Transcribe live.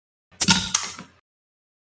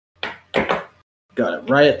Got it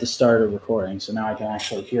right at the start of recording, so now I can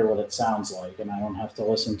actually hear what it sounds like, and I don't have to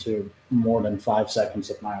listen to more than 5 seconds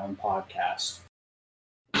of my own podcast.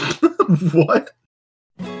 What?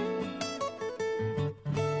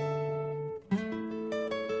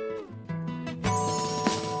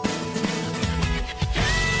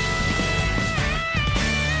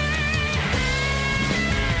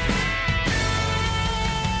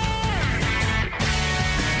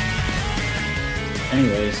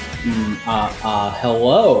 Anyways,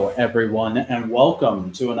 hello everyone, and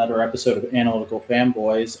welcome to another episode of Analytical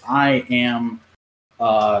Fanboys. I am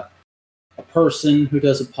a person who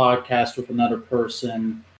does a podcast with another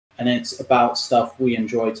person, and it's about stuff we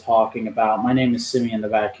enjoy talking about. My name is Simeon the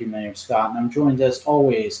Vacuum Man of Scott, and I'm joined as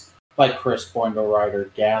always by Chris Boingo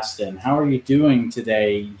Ryder Gaston. How are you doing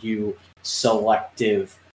today, you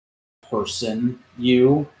selective person?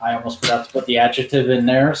 I almost forgot to put the adjective in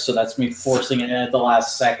there, so that's me forcing it in at the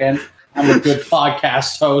last second. I'm a good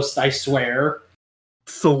podcast host, I swear.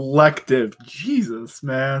 Selective. Jesus,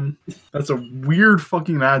 man. That's a weird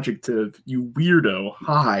fucking adjective, you weirdo.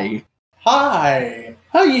 Hi. Hi!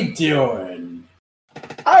 How you doing?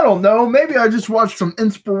 I don't know. Maybe I just watched some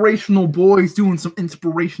inspirational boys doing some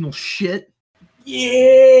inspirational shit.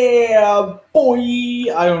 Yeah, boy!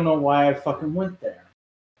 I don't know why I fucking went there.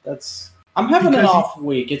 I'm having an off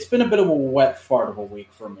week. It's been a bit of a wet fart of a week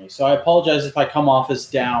for me, so I apologize if I come off as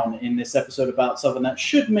down in this episode about something that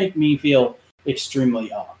should make me feel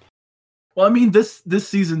extremely up. Well, I mean, this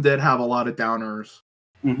season did have a lot of downers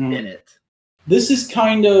in it. This is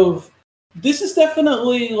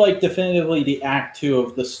definitely, definitively the Act 2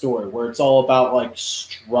 of the story, where it's all about,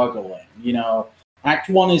 struggling, you know? Act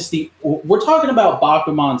 1 is we're talking about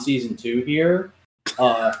Bakuman Season 2 here.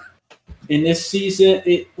 In this season,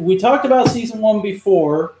 we talked about Season 1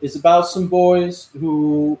 before. It's about some boys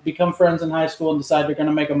who become friends in high school and decide they're going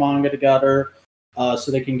to make a manga together so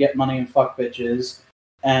they can get money and fuck bitches.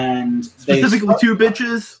 And specifically two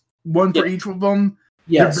bitches, one for each of them.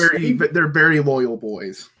 Yes. They're very loyal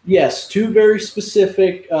boys. Yes, two very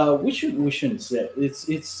specific. We shouldn't say it.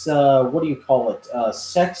 It's what do you call it?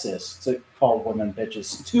 Sexist to call women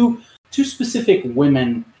bitches. Two specific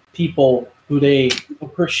women people who they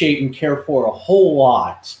appreciate and care for a whole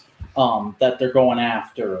lot, that they're going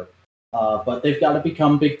after. But they've got to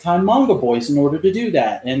become big-time manga boys in order to do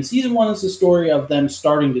that. And Season 1 is the story of them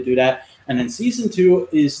starting to do that. And then Season 2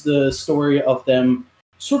 is the story of them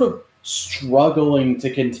sort of struggling to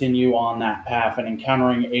continue on that path and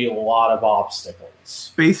encountering a lot of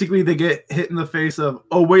obstacles. Basically, they get hit in the face of,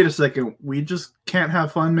 oh, wait a second, we just can't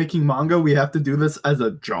have fun making manga. We have to do this as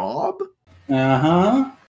a job?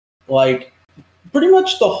 Uh-huh. Pretty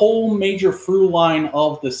much the whole major through line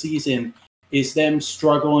of the season is them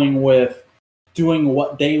struggling with doing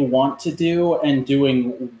what they want to do and doing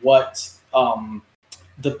what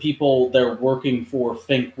the people they're working for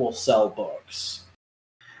think will sell books.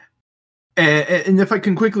 And if I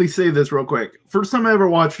can quickly say this real quick, first time I ever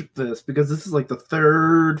watched this, because this is the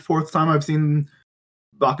third, fourth time I've seen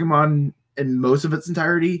Bakuman in most of its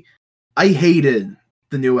entirety, I hated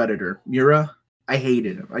the new editor, Miura. I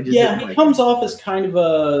hated him. He comes off as kind of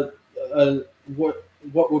a what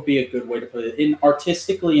would be a good way to put it? An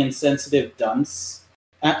artistically insensitive dunce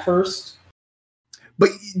at first. But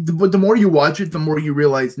the more you watch it, the more you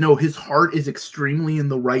realize, no, his heart is extremely in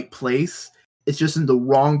the right place. It's just in the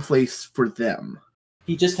wrong place for them.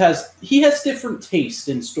 He has different taste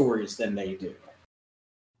in stories than they do.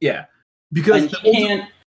 Yeah, because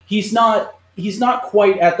he's not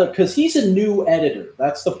quite at because he's a new editor.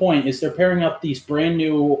 That's the point, is they're pairing up these brand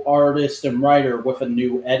new artist and writer with a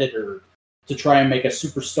new editor to try and make a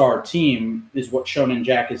superstar team, is what Shonen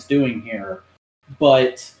Jack is doing here.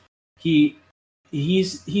 But he's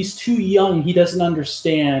too young. He doesn't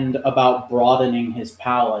understand about broadening his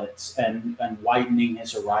palettes and widening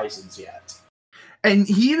his horizons yet. And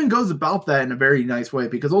he even goes about that in a very nice way,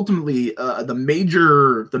 because ultimately the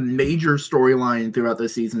major storyline throughout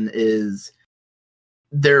this season is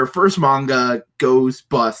their first manga goes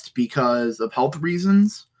bust because of health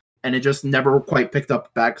reasons, and it just never quite picked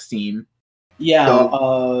up back steam. Yeah,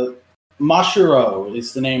 so, Mashiro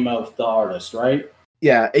is the name of the artist, right?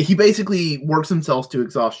 Yeah, he basically works himself to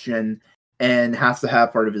exhaustion and has to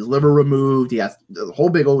have part of his liver removed. He has the whole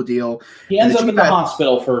big old deal. He ends up in the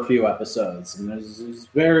hospital for a few episodes, and it's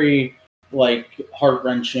very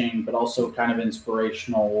heart-wrenching, but also kind of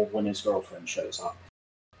inspirational when his girlfriend shows up.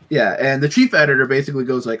 Yeah, and the chief editor basically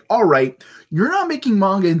goes all right, you're not making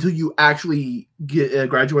manga until you actually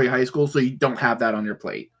graduate high school, so you don't have that on your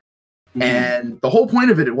plate. Mm-hmm. And the whole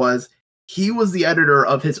point of it was, he was the editor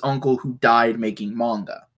of his uncle who died making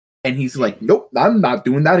manga. And he's like, nope, I'm not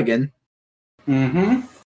doing that again. Mm-hmm.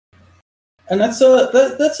 And that's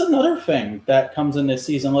another thing that comes in this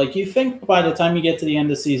season. Like, you think by the time you get to the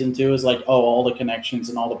end of season 2 is like, oh, all the connections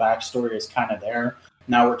and all the backstory is kind of there.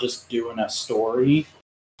 Now we're just doing a story.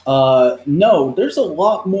 No, there's a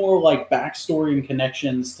lot more like backstory and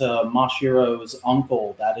connections to Mashiro's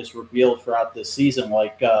uncle that is revealed throughout this season.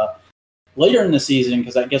 Like later in the season,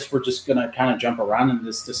 because I guess we're just gonna kind of jump around in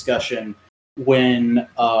this discussion when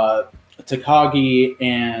Takagi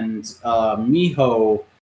and Miho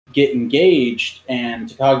get engaged and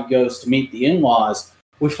Takagi goes to meet the in-laws,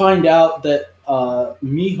 we find out that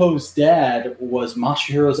Miho's dad was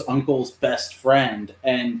Mashiro's uncle's best friend,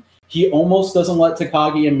 and he almost doesn't let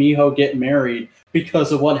Takagi and Miho get married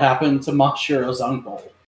because of what happened to Mashiro's uncle.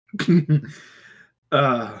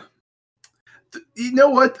 You know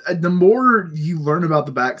what? The more you learn about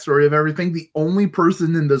the backstory of everything, the only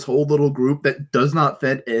person in this whole little group that does not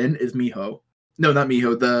fit in is Miho. No, not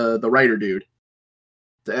Miho, the writer dude.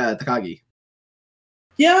 Takagi.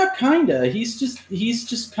 Yeah, kinda. He's just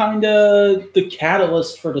kinda the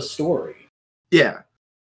catalyst for the story. Yeah.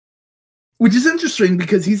 Which is interesting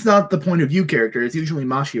because he's not the point of view character. It's usually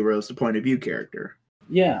Mashiro's the point of view character.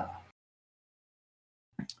 Yeah.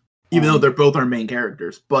 Even though they're both our main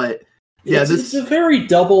characters. But yeah, it's a very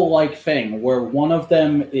double-like thing where one of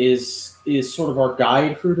them is sort of our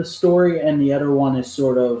guide through the story, and the other one is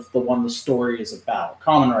sort of the one the story is about.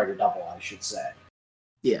 Kamen Rider Double, I should say.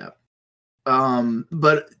 Yeah.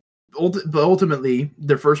 But ultimately,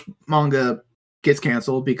 their first manga gets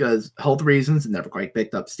canceled because health reasons. It never quite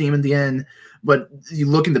picked up steam in the end. But you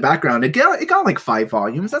look in the background, it got like 5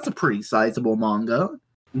 volumes. That's a pretty sizable manga.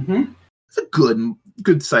 Mm-hmm. It's a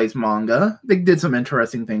good sized manga. They did some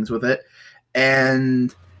interesting things with it.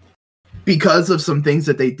 And because of some things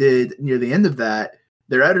that they did near the end of that,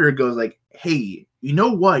 their editor goes like, hey, you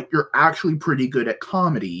know what? You're actually pretty good at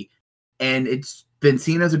comedy. And it's been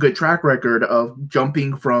seen as a good track record of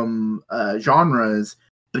jumping from genres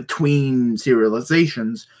between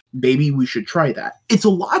serializations. Maybe we should try that. It's a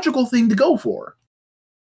logical thing to go for.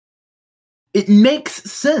 It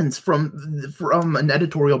makes sense from an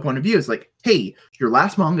editorial point of view. It's like, hey, your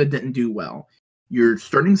last manga didn't do well. You're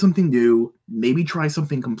starting something new. Maybe try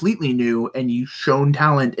something completely new, and you've shown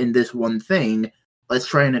talent in this one thing. Let's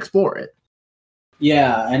try and explore it.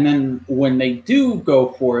 Yeah, and then when they do go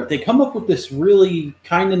for it, they come up with this really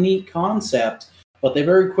kind of neat concept, but they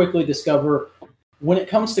very quickly discover when it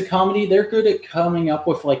comes to comedy, they're good at coming up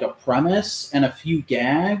with like a premise and a few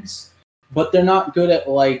gags, but they're not good at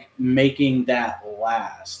like making that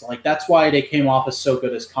last. Like, that's why they came off as so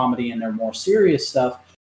good as comedy in their more serious stuff,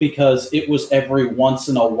 because it was every once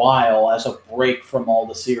in a while as a break from all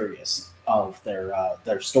the serious of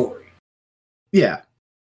their story. Yeah.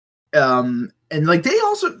 And like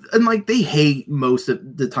they hate most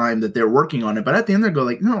of the time that they're working on it, but at the end they go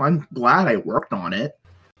like, no, I'm glad I worked on it.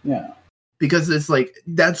 Yeah. Because it's like,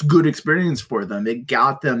 that's good experience for them. It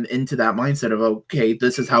got them into that mindset of, okay,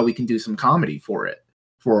 this is how we can do some comedy for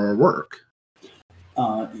our work.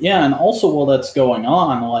 Yeah, and also while that's going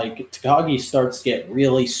on, like, Takagi starts to get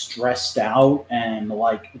really stressed out and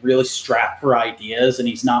like really strapped for ideas, and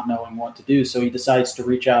he's not knowing what to do. So he decides to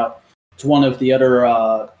reach out to one of the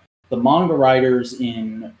other the manga writers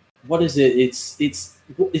in, what is it?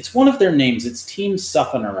 It's one of their names. It's Team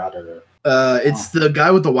Suffin or other. It's the guy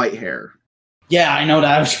with the white hair. Yeah, I know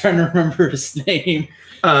that. I was trying to remember his name.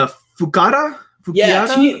 Fukada? Yeah,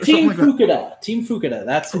 Team Fukuda. Team Fukuda.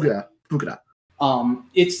 That's Fukuda. it. Fukuda.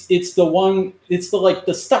 It's the one. It's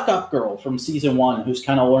the stuck-up girl from season 1 who's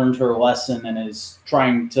kind of learned her lesson and is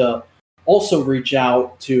trying to also reach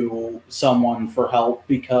out to someone for help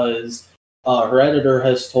because her editor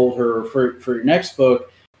has told her for your next book,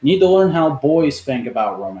 you need to learn how boys think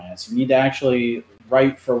about romance. You need to actually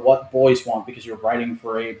write for what boys want because you're writing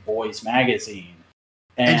for a boys magazine.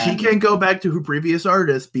 And she can't go back to her previous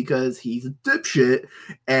artist because he's a dipshit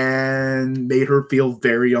and made her feel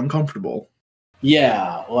very uncomfortable.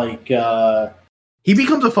 Yeah, like he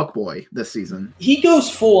becomes a fuckboy this season. He goes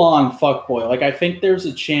full on fuckboy. Like, I think there's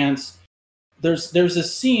a chance. There's a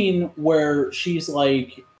scene where she's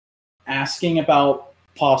like asking about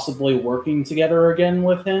possibly working together again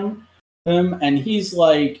with him, and he's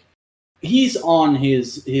like, he's on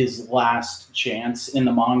his last chance in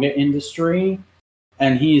the manga industry,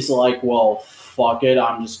 and he's like, well, fuck it,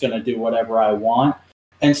 I'm just gonna do whatever I want.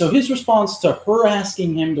 And so his response to her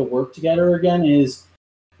asking him to work together again is,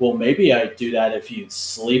 well, maybe I'd do that if you'd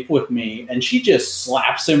sleep with me. And she just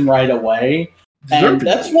slaps him right away. And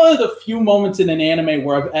that's one of the few moments in an anime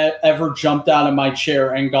where I've ever jumped out of my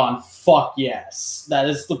chair and gone, fuck yes. That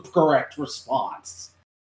is the correct response.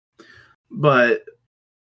 But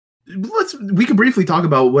we can briefly talk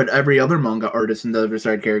about what every other manga artist and the other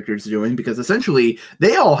side characters are doing, because essentially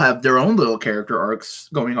they all have their own little character arcs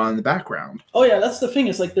going on in the background. Oh yeah, that's the thing.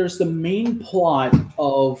 It's like there's the main plot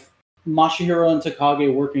of Masahiro and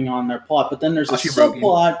Takagi working on their plot, but then there's a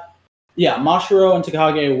subplot. Yeah, Mashiro and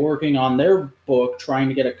Takagi working on their book, trying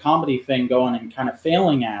to get a comedy thing going and kind of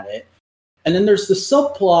failing at it. And then there's the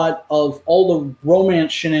subplot of all the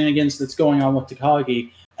romance shenanigans that's going on with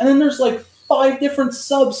Takagi. And then there's like 5 different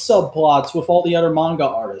subplots with all the other manga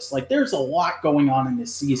artists. Like, there's a lot going on in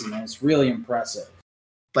this season, and it's really impressive.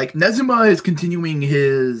 Like, Nezuma is continuing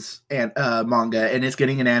his manga, and it's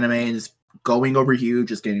getting an anime, and it's going over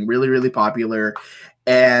huge. It's getting really, really popular.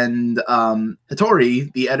 And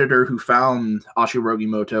Hattori, the editor who found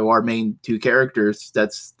Ashirogimoto, our main 2 characters,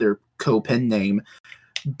 that's their co-pen name,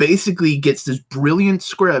 basically gets this brilliant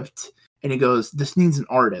script, and he goes, this needs an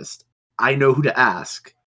artist. I know who to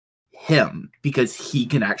ask. Him, because he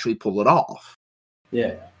can actually pull it off.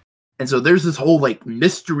 Yeah. And so there's this whole like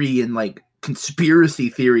mystery and like conspiracy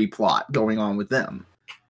theory plot going on with them,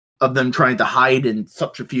 of them trying to hide in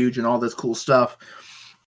subterfuge and all this cool stuff.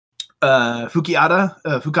 Fukuda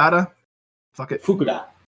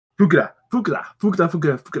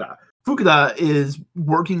is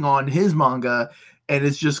working on his manga, and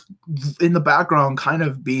it's just in the background kind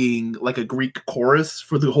of being like a Greek chorus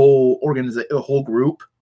for the whole whole group.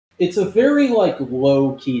 It's a very like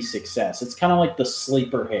low-key success. It's kind of like the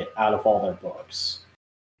sleeper hit out of all their books.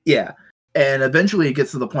 Yeah. And eventually it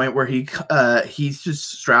gets to the point where he's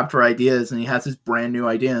just strapped for ideas, and he has this brand new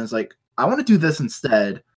idea, and it's like, I want to do this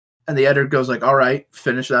instead. And the editor goes like, all right,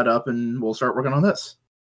 finish that up and we'll start working on this.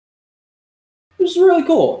 Which is really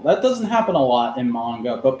cool. That doesn't happen a lot in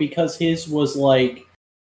manga, but because his was like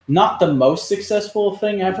not the most successful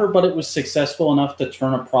thing ever, but it was successful enough to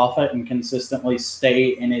turn a profit and consistently stay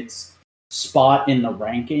in its spot in the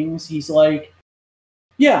rankings, he's like,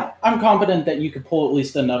 yeah, I'm confident that you could pull at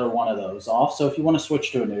least another one of those off. So if you want to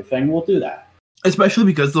switch to a new thing, we'll do that. Especially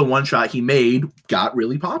because the one shot he made got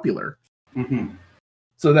really popular. Mm-hmm.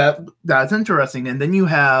 So that's interesting. And then you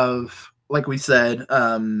have, like we said,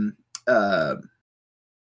 Aoki,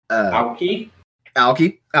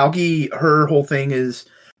 her whole thing is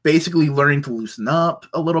basically learning to loosen up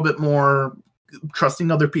a little bit more, trusting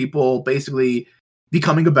other people, basically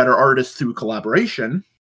becoming a better artist through collaboration.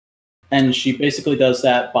 And she basically does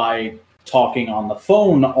that by talking on the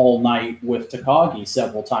phone all night with Takagi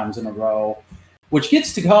several times in a row, which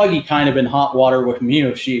gets Takagi kind of in hot water with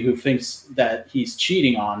Miyoshi, who thinks that he's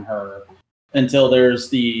cheating on her, until there's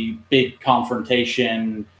the big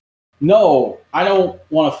confrontation. No, I don't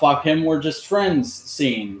want to fuck him, we're just friends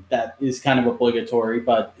scene that is kind of obligatory,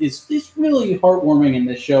 but it's really heartwarming in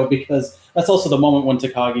this show because that's also the moment when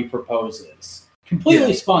Takagi proposes.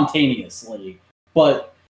 Completely spontaneously,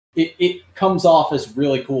 but it comes off as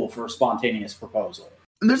really cool for a spontaneous proposal.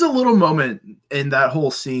 And there's a little moment in that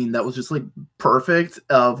whole scene that was just like perfect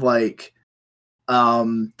of like,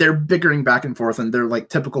 they're bickering back and forth in their like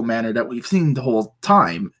typical manner that we've seen the whole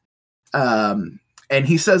time. And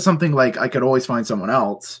he says something like, I could always find someone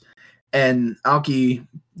else. And Aoki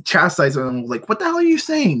chastises him, like, what the hell are you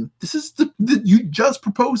saying? This is you just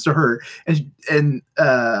proposed to her. And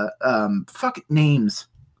fuck names.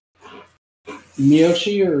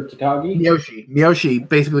 Miyoshi or Takagi? Miyoshi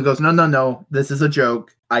basically goes, no, this is a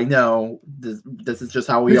joke. I know. This is just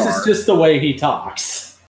how we are. This is just the way he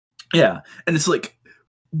talks. Yeah. And it's like,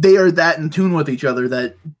 they are that in tune with each other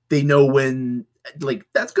that they know when, like,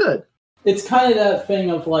 that's good. It's kind of that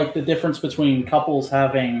thing of like the difference between couples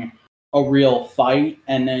having a real fight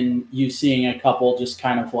and then you seeing a couple just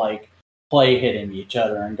kind of like play hitting each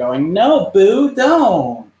other and going, no, boo,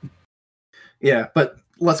 don't. Yeah, but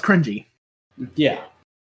less cringy. Yeah.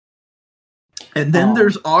 And then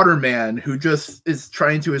there's Otterman, who just is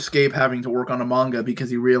trying to escape having to work on a manga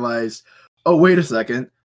because he realized, oh, wait a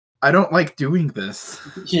second, I don't like doing this.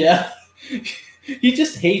 Yeah. He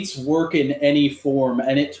just hates work in any form,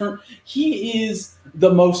 and he is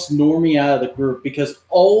the most normie out of the group because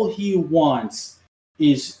all he wants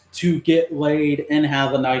is to get laid and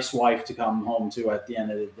have a nice wife to come home to at the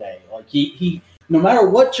end of the day. Like he no matter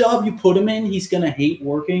what job you put him in, he's gonna hate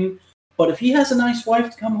working. But if he has a nice wife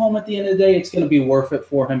to come home at the end of the day, it's gonna be worth it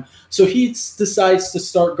for him. So he decides to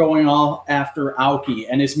start going off after Aoki,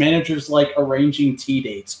 and his manager's like arranging tea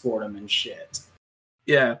dates for him and shit.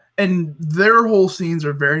 Yeah, and their whole scenes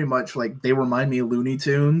are very much like they remind me of Looney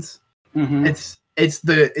Tunes. Mm-hmm. It's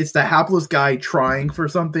the hapless guy trying for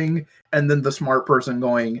something, and then the smart person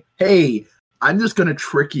going, "Hey, I'm just gonna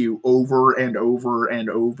trick you over and over and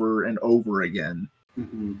over and over again."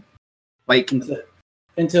 Mm-hmm. Like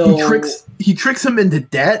until he tricks him into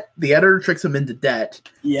debt. The editor tricks him into debt.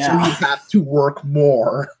 Yeah. So he has to work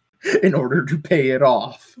more in order to pay it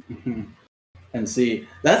off. And see,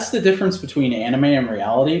 that's the difference between anime and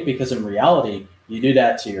reality, because in reality, you do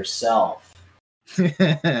that to yourself.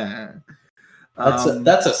 That's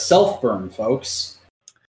a self-burn, folks.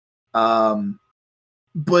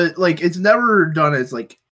 But like it's never done as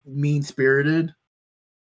like mean-spirited.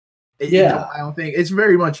 I don't think it's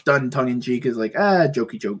very much done tongue-in-cheek as like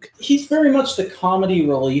jokey joke. He's very much the comedy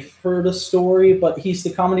relief for the story, but he's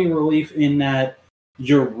the comedy relief in that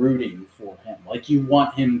you're rooting for him. Like you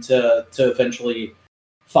want him to eventually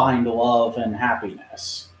find love and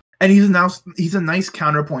happiness. And he's a nice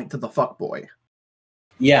counterpoint to the fuckboy.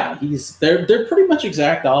 Yeah, they're pretty much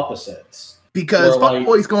exact opposites. Because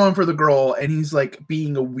fuckboy's going for the girl, and he's like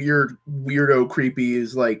being a weirdo, creepy.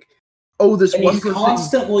 Is like, oh, this and one he's person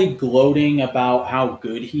constantly gloating about how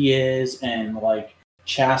good he is, and like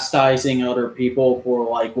chastising other people for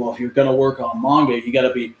like, well, if you're gonna work on manga, you got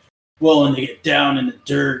to be willing to get down in the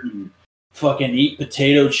dirt and fucking eat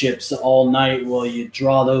potato chips all night while you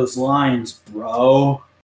draw those lines, bro.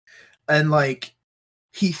 And like,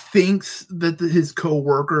 he thinks that his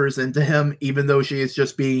co-worker is into him, even though she is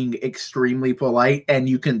just being extremely polite, and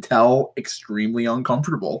you can tell extremely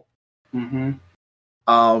uncomfortable. Mm-hmm.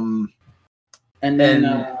 And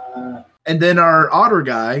then our otter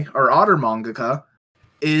guy, our otter mangaka,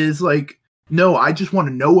 is like, no, I just want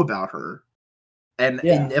to know about her. And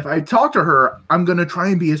if I talk to her, I'm going to try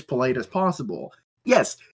and be as polite as possible.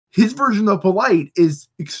 Yes, his version of polite is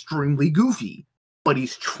extremely goofy, but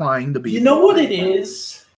he's trying to be. You know what it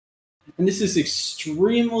is? And this is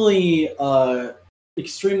extremely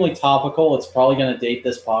topical. It's probably going to date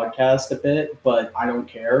this podcast a bit, but I don't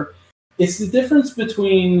care. It's the difference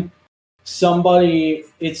between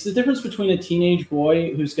a teenage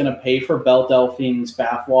boy who's going to pay for Belle Delphine's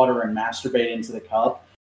bathwater and masturbate into the cup,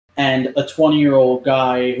 and a 20-year-old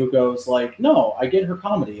guy who goes like, no, I get her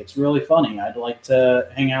comedy. It's really funny. I'd like to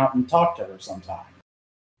hang out and talk to her sometime.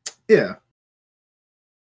 Yeah.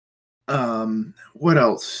 What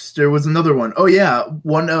else? There was another one. Oh yeah,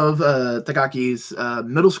 one of Takaki's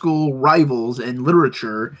middle school rivals in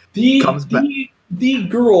literature comes back. The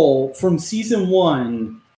girl from season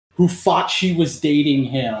 1 who thought she was dating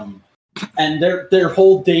him, and their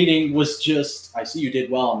whole dating was just, I see you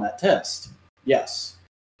did well on that test. Yes.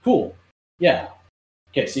 Cool. Yeah.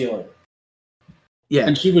 Okay, see you later. Yeah.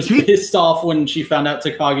 And she was pissed off when she found out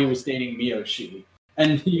Takagi was dating Miyoshi.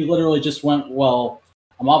 And he literally just went, well,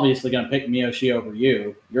 I'm obviously going to pick Miyoshi over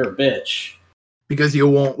you. You're a bitch. Because you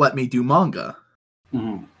won't let me do manga.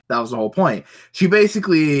 Mm-hmm. That was the whole point. She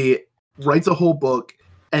basically writes a whole book,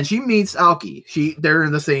 and she meets Aoki. They're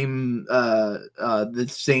in the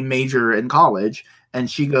same major in college, and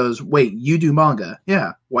she goes, wait, you do manga?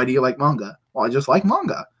 Yeah. Why do you like manga? Well, I just like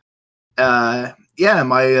manga.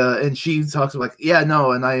 And she talks like, yeah,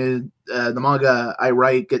 no, and the manga I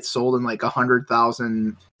write gets sold in like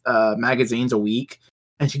 100,000 magazines a week.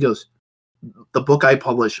 And she goes, the book I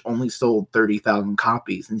published only sold 30,000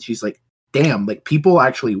 copies. And she's like, damn, like people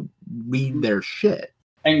actually read their shit.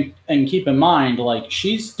 And keep in mind, like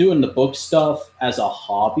she's doing the book stuff as a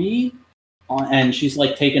hobby, and she's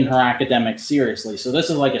like taking her academics seriously. So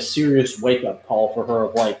this is like a serious wake up call for her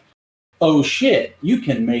of like, oh shit, you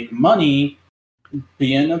can make money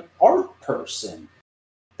being an art person.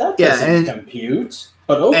 That doesn't compute.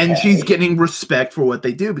 But okay. And she's getting respect for what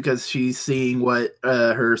they do because she's seeing what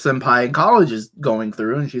her senpai in college is going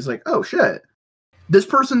through, and she's like, oh shit, this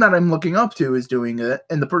person that I'm looking up to is doing it,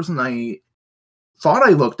 and the person I thought I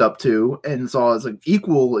looked up to and saw as like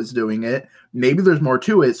equal is doing it. Maybe there's more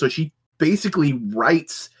to it. So she basically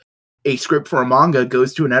writes a script for a manga,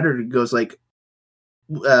 goes to an editor, and goes like,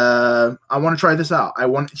 I want to try this out.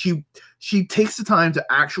 She takes the time to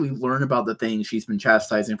actually learn about the thing she's been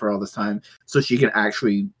chastising for all this time, so she can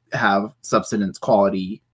actually have substance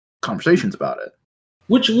quality conversations about it.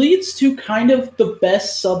 Which leads to kind of the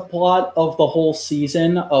best subplot of the whole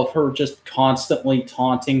season of her just constantly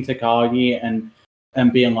taunting Takagi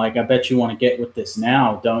and being like, I bet you want to get with this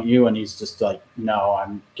now, don't you? And he's just like, no,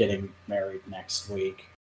 I'm getting married next week.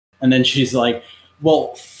 And then she's like,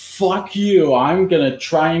 well, fuck you. I'm going to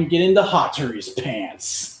try and get into Hatori's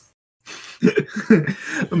pants.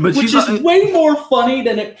 Which is way more funny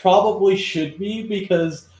than it probably should be,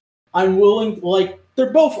 because I'm willing, like,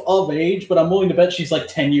 they're both of age, but I'm willing to bet she's like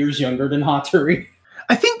 10 years younger than Hatori.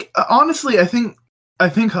 I think, honestly, I think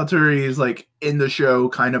Hatori is like in the show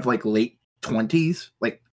kind of like late 20s,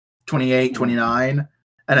 like 28, 29.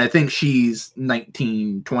 And I think she's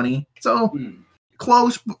 19, 20. So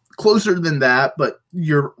closer than that, but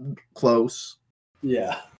you're close.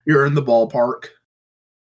 Yeah. You're in the ballpark.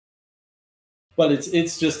 But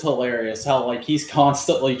it's just hilarious how like he's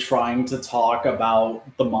constantly trying to talk about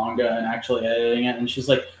the manga and actually editing it, and she's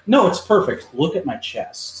like, "No, it's perfect. Look at my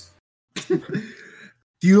chest." Do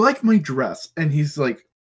you like my dress? And he's like,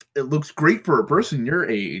 "It looks great for a person your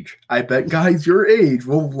age. I bet guys your age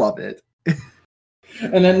will love it."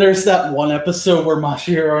 And then there's that one episode where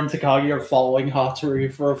Masahiro and Takagi are following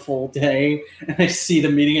Hattori for a full day, and they see the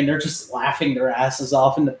meeting and they're just laughing their asses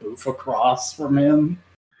off in the booth across from him.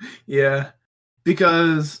 Yeah.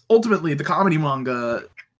 Because ultimately the comedy manga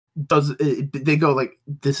they go like,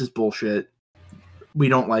 this is bullshit. We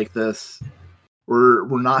don't like this. We're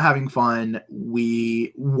not having fun.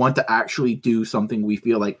 We want to actually do something we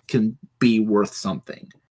feel like can be worth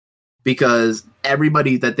something. Because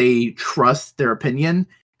everybody that they trust their opinion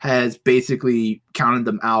has basically counted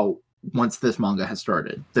them out once this manga has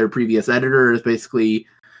started. Their previous editor is basically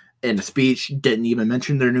in a speech didn't even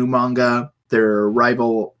mention their new manga. Their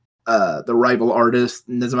rival the rival artist,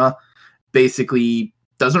 Nizuma, basically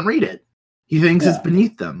doesn't read it. He thinks it's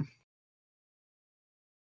beneath them.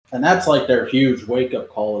 And that's like their huge wake-up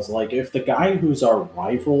call is like, if the guy who's our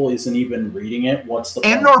rival isn't even reading it, what's the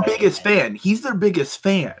point? And our biggest fan. He's their biggest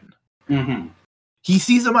fan. Mm-hmm. He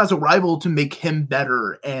sees them as a rival to make him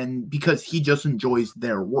better, and because he just enjoys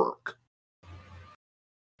their work.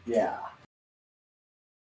 Yeah.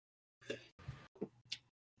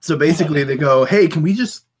 So basically they go, hey, can we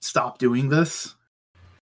just stop doing this?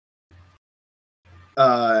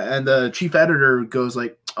 And the chief editor goes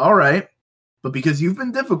like, all right, but because you've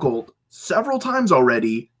been difficult several times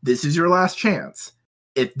already, this is your last chance.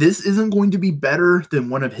 If this isn't going to be better than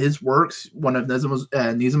one of his works, one of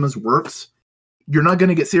Nizuma's works, you're not going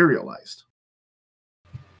to get serialized.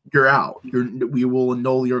 You're out. We will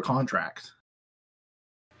annul your contract.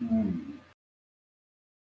 And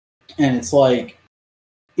it's like,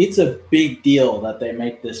 it's a big deal that they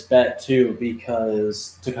make this bet too,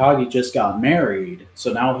 because Takagi just got married,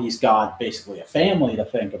 so now he's got basically a family to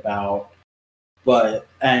think about.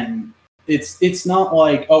 And it's not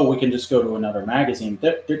like, oh, we can just go to another magazine.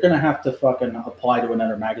 They're gonna have to fucking apply to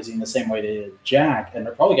another magazine the same way they did Jack, and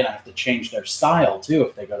they're probably gonna have to change their style too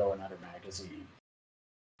if they go to another magazine.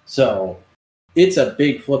 So it's a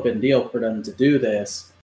big flipping deal for them to do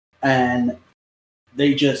this, and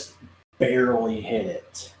they just barely hit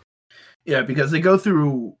it. Yeah, because they go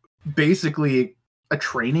through basically a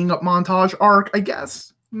training montage arc, I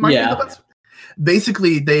guess.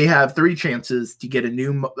 Basically, they have 3 chances to get a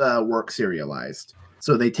new work serialized.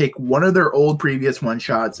 So they take one of their old previous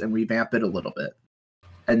one-shots and revamp it a little bit.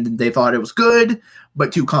 And they thought it was good,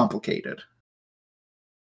 but too complicated.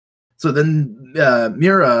 So then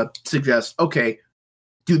Miura suggests, okay,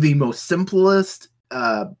 do the most simplest,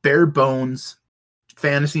 bare bones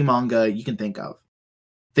fantasy manga you can think of.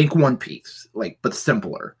 Think One Piece, but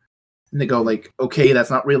simpler. And they go like, okay, that's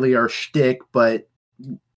not really our shtick, but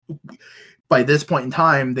by this point in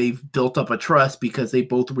time, they've built up a trust because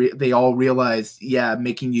they all realized, yeah,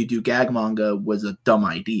 making you do gag manga was a dumb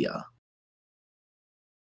idea.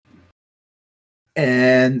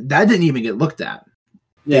 And that didn't even get looked at.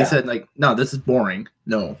 Yeah. They said like, no, this is boring.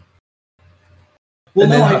 No. Well,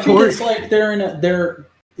 no, I think it's like they're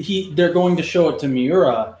going to show it to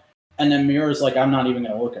Miura, and then Miura's like, I'm not even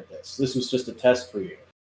going to look at this. This was just a test for you.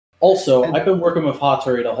 Also, I've been working with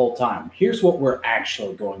Hattori the whole time. Here's what we're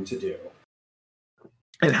actually going to do.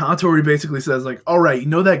 And Hattori basically says, like, all right, you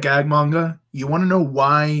know that gag manga? You want to know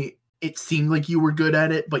why it seemed like you were good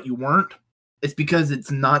at it, but you weren't? It's because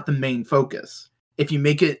it's not the main focus. If you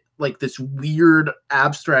make it like this weird,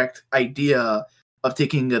 abstract idea of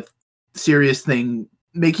taking a serious thing,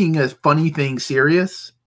 making a funny thing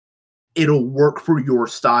serious, it'll work for your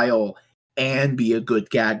style and be a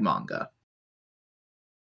good gag manga.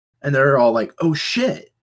 And they're all like, oh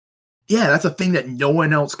shit. Yeah, that's a thing that no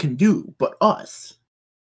one else can do but us.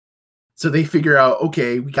 So they figure out,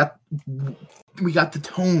 okay, we got the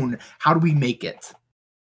tone. How do we make it?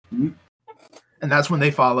 Mm-hmm. And that's when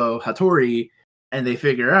they follow Hattori and they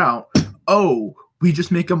figure out, oh, we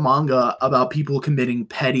just make a manga about people committing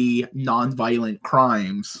petty, non-violent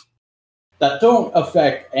crimes. That don't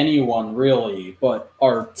affect anyone, really, but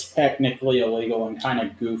are technically illegal and kind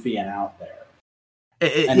of goofy and out there.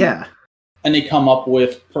 Yeah. And they come up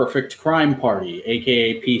with Perfect Crime Party,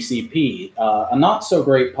 a.k.a. PCP. A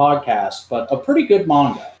not-so-great podcast, but a pretty good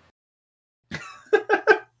manga.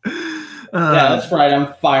 Yeah, that's right.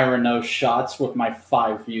 I'm firing those shots with my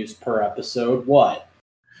 5 views per episode. What?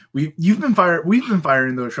 We've been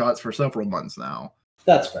firing those shots for several months now.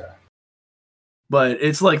 That's fair. But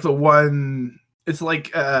it's like the one. It's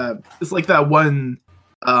like that one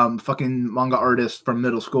fucking manga artist from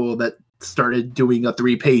middle school that started doing a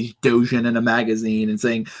 3-page doujin in a magazine and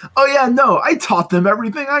saying, "Oh yeah, no, I taught them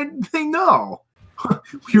everything they know.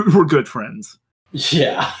 We're good friends."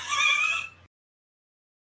 Yeah.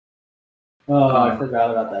 Oh, I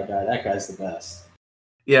forgot about that guy. That guy's the best.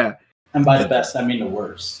 Yeah. And by the best, I mean the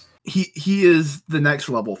worst. He is the next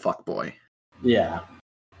level fuckboy. Yeah.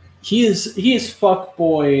 He is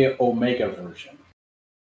fuckboy Omega version.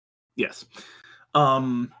 Yes.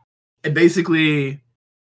 And basically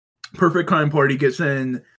Perfect Crime Party gets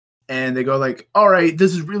in and they go like, "All right,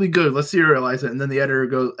 this is really good. Let's serialize it." And then the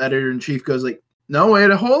editor-in-chief goes like, "No,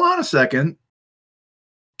 wait, hold on a second.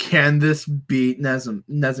 Can this be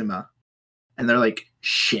Nezima?" And they're like,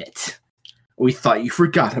 "Shit. We thought you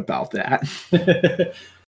forgot about that."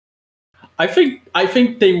 I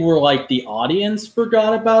think they were like the audience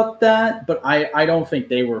forgot about that, but I don't think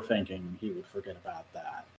they were thinking he would forget about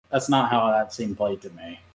that. That's not how that scene played to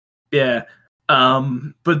me. Yeah.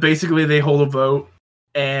 But basically they hold a vote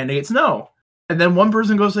and it's no. And then one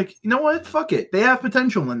person goes like, "You know what? Fuck it. They have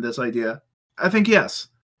potential in this idea. I think yes."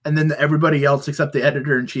 And then everybody else except the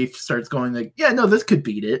editor-in-chief starts going like, "Yeah, no, this could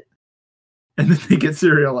beat it." And then they get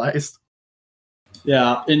serialized.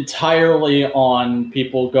 Yeah, entirely on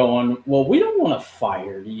people going, "Well, we don't want to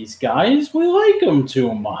fire these guys. We like them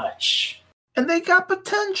too much." And they got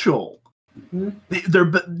potential.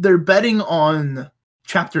 Mm-hmm. They're betting on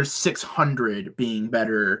chapter 600 being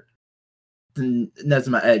better than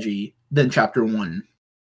Nezima Edgy than chapter 1.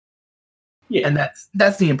 Yeah. And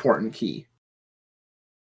that's the important key.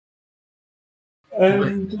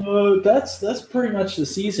 And that's pretty much the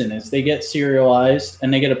season. Is they get serialized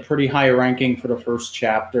and they get a pretty high ranking for the first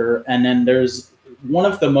chapter, and then there's one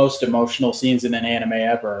of the most emotional scenes in an anime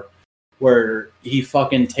ever, where he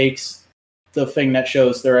fucking takes the thing that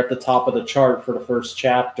shows they're at the top of the chart for the first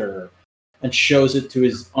chapter and shows it to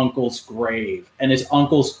his uncle's grave, and his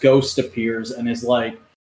uncle's ghost appears and is like,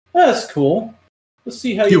 "That's cool. Let's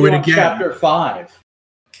see how you do on chapter 5."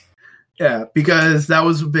 Yeah, because that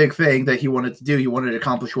was a big thing that he wanted to do. He wanted to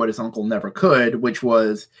accomplish what his uncle never could, which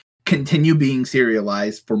was continue being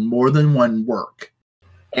serialized for more than one work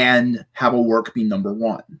and have a work be number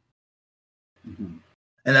 1. Mm-hmm.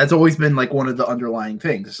 And that's always been like one of the underlying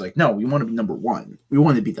things. It's like, no, we want to be number 1. We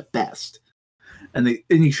want to be the best. And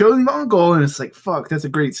he shows the uncle, and it's like, fuck, that's a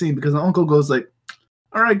great scene, because the uncle goes like,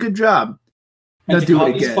 "All right, good job." And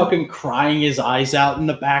Takagi's fucking crying his eyes out in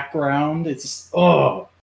the background. It's oh.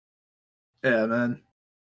 Yeah, man.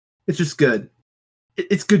 It's just good.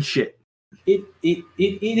 It's good shit. It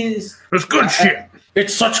is. It's good shit.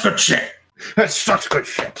 It's such good shit. It's such good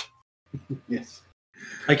shit. Yes.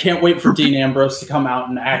 I can't wait for Dean Ambrose to come out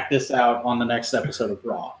and act this out on the next episode of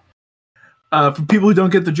Raw. For people who don't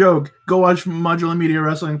get the joke, go watch Modular Media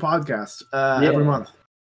Wrestling Podcast every month.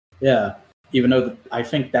 Yeah. Even though I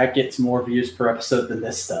think that gets more views per episode than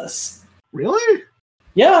this does. Really?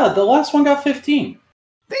 Yeah, the last one got 15.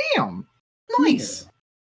 Damn. Nice.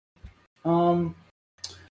 But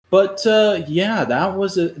that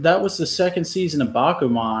was the second season of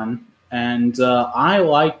Bakuman, and I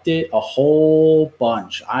liked it a whole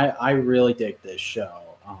bunch. I really dig this show.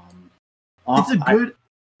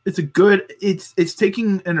 It's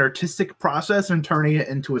taking an artistic process and turning it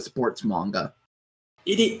into a sports manga.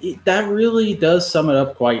 It that really does sum it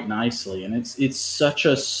up quite nicely, and it's such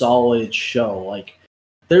a solid show. Like,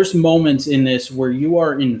 there's moments in this where you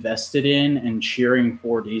are invested in and cheering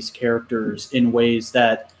for these characters in ways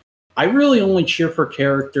that I really only cheer for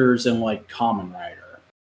characters in like Kamen Rider.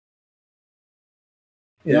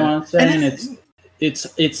 You know what I'm saying? It's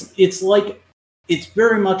like, it's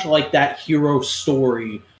very much like that hero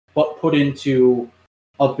story, but put into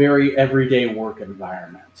a very everyday work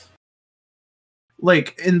environment.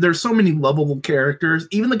 Like, and there's so many lovable characters.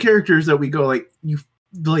 Even the characters that we go like,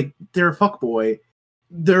 they're a fuckboy.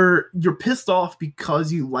 You're pissed off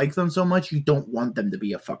because you like them so much, you don't want them to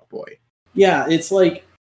be a fuckboy. Yeah, it's like,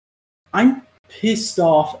 I'm pissed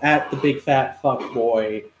off at the big fat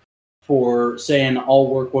fuckboy for saying I'll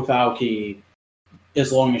work with Aoki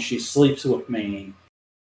as long as she sleeps with me,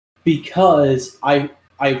 because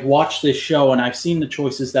I've watched this show and I've seen the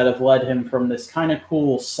choices that have led him from this kind of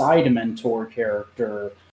cool side mentor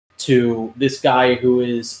character to this guy who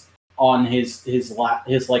is on his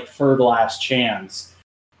like third last chance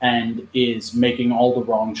and is making all the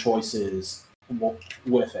wrong choices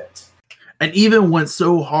with it. And even went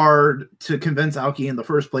so hard to convince Aoki in the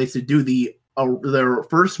first place to do their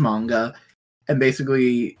first manga, and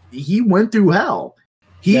basically he went through hell.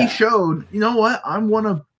 He showed, you know what, I want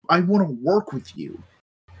to work with you,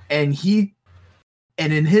 and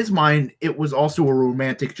in his mind it was also a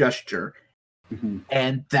romantic gesture. Mm-hmm.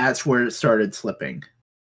 And that's where it started slipping.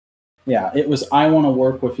 Yeah, it was I want to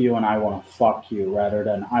work with you and I want to fuck you rather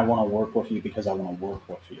than I want to work with you because I want to work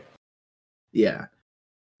with you. Yeah.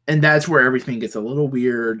 And that's where everything gets a little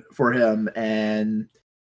weird for him. And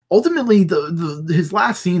ultimately, his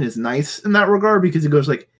last scene is nice in that regard because he goes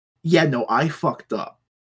like, yeah, no, I fucked up.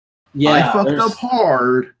 Yeah, I fucked up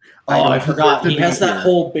hard. Oh, I forgot. He has that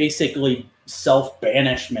whole basically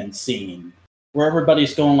self-banishment scene where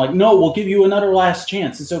everybody's going like, no, we'll give you another last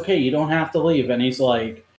chance. It's okay. You don't have to leave. And he's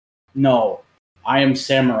like, no, I am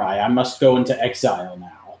samurai. I must go into exile now.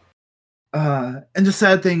 And the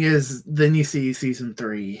sad thing is, then you see season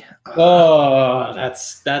 3.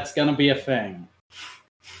 That's going to be a thing.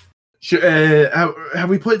 Have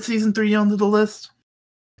we put season 3 onto the list?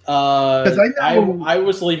 I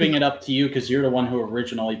was leaving it up to you because you're the one who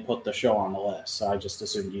originally put the show on the list. So I just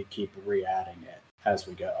assumed you'd keep re-adding it as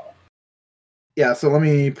we go. Yeah, so let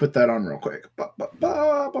me put that on real quick.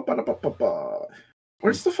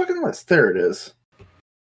 Where's the fucking list? There it is.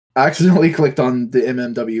 I accidentally clicked on the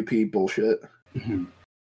MMWP bullshit. Mm-hmm.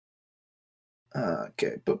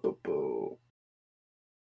 Okay.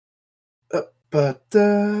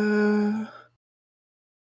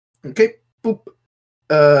 Okay. Boop.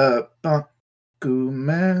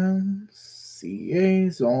 Bakuman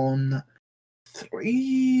Season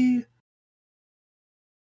 3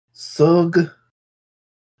 Sug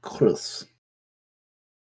Cruz.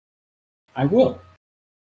 I will.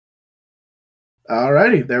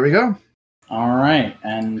 Alrighty, there we go. All right,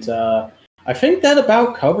 and I think that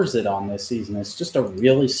about covers it on this season. It's just a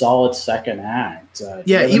really solid second act.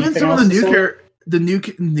 Yeah, even some of the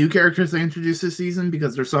new characters they introduced this season,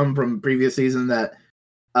 because there's some from previous season that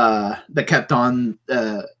kept on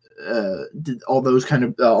did all those kind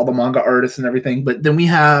of all the manga artists and everything. But then we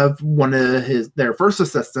have one of their first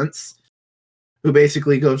assistants who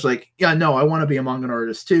basically goes like, "Yeah, no, I want to be a manga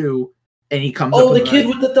artist too." And he comes. Oh, the kid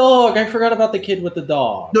with the dog! I forgot about the kid with the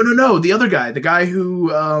dog. No, the other guy, the guy who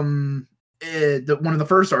one of the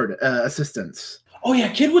first assistants. Oh yeah,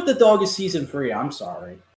 kid with the dog is season 3. I'm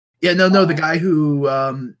sorry. Yeah, no, the guy who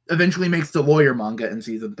eventually makes the lawyer manga in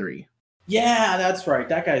season 3. Yeah, that's right.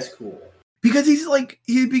 That guy's cool. Because he's like,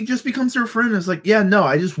 just becomes their friend. It's like, yeah, no,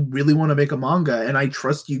 I just really want to make a manga, and I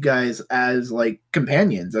trust you guys as like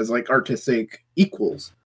companions, as like artistic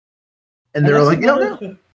equals. And they're like,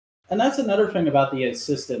 no. And that's another thing about the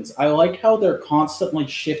assistants. I like how they're constantly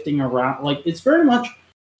shifting around. Like, it's very much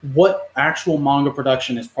what actual manga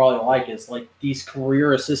production is probably like, is like these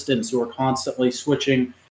career assistants who are constantly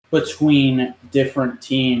switching between different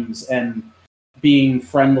teams and being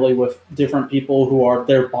friendly with different people who are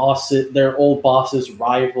their old boss's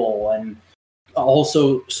rival, and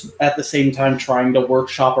also at the same time trying to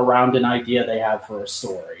workshop around an idea they have for a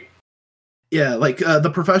story. Yeah, like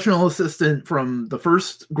the professional assistant from the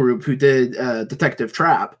first group who did Detective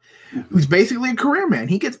Trap, who's basically a career man.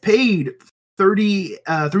 He gets paid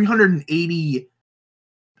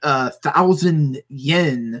 380,000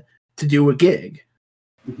 yen to do a gig.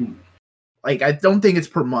 Mm-hmm. Like, I don't think it's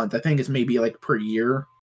per month. I think it's maybe like per year.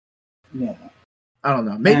 Yeah. I don't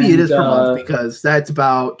know. Maybe it is per month, because that's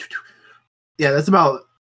about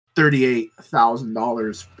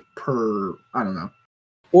 $38,000 per, I don't know.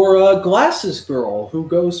 Or Glasses Girl, who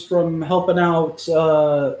goes from helping out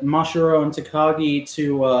Mashiro and Takagi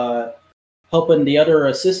to helping the other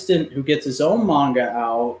assistant who gets his own manga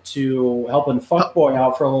out, to helping Fuckboy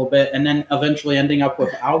out for a little bit, and then eventually ending up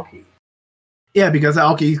with Aoki. Yeah, because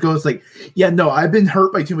Aoki goes like, yeah, no, I've been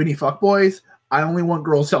hurt by too many fuckboys. I only want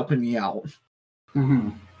girls helping me out.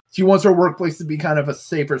 Mm-hmm. She wants her workplace to be kind of a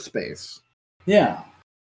safer space. Yeah.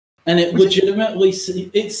 And it legitimately,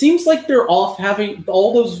 it seems like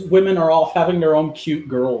all those women are off having their own cute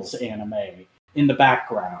girls anime in the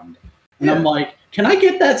background. And yeah. I'm like, can I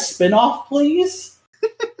get that spinoff, please?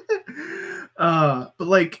 But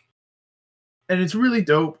like, and it's really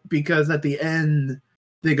dope because at the end,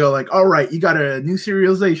 they go like, all right, you got a new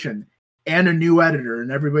serialization and a new editor.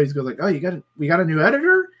 And everybody's goes like, oh, we got a new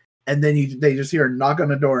editor? And then they just hear a knock on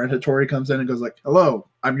the door, and Hattori comes in and goes like, hello,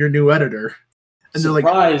 I'm your new editor. And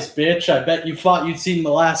surprise, they're like, bitch, I bet you thought you'd seen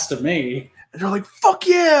the last of me. And they're like, fuck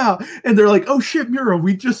yeah! And they're like, oh shit, Mira,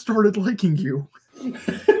 we just started liking you.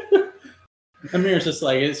 And Mira's just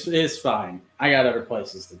like, it's fine. I got other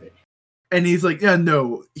places to be. And he's like, yeah,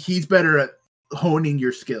 no, he's better at honing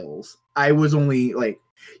your skills. I was only like,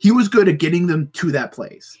 he was good at getting them to that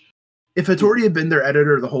place. If Hattori had been their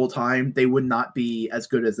editor the whole time, they would not be as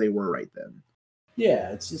good as they were right then.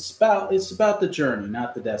 Yeah, it's about the journey,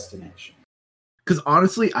 not the destination. Because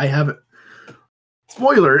honestly, I haven't.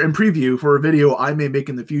 Spoiler and preview for a video I may make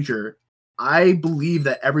in the future. I believe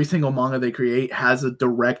that every single manga they create has a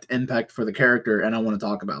direct impact for the character, and I want to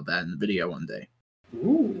talk about that in the video one day.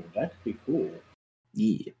 Ooh, that could be cool.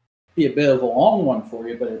 Yeah. Be a bit of a long one for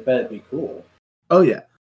you, but it better be cool. Oh yeah,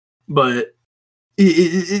 but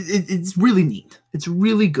it's really neat. It's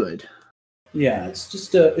really good. Yeah,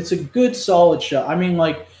 it's a good solid show. I mean,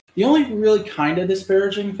 like, the only really kind of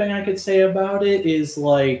disparaging thing I could say about it is,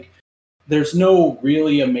 like, there's no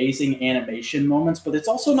really amazing animation moments, but it's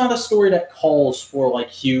also not a story that calls for, like,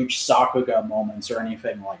 huge Sakuga moments or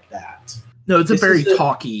anything like that. No, it's a very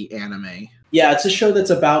talky anime. Yeah, it's a show that's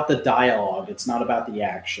about the dialogue. It's not about the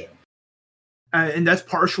action. And that's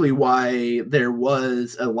partially why there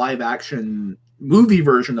was a live-action movie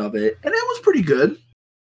version of it, and it was pretty good.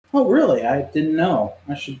 Oh, really? I didn't know.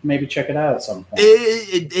 I should maybe check it out at some point.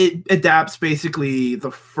 It adapts basically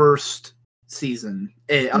the first season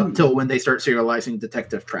up until when they start serializing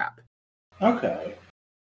Detective Trap. Okay.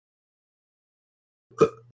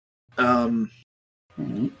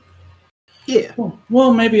 Yeah.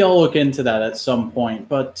 Well, maybe I'll look into that at some point.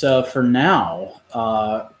 But for now,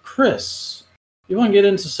 Chris, you want to get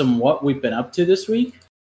into some what we've been up to this week?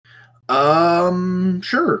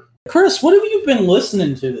 Sure. Chris, what have you been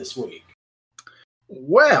listening to this week?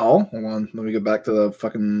 Well, hold on. Let me get back to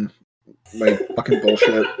my fucking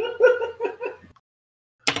bullshit.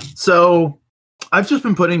 So, I've just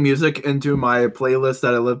been putting music into my playlist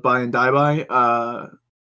that I live by and die by.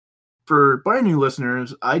 For brand new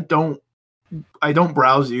listeners, I don't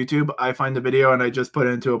browse YouTube. I find the video and I just put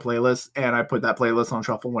it into a playlist, and I put that playlist on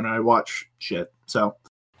shuffle when I watch shit. So,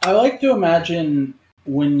 I like to imagine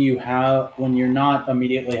when you're not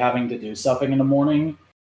immediately having to do something in the morning,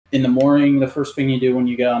 the first thing you do when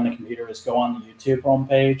you get on the computer is go on the YouTube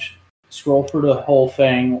homepage, scroll through the whole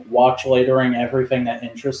thing, watch latering everything that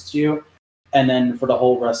interests you, and then for the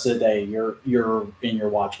whole rest of the day, you're in your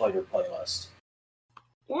watch later playlist.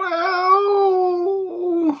 Well,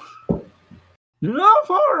 you're not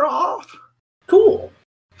far off. Cool.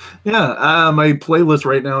 Yeah, my playlist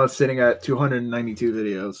right now is sitting at 292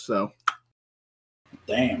 videos, so.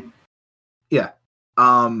 Damn. Yeah.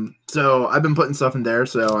 So I've been putting stuff in there,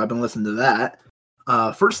 so I've been listening to that.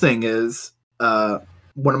 First thing is,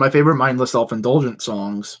 one of my favorite mindless self-indulgent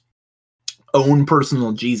songs, Own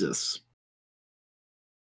Personal Jesus.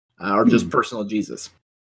 Or just Personal Jesus.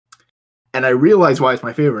 And I realize why it's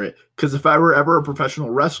my favorite, because if I were ever a professional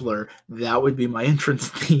wrestler, that would be my entrance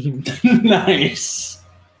theme. Nice.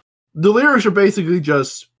 The lyrics are basically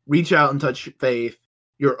just reach out and touch faith,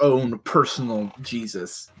 your own personal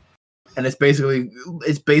Jesus. And it's basically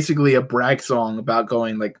a brag song about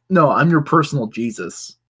going like, no, I'm your personal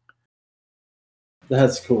Jesus.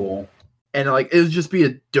 That's cool. And like, it would just be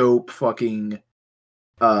a dope fucking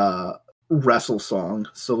wrestle song.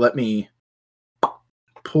 So let me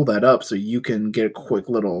pull that up so you can get a quick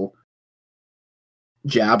little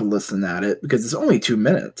jab listen at it, because it's only 2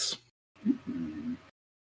 minutes.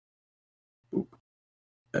 Boop.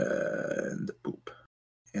 And the boop.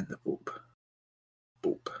 And the boop.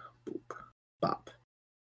 Boop. Boop. Bop.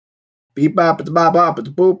 Beep bop at the bop bop at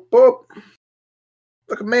the boop boop.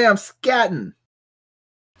 Look at me, I'm scatting.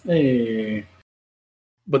 Hey.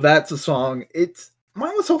 But that's a song. It's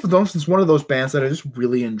Mindless Self-Indulgence is one of those bands that I just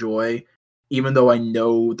really enjoy, even though I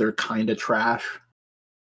know they're kind of trash.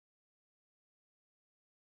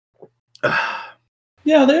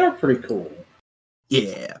 Yeah, they are pretty cool.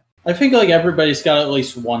 Yeah. I think like everybody's got at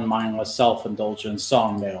least one mindless self-indulgence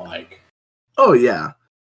song they like. Oh yeah.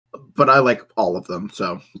 But I like all of them,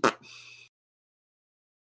 so.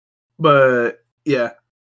 But yeah.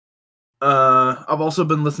 I've also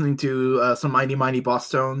been listening to some Mighty Mighty Boss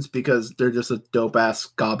Tones because they're just a dope ass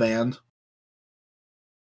ska band.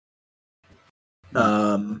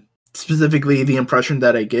 Specifically The Impression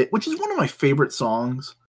That I Get, which is one of my favorite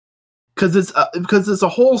songs. Because it's a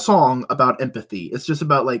whole song about empathy. It's just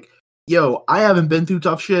about like, yo, I haven't been through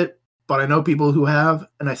tough shit, but I know people who have,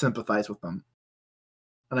 and I sympathize with them.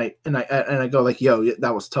 And I go like, yo,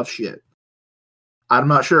 that was tough shit. I'm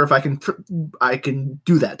not sure if I can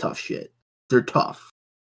do that tough shit. They're tough.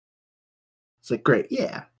 It's like, great,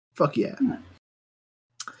 yeah, fuck yeah.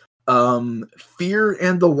 Fear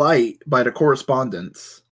and the Light by The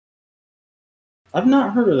Correspondents. I've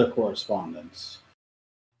not heard of The Correspondents.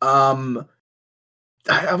 I've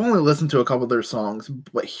only listened to a couple of their songs,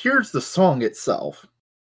 but here's the song itself.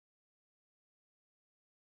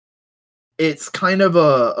 It's kind of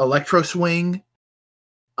a electro swing.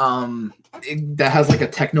 That has like a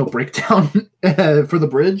techno breakdown for the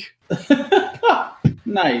bridge.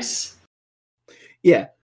 Nice. Yeah.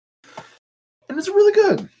 And it's really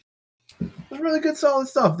good. It's really good, solid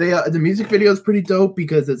stuff. They the music video is pretty dope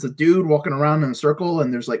because it's a dude walking around in a circle,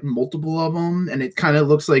 and there's like multiple of them, and it kind of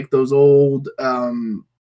looks like those old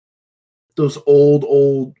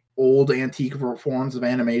antique forms of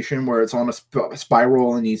animation where it's on a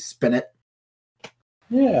spiral and you spin it.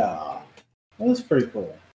 Yeah, that's pretty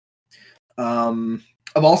cool.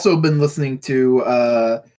 I've also been listening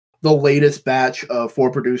to the latest batch of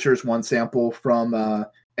 4 producers, 1 sample from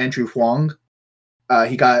Andrew Huang.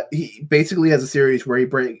 He basically has a series where he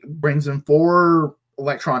brings in 4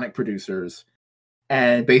 electronic producers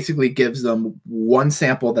and basically gives them 1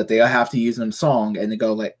 sample that they have to use in a song, and they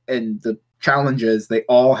go and the challenge is they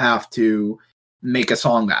all have to make a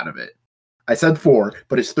song out of it. I said 4,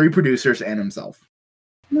 but it's 3 producers and himself.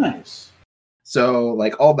 Nice. So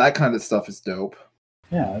all that kind of stuff is dope.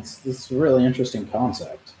 Yeah, it's a really interesting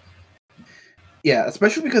concept. Yeah,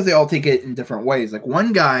 especially because they all take it in different ways. Like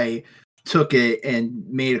one guy took it and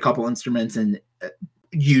made a couple instruments and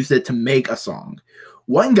used it to make a song.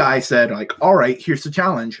 One guy said, all right, here's the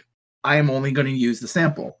challenge. I am only going to use the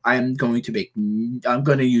sample. I'm going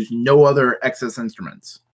to use no other excess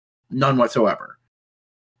instruments. None whatsoever.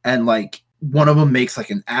 And one of them makes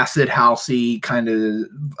an acid housey kind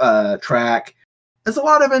of track. There's a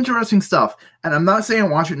lot of interesting stuff. And I'm not saying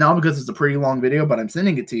watch it now because it's a pretty long video, but I'm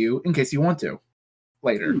sending it to you in case you want to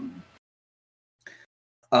later.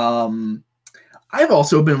 I've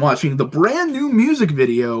also been watching the brand new music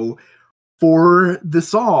video for the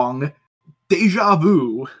song Deja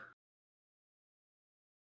Vu.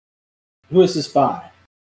 Who is this by?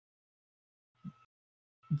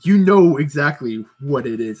 You know exactly what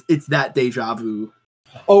it is. It's that Deja Vu.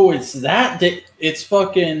 Oh, it's that. It's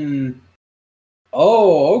fucking...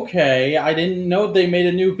 Oh, okay. I didn't know they made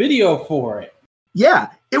a new video for it. Yeah,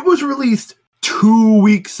 it was released 2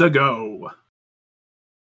 weeks ago.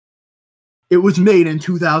 It was made in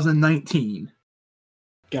 2019.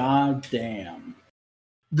 God damn.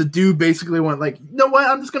 The dude basically went you know what?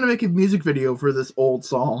 I'm just going to make a music video for this old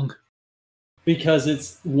song. Because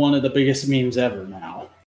it's one of the biggest memes ever now.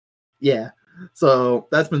 Yeah. So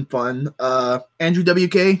that's been fun. Andrew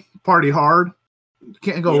WK, party hard.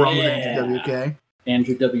 Can't go wrong with Andrew WK.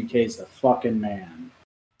 Andrew WK is the fucking man.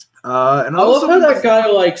 And I love how that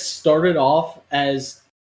guy started off as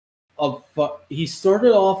a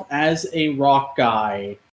rock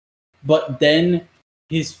guy, but then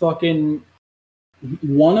his fucking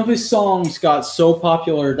one of his songs got so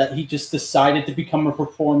popular that he just decided to become a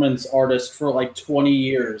performance artist for 20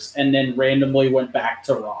 years and then randomly went back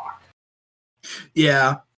to rock.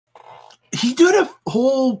 Yeah. He did a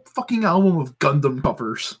whole fucking album of Gundam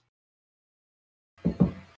covers.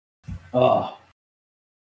 Oh.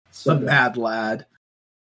 So the mad lad.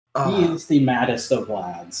 He is the maddest of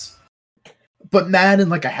lads. But mad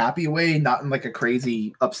in a happy way, not in a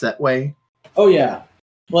crazy upset way. Oh yeah.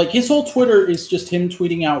 His whole Twitter is just him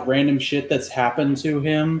tweeting out random shit that's happened to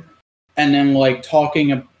him and then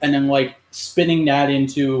talking and then spinning that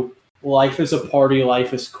into life is a party,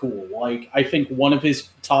 life is cool. I think one of his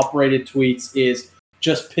top rated tweets is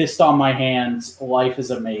just pissed on my hands, life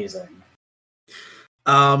is amazing.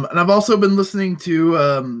 And I've also been listening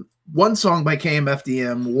to one song by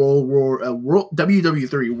KMFDM,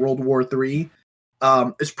 WW3, World War III.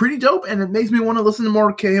 It's pretty dope, and it makes me want to listen to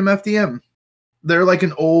more KMFDM. They're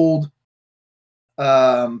an old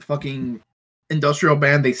fucking industrial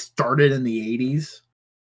band. They started in the 80s.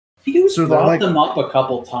 He's brought them up a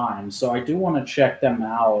couple times, so I do want to check them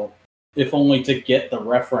out, if only to get the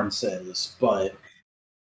references, but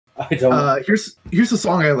I don't... Here's the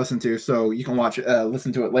song I listened to, so you can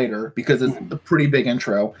listen to it later, because it's a pretty big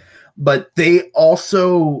intro. But they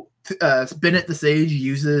also... Spin It the Sage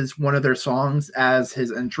uses one of their songs as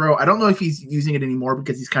his intro. I don't know if he's using it anymore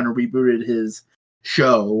because he's kind of rebooted his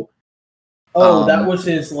show. Oh, that was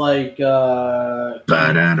his yeah.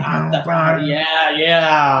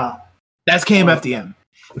 That's KMFDM.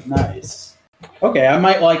 Nice. Okay, I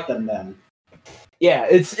might like them then. Yeah,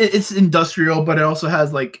 it's industrial, but it also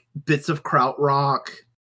has bits of krautrock.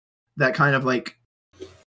 That kind of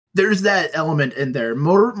there's that element in there.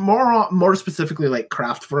 More specifically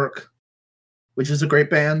Kraftwerk, which is a great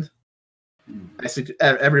band.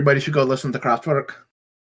 Everybody should go listen to Kraftwerk.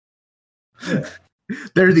 Yeah.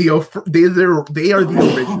 They are the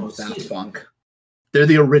original Daft Punk. They're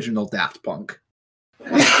the original Daft Punk.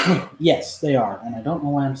 Yes, they are, and I don't know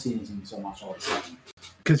why I'm sneezing so much all of a sudden.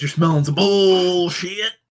 Because you're smelling some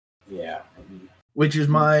bullshit. Yeah. Which is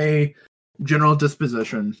my general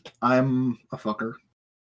disposition. I'm a fucker.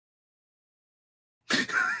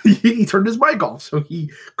 He turned his mic off so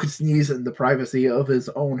he could sneeze in the privacy of his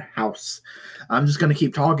own house. I'm just going to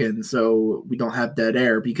keep talking so we don't have dead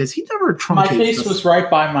air because he never truncates. My face was right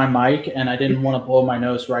by my mic, and I didn't want to blow my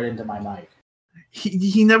nose right into my mic.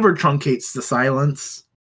 He never truncates the silence.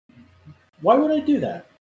 Why would I do that?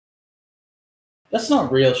 That's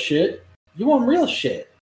not real shit. You want real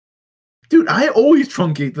shit. Dude, I always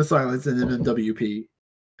truncate the silence in MMWP.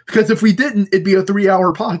 Because if we didn't, it'd be a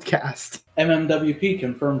 3-hour podcast. MMWP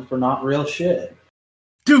confirmed for not real shit.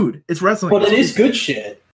 Dude, it's wrestling. But it is good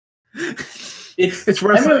shit. It's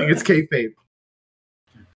wrestling. It's kayfabe.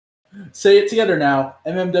 Say it together now.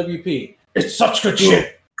 MMWP. It's such good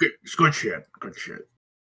shit. It's good shit. Good shit.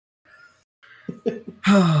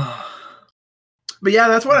 But yeah,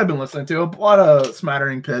 that's what I've been listening to. A lot of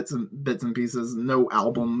smattering bits and pieces. No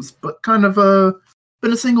albums, but kind of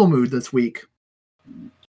been a single mood this week.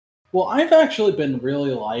 Well, I've actually been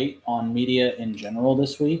really light on media in general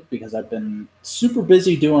this week because I've been super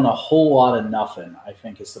busy doing a whole lot of nothing, I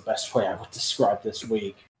think is the best way I would describe this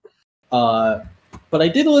week. But I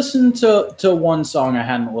did listen to one song I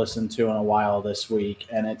hadn't listened to in a while this week,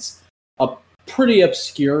 and it's a pretty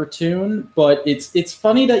obscure tune, but it's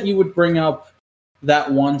funny that you would bring up that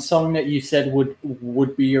one song that you said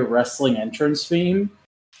would be your wrestling entrance theme,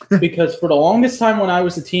 because for the longest time when I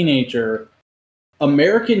was a teenager,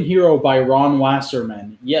 American Hero by Ron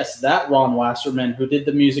Wasserman, yes, that Ron Wasserman who did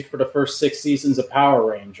the music for the first 6 seasons of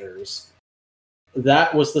Power Rangers,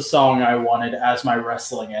 that was the song I wanted as my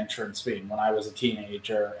wrestling entrance theme when I was a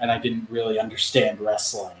teenager, and I didn't really understand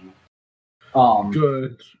wrestling.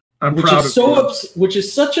 Good. I'm proud of you. Which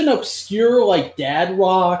is such an obscure, like, dad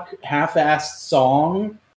rock, half-assed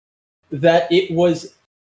song that it was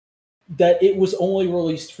only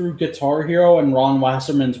released through Guitar Hero and Ron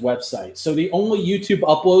Wasserman's website. So the only YouTube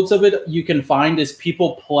uploads of it you can find is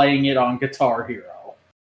people playing it on Guitar Hero.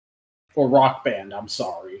 Or Rock Band, I'm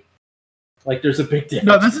sorry. Like, there's a big difference.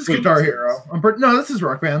 No, this is Guitar Hero. No, this is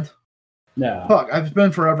Rock Band. No. Fuck, I've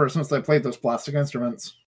been forever since I played those plastic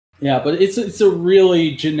instruments. Yeah, but it's a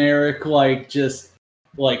really generic, like, just,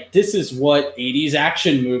 like, this is what 80s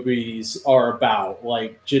action movies are about.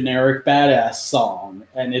 Like, generic badass song.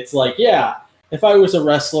 And it's like, yeah, if I was a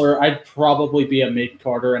wrestler, I'd probably be a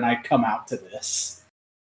mid-carder and I'd come out to this.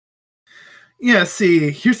 Yeah,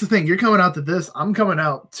 see, here's the thing. You're coming out to this. I'm coming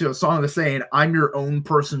out to a song that's saying, I'm your own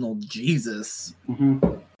personal Jesus. Mm-hmm.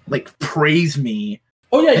 Like, praise me.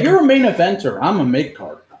 Oh, yeah, you're a main eventer. I'm a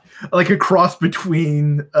mid-carder. Like a cross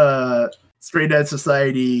between Straight Edge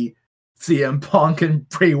Society, CM Punk, and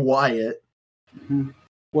Bray Wyatt. Mm-hmm.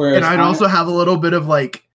 And I'd also have a little bit of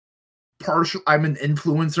like partial. I'm an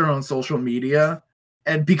influencer on social media,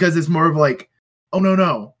 and because it's more of like, oh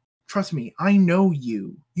no, trust me, I know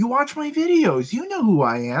you. You watch my videos. You know who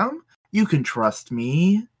I am. You can trust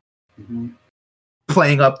me. Mm-hmm.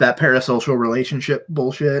 Playing up that parasocial relationship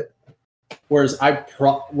bullshit. Whereas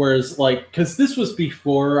because this was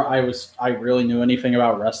before I really knew anything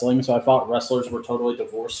about wrestling, so I thought wrestlers were totally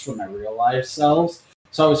divorced from their real life selves.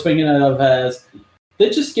 So I was thinking of as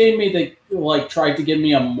they just tried to give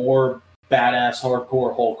me a more badass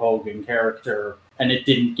hardcore Hulk Hogan character, and it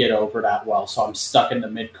didn't get over that well. So I'm stuck in the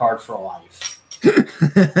mid card for life.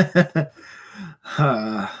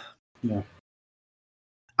 Yeah.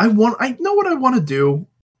 I know what I want to do.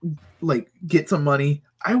 Like, get some money.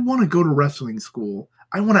 I want to go to wrestling school.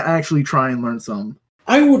 I want to actually try and learn some.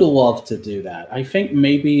 I would love to do that. I think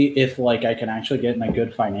maybe if like I can actually get in a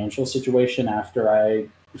good financial situation after I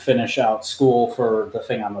finish out school for the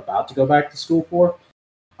thing I'm about to go back to school for,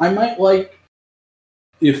 I might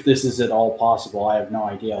if this is at all possible, I have no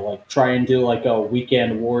idea, like try and do like a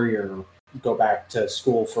weekend warrior, go back to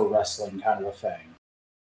school for wrestling kind of a thing.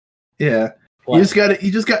 Yeah. You just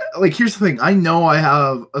got like, here's the thing. I know I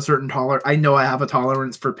have a certain I know I have a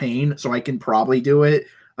tolerance for pain, so I can probably do it.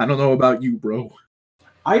 I don't know about you, bro.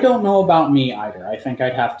 I don't know about me either. I think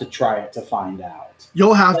I'd have to try it to find out.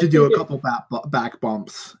 You'll have to do a couple back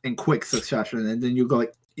bumps in quick succession, and then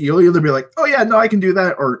you'll either be like, oh yeah, no, I can do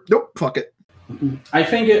that, or nope, fuck it. Mm-hmm. I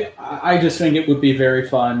just think it would be very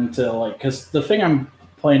fun to like, because the thing I'm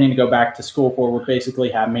planning to go back to school for would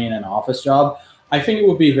basically have me in an office job. I think it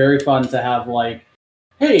would be very fun to have like,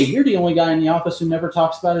 hey, you're the only guy in the office who never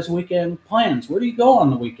talks about his weekend plans. Where do you go on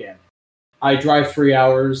the weekend? I drive 3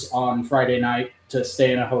 hours on Friday night to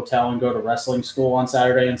stay in a hotel and go to wrestling school on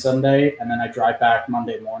Saturday and Sunday, and then I drive back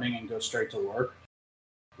Monday morning and go straight to work.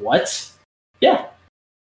 What? Yeah.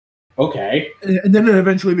 Okay. And then it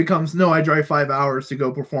eventually becomes, no, I drive 5 hours to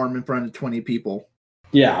go perform in front of 20 people.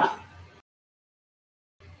 Yeah.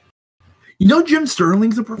 You know Jim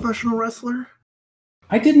Sterling's a professional wrestler?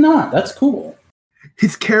 I did not. That's cool.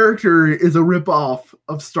 his character is a ripoff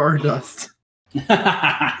of Stardust.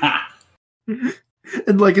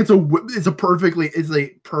 And like it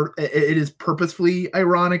is purposefully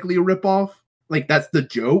ironically a ripoff. Like that's the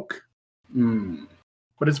joke.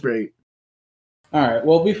 But it's great. All right.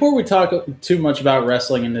 Well, before we talk too much about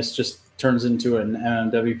wrestling, and this just turns into an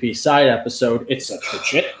MWP side episode, it's such good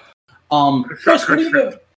shit. Chris, what have you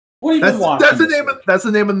been watching? That's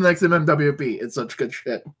the name of the next MWP. It's such good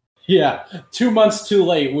shit. Yeah, 2 months too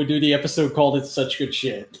late. We do the episode called "It's Such Good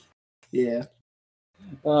Shit." Yeah.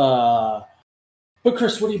 But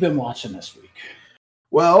Chris, what have you been watching this week?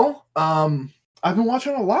 Well, I've been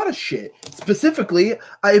watching a lot of shit. Specifically,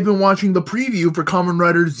 I've been watching the preview for Kamen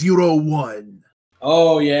Rider Zero One.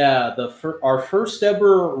 Oh yeah, our first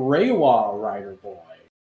ever Reiwa Rider boy.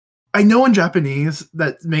 I know in Japanese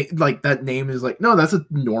that name is like, no, that's a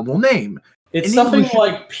normal name. It's in something English,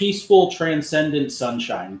 like peaceful, transcendent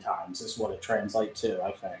sunshine times is what it translates to,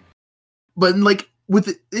 I think. But like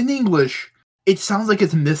in English, it sounds like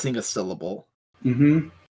it's missing a syllable. Mm-hmm.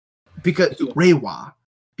 Because Reiwa.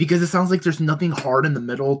 Because it sounds like there's nothing hard in the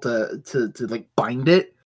middle to like bind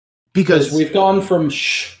it. Because we've gone from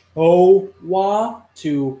Showa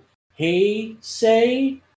to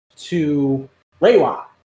Heisei to Reiwa.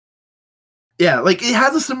 Yeah, like it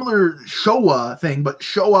has a similar Showa thing, but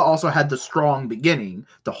Showa also had the strong beginning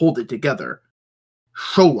to hold it together.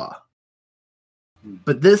 Showa.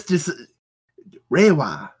 But this just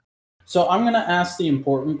Reiwa. So I'm going to ask the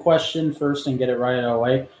important question first and get it right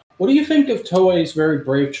away. What do you think of Toei's very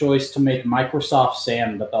brave choice to make Microsoft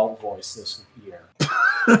Sam the belt voice this year?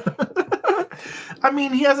 I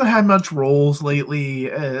mean, he hasn't had much roles lately.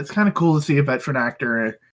 It's kind of cool to see a veteran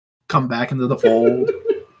actor come back into the fold.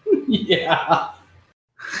 Yeah.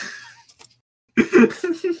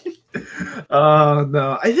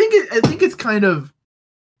 No. I think it's kind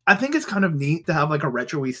of neat to have like a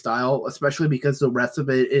retro-y style, especially because the rest of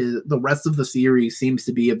the series seems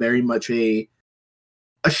to be a very much a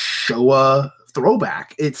Showa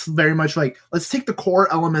throwback. It's very much like, let's take the core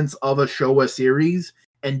elements of a Showa series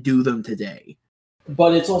and do them today.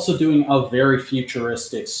 But it's also doing a very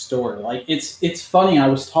futuristic story. Like it's funny. I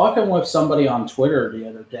was talking with somebody on Twitter the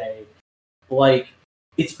other day. Like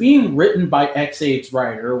it's being written by X8's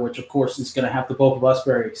writer, which of course is going to have the both of us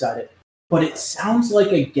very excited. But it sounds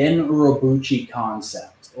like a Gen Urobuchi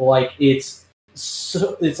concept. Like it's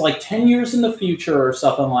like 10 years in the future or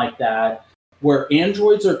something like that, where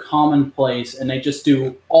androids are commonplace and they just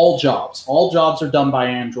do all jobs. All jobs are done by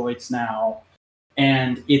androids now.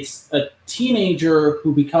 And it's a teenager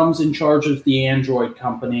who becomes in charge of the android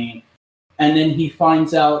company. And then he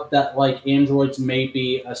finds out that like androids may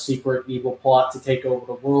be a secret evil plot to take over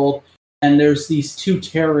the world. And there's these two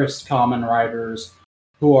terrorist Kamen Riders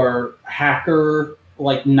who are hacker,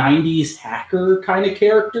 like 90s hacker kind of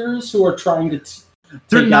characters who are trying to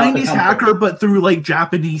they're 90s hacker, but through like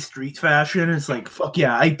Japanese street fashion. It's like, fuck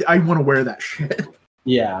yeah, I want to wear that shit.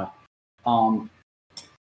 Yeah.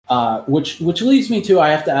 Which leads me to, I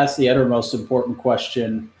have to ask the other most important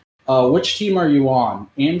question. Which team are you on?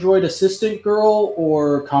 Android Assistant Girl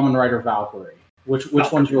or Kamen Rider Valkyrie? Which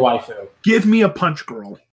one's your waifu? Give me a Punch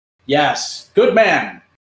Girl. Yes. Good man.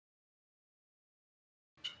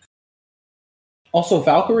 Also,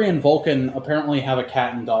 Valkyrie and Vulcan apparently have a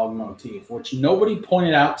cat and dog motif, which nobody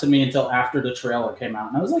pointed out to me until after the trailer came out.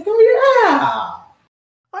 And I was like, oh yeah!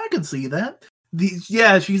 I can see that.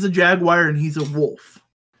 Yeah, she's a jaguar and he's a wolf.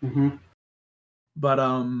 Mm-hmm. But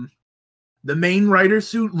the main rider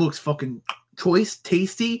suit looks fucking choice,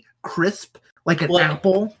 tasty, crisp, like an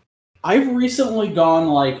apple. I've recently gone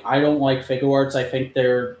like, I don't like figure arts. I think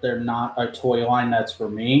they're not a toy line that's for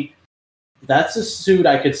me. That's a suit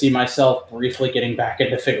I could see myself briefly getting back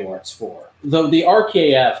into figure arts for. Though the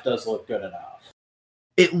RKF does look good enough.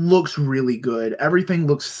 It looks really good. Everything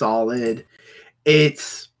looks solid.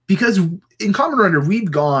 It's because in Kamen Rider, we've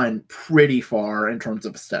gone pretty far in terms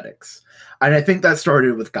of aesthetics. And I think that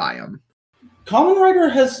started with Gaiam. Kamen Rider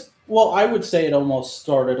has, well, I would say it almost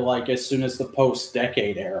started like as soon as the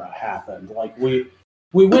post-decade era happened. Like we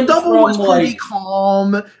went the double from was pretty like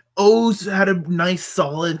calm. O's had a nice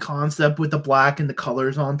solid concept with the black and the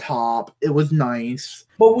colors on top. It was nice.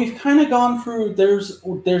 But we've kind of gone through,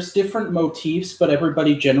 there's different motifs, but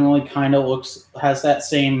everybody generally kind of has that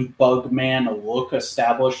same Bugman look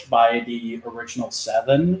established by the original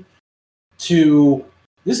 7 to,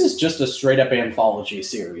 this is just a straight up anthology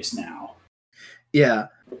series now. Yeah,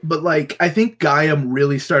 but like, I think Gaiam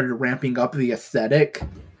really started ramping up the aesthetic.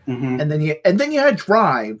 Mm-hmm. And then you had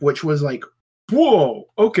Drive, which was like, whoa,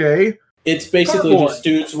 okay. It's basically just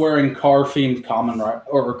dudes wearing car-themed Kamen Rider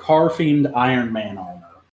or car-themed Iron Man armor.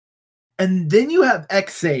 And then you have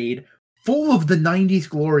Xaid, full of the 90s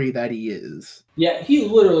glory that he is. Yeah, he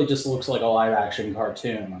literally just looks like a live action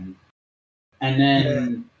cartoon. And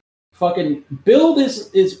then fucking Build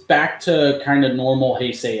is back to kind of normal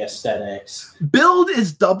Heisei aesthetics. Build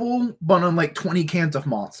is double, but on like 20 cans of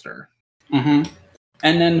Monster. Mm-hmm.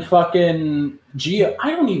 And then fucking Geo,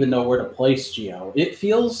 I don't even know where to place Geo. It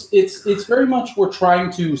feels it's very much we're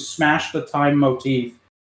trying to smash the time motif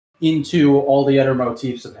into all the other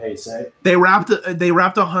motifs of Heisei. They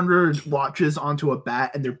wrapped 100 watches onto a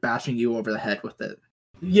bat and they're bashing you over the head with it.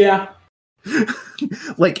 Yeah.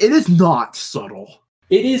 Like, it is not subtle.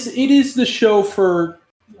 It is the show for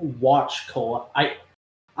watch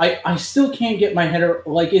I still can't get my head around,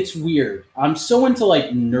 like, it's weird. I'm so into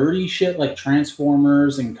like nerdy shit like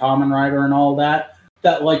Transformers and Kamen Rider and all that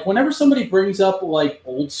like whenever somebody brings up like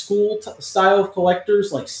old school style of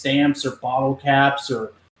collectors like stamps or bottle caps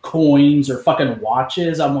or coins or fucking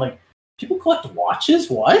watches, I'm like, people collect watches?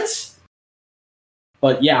 What?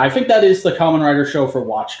 But yeah, I think that is the Kamen Rider show for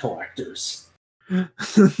watch collectors.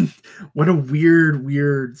 What a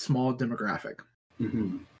weird small demographic.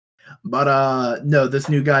 Mm-hmm. But no, this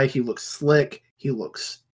new guy, he looks slick. He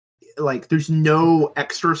looks like there's no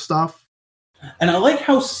extra stuff. And I like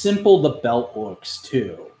how simple the belt looks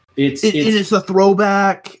too. It's a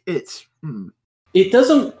throwback. It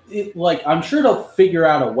doesn't like, I'm sure they'll figure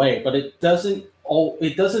out a way, but it doesn't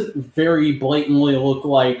very blatantly look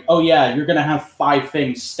like, oh yeah, you're gonna have 5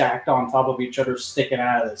 things stacked on top of each other sticking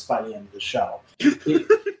out of this by the end of the show.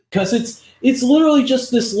 Because it's literally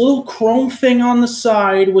just this little chrome thing on the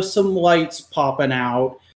side with some lights popping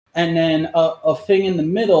out, and then a thing in the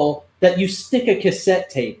middle that you stick a cassette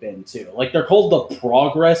tape into. Like, they're called the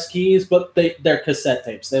progress keys, but they're cassette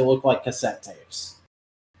tapes. They look like cassette tapes.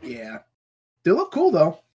 Yeah. They look cool,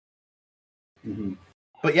 though. Mm-hmm.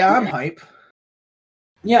 But yeah, I'm hype.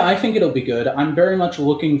 Yeah, I think it'll be good. I'm very much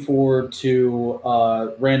looking forward to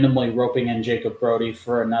randomly roping in Jacob Brody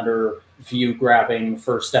for another view-grabbing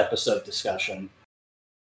first episode discussion.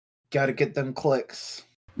 Gotta get them clicks.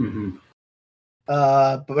 Mm-hmm.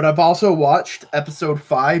 But I've also watched episode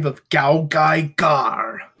 5 of Gaogai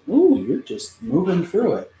Gar. Ooh, you're just moving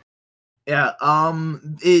through it. Yeah,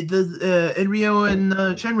 Inryo and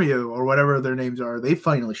Chenryo, or whatever their names are, they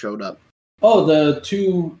finally showed up. Oh, the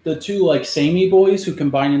two like samey boys who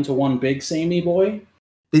combine into one big samey boy?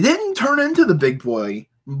 They didn't turn into the big boy,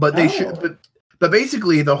 but they should. But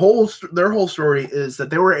basically, their whole story is that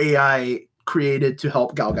they were AI created to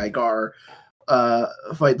help Gaogai Gar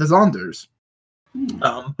fight the Zonders.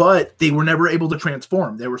 But they were never able to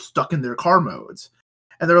transform. They were stuck in their car modes.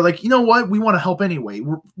 And they're like, you know what? We want to help anyway.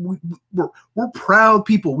 We're proud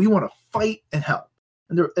people. We want to fight and help.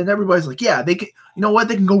 And everybody's like, yeah, they can. You know what?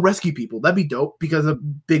 They can go rescue people. That'd be dope because a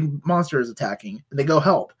big monster is attacking. And they go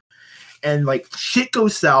help. And like shit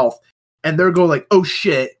goes south. And they're go like, oh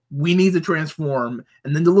shit, we need to transform.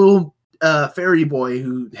 And then the little fairy boy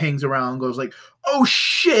who hangs around goes like, oh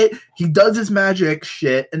shit, he does his magic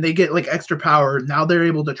shit. And they get like extra power. Now they're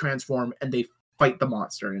able to transform and they fight the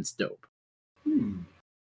monster. And it's dope.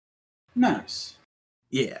 Nice.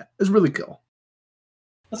 Yeah, it's really cool.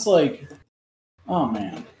 That's like, oh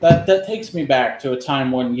man, that takes me back to a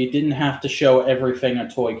time when you didn't have to show everything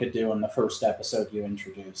a toy could do in the first episode you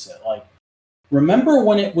introduce it. Like, remember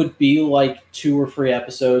when it would be like 2 or 3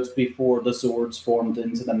 episodes before the Zords formed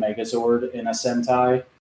into the Megazord in a Sentai?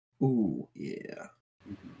 Ooh, yeah.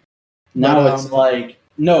 Now it's like,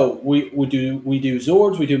 no, we do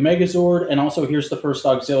Zords, we do Megazord, and also here's the first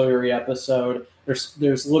auxiliary episode.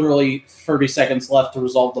 There's literally 30 seconds left to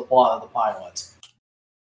resolve the plot of the pilot.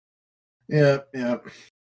 Yeah.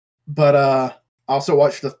 But also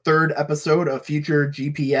watched the 3rd episode of Future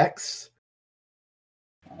GPX.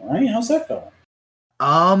 All right, how's that going?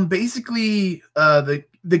 Basically, the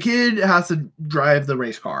kid has to drive the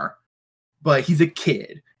race car, but he's a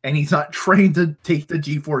kid and he's not trained to take the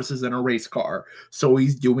G-forces in a race car, so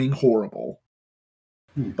he's doing horrible.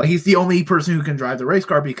 But he's the only person who can drive the race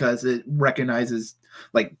car because it recognizes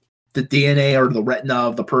like the DNA or the retina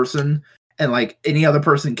of the person, and like any other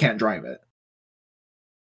person can't drive it.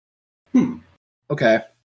 Okay.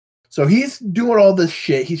 So he's doing all this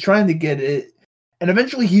shit. He's trying to get it, and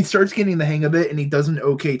eventually he starts getting the hang of it, and he does an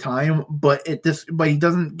okay time, but he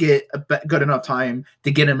doesn't get a good enough time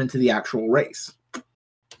to get him into the actual race.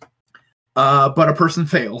 But a person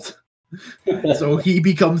failed, so he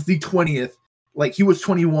becomes the 20th. Like, he was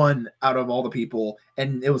 21 out of all the people,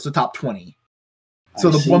 and it was the top 20. So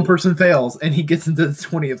one person fails, and he gets into the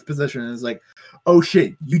 20th position, and is like, oh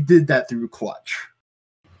shit, you did that through clutch.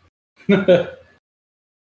 But,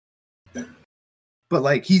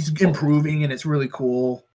 like, he's improving, and it's really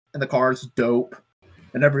cool. and the car's dope,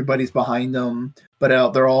 and everybody's behind them,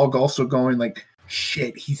 but they're all also going like,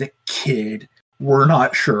 shit, he's a kid. We're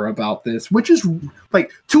not sure about this, which is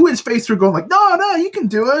like, to his face, they're going like, no, you can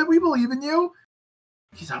do it. We believe in you.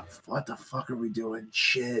 He's like, what the fuck are we doing?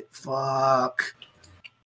 Shit, fuck.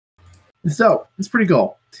 So it's pretty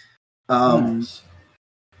cool. Nice.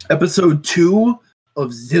 Episode 2 of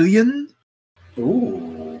Zillion.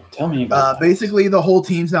 Ooh, tell me about that. Basically, the whole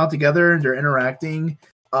team's now together and they're interacting.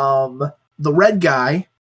 The red guy,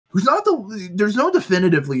 who's not there's no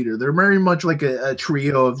definitive leader. They're very much like a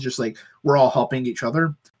trio of just like, we're all helping each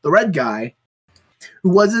other. The red guy, who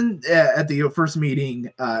wasn't at the first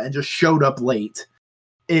meeting and just showed up late,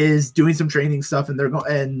 is doing some training stuff, and they're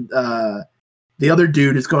going, and the other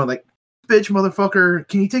dude is going like, bitch, motherfucker,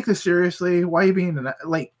 can you take this seriously? Why are you being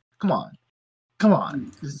like, come on.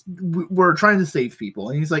 We're trying to save people.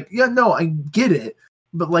 And he's like, yeah, no, I get it,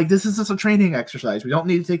 but like, this is just a training exercise. We don't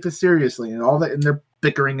need to take this seriously, and all that. And they're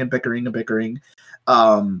bickering.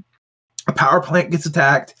 A power plant gets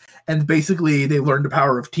attacked, and basically they learn the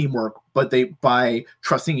power of teamwork, but by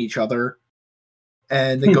trusting each other.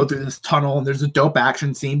 And they go through this tunnel, and there's a dope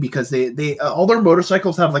action scene because they all their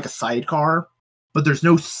motorcycles have like a sidecar, but there's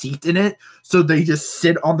no seat in it, so they just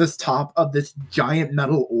sit on this top of this giant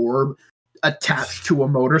metal orb attached to a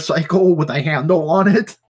motorcycle with a handle on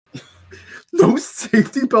it. No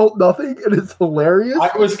safety belt, nothing, and it's hilarious.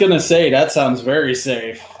 I was gonna say that sounds very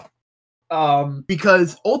safe.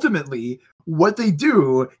 Because ultimately, what they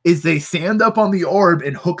do is they stand up on the orb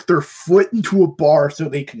and hook their foot into a bar so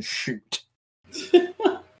they can shoot.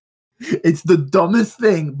 It's the dumbest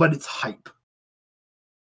thing, but it's hype.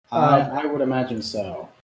 I would imagine so.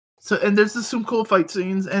 So, and there's some cool fight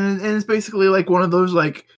scenes, and it's basically like one of those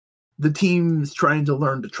like the teams trying to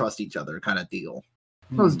learn to trust each other kind of deal.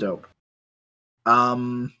 That was dope.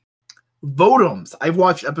 Votoms. I've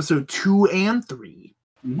watched episode 2 and 3.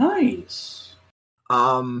 Nice.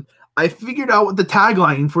 I figured out what the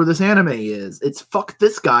tagline for this anime is. It's fuck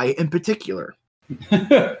this guy in particular.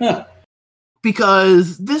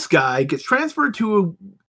 Because this guy gets transferred to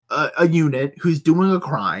a unit who's doing a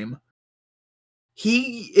crime.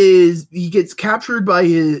 He gets captured by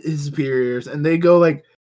his superiors, and they go like,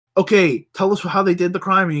 okay, tell us how they did the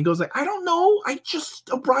crime. And he goes like, I don't know. I just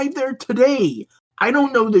arrived there today. I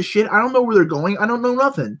don't know this shit. I don't know where they're going. I don't know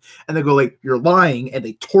nothing. And they go like, you're lying. And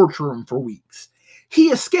they torture him for weeks.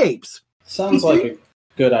 He escapes. Sounds like a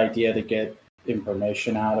good idea to get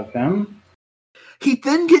information out of him. He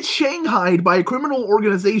then gets shanghaied by a criminal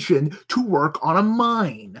organization to work on a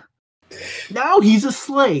mine. Now he's a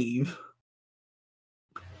slave.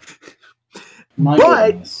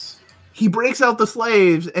 Goodness. He breaks out the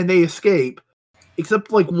slaves and they escape.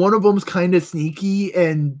 Except like one of them's kind of sneaky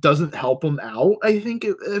and doesn't help him out, I think,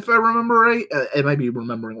 if I remember right. I might be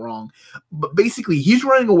remembering wrong. But basically, he's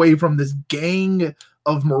running away from this gang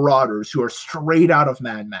of marauders who are straight out of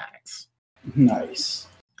Mad Max. Nice.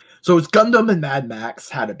 So it's Gundam and Mad Max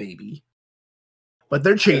had a baby. But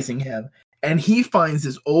they're chasing him. And he finds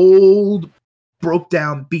this old, broke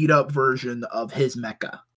down, beat up version of his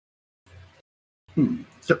mecha.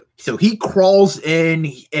 So he crawls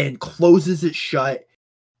in and closes it shut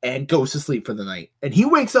and goes to sleep for the night. And he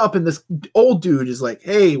wakes up and this old dude is like,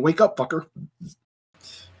 hey, wake up, fucker.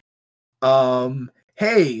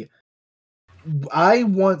 Hey, I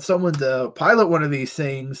want someone to pilot one of these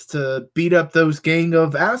things to beat up those gang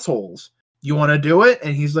of assholes. You want to do it?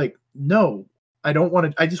 And he's like, no, I don't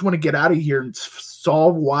want to. I just want to get out of here and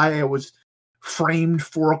solve why I was framed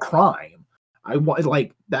for a crime. I want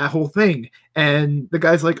like that whole thing. And the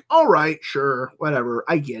guy's like, all right, sure, whatever.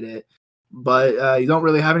 I get it. But you don't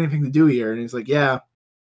really have anything to do here. And he's like, yeah.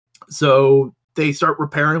 So they start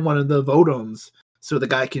repairing one of the Votoms so the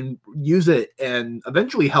guy can use it and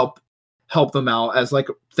eventually help them out as like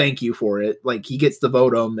thank you for it. Like he gets the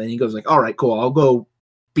Votom and he goes like, all right, cool. I'll go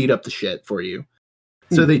beat up the shit for you.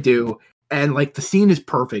 So they do. And like the scene is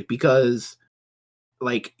perfect because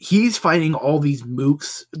like he's fighting all these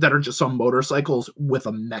mooks that are just on motorcycles with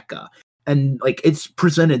a mecha. And like it's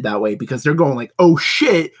presented that way because they're going like, oh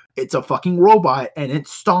shit, it's a fucking robot and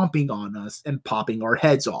it's stomping on us and popping our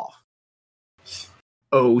heads off.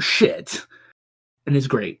 Oh shit. And it's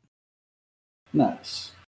great.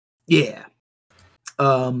 Nice. Yeah.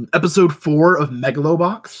 Episode 4 of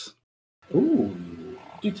Megalobox. Ooh,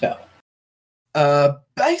 do tell.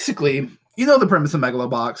 Basically, you know the premise of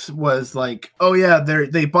Megalobox was like, oh yeah,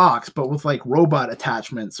 they box, but with like robot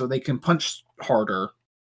attachments so they can punch harder.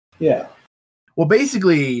 Yeah. Well,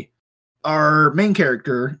 basically, our main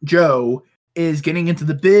character, Joe, is getting into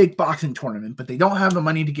the big boxing tournament, but they don't have the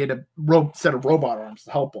money to get a set of robot arms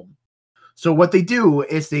to help them. So what they do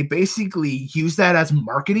is they basically use that as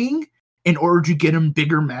marketing in order to get him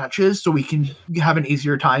bigger matches, so we can have an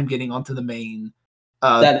easier time getting onto the main.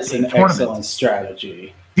 That is an tournament. excellent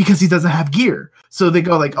strategy. Because he doesn't have gear, so they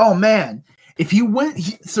go like, "Oh man, if he win,"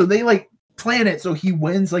 so they like plan it so he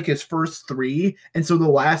wins like his first 3, and so the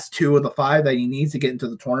last 2 of the 5 that he needs to get into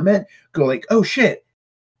the tournament go like, "Oh shit,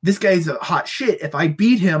 this guy's a hot shit. If I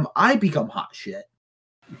beat him, I become hot shit."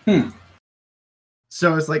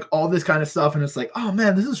 So it's like all this kind of stuff, and it's like, oh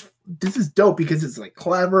man, this is dope because it's like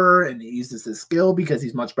clever, and he uses his skill because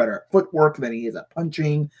he's much better at footwork than he is at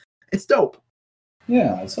punching. It's dope.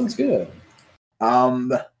 Yeah, it sounds good.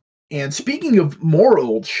 And speaking of more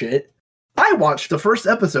old shit, I watched the first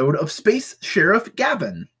episode of Space Sheriff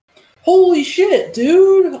Gavin. Holy shit,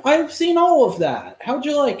 dude! I've seen all of that. How'd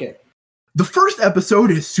you like it? The first episode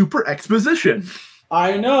is super exposition.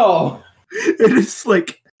 I know. It is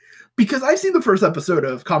like, because I've seen the first episode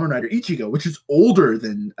of Kamen Rider Ichigo, which is older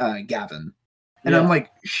than Gavin. And I'm like,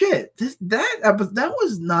 shit, that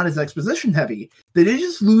was not as exposition heavy. Did they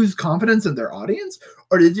just lose confidence in their audience?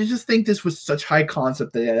 Or did they just think this was such high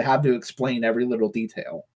concept that they had to explain every little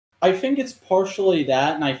detail? I think it's partially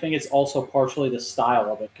that, and I think it's also partially the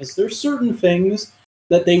style of it. Because there's certain things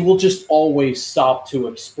that they will just always stop to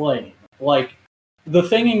explain. Like, the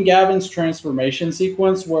thing in Gavin's transformation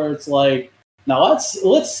sequence where it's like, now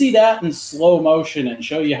let's see that in slow motion and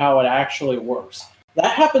show you how it actually works.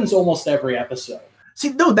 That happens almost every episode. See,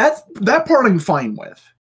 no, that part I'm fine with.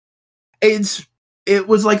 It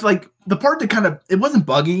was like the part that kind of, it wasn't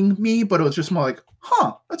bugging me, but it was just more like,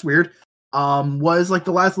 huh, that's weird. Was like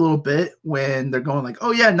the last little bit when they're going like,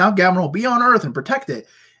 oh yeah, now Gavin will be on Earth and protect it.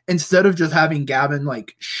 Instead of just having Gavin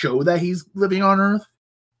like show that he's living on Earth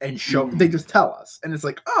and show, they just tell us. And it's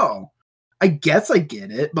like, oh, I guess I get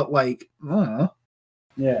it, but like,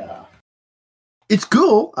 yeah. It's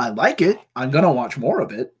cool. I like it. I'm going to watch more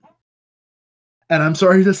of it. And I'm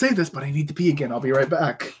sorry to say this, but I need to pee again. I'll be right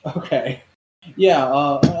back. Okay. Yeah,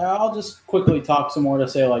 I'll just quickly talk some more to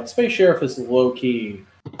say, like, Space Sheriff is low-key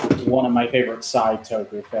one of my favorite side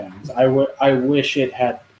Toku things. I wish it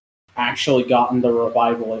had actually gotten the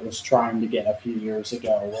revival it was trying to get a few years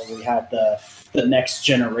ago, where we had the Next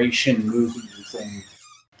Generation movies, and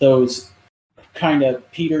those kind of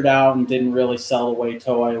petered out and didn't really sell the way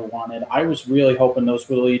Toei wanted. I was really hoping those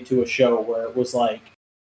would lead to a show where it was like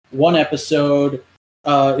one episode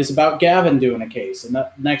is about Gavin doing a case, and the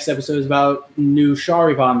next episode is about new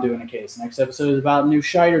Charivan doing a case, next episode is about new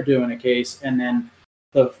Scheider doing a case, and then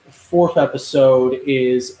the 4th episode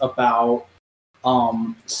is about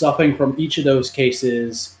something from each of those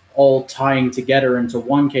cases all tying together into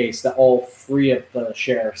one case that all 3 of the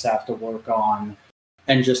sheriffs have to work on.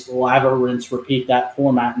 And just lather, rinse, repeat that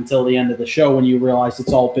format until the end of the show when you realize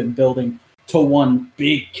it's all been building to one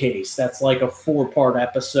big case. That's like a 4-part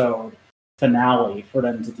episode finale for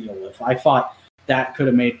them to deal with. I thought that could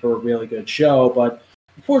have made for a really good show, but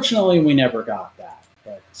unfortunately we never got that.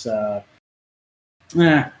 But,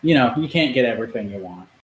 you can't get everything you want.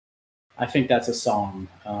 I think that's a song.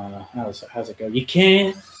 How's it go? You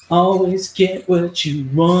can't always get what you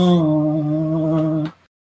want.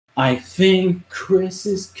 I think Chris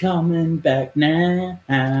is coming back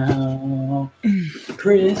now.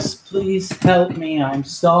 Chris, please help me, I'm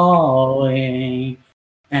stalling.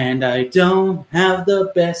 And I don't have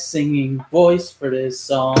the best singing voice for this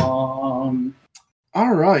song.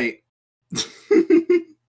 All right.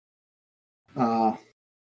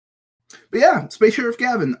 But yeah, Space Sheriff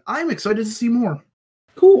Gavin. I'm excited to see more.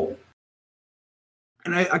 Cool.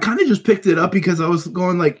 And I kind of just picked it up because I was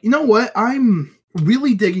going like, you know what? I'm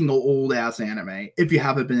really digging the old ass anime, if you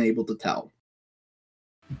haven't been able to tell.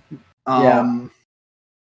 Yeah.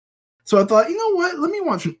 So I thought, you know what? Let me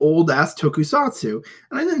watch an old ass tokusatsu.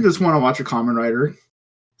 And I didn't just want to watch a Kamen Rider.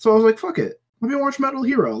 So I was like, fuck it. Let me watch Metal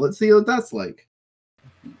Hero. Let's see what that's like.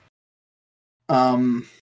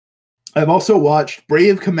 I've also watched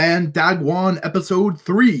Brave Command Dagwon episode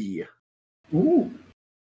 3. Ooh.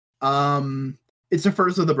 It's the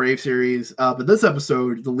first of the Brave series. But this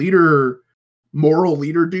episode, the moral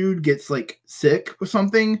leader dude gets like sick or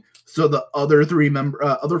something, so the other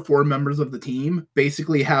 4 members of the team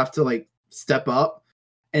basically have to like step up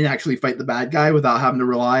and actually fight the bad guy without having to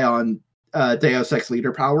rely on Deus Ex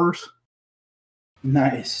leader powers.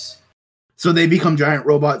 Nice. So they become giant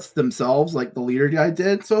robots themselves, like the leader guy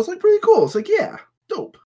did. So it's like pretty cool. It's like, yeah,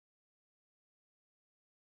 dope.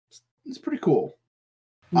 It's pretty cool.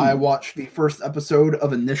 I watched the first episode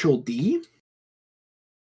of Initial D.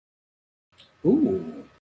 Ooh.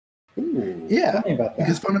 Yeah, tell me about that.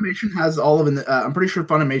 Because Funimation has all of I'm pretty sure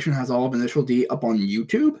Funimation has all of Initial D up on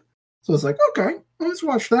YouTube. So it's like, okay, let's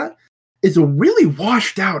watch that. is a really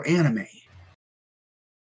washed out anime.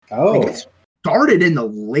 Oh, Like, it started in the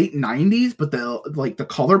late 90s, but the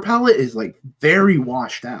color palette is like very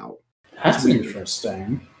washed out. that's weird.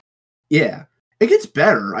 interesting. Yeah, it gets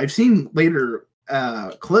better. I've seen later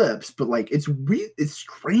clips, but like it's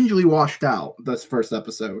strangely washed out this first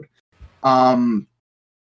episode. And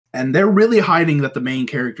they're really hiding that the main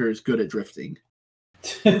character is good at drifting.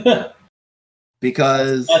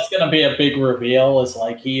 Because that's gonna be a big reveal. Is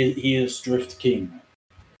like he is Drift King.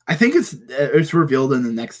 I think it's revealed in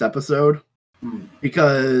the next episode,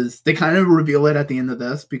 because they kind of reveal it at the end of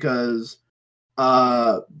this, because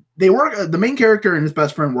the main character and his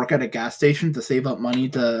best friend work at a gas station to save up money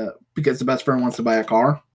because the best friend wants to buy a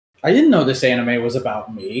car. I didn't know this anime was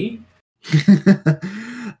about me.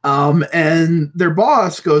 And their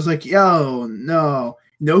boss goes like, "Yo, no,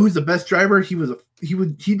 you know who's the best driver? He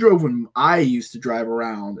drove when I used to drive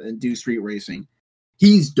around and do street racing.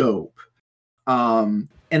 He's dope." And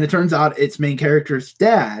it turns out it's main character's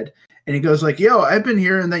dad, and he goes like, "Yo, I've been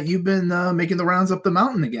hearing that you've been making the rounds up the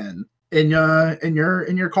mountain again in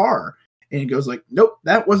your car." And he goes like, "Nope,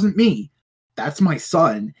 that wasn't me. That's my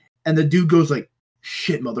son." And the dude goes like,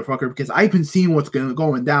 "Shit, motherfucker, because I've been seeing what's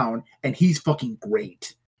going down, and he's fucking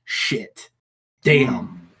great. Shit.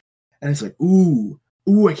 Damn." And it's like, ooh,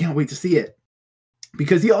 I can't wait to see it.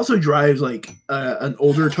 Because he also drives like an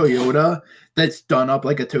older Toyota that's done up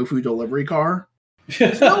like a tofu delivery car. So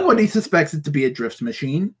nobody suspects it to be a drift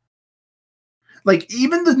machine. Like,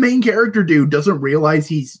 even the main character dude doesn't realize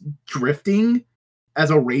he's drifting as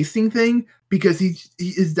a racing thing, because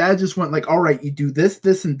his dad just went like, "All right, you do this,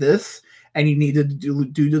 this, and this, and you need to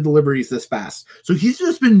do the deliveries this fast." So he's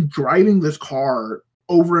just been driving this car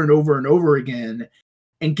over and over and over again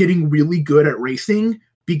and getting really good at racing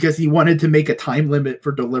because he wanted to make a time limit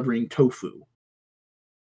for delivering tofu.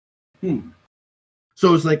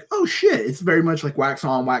 So it's like, oh shit, it's very much like wax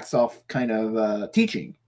on, wax off kind of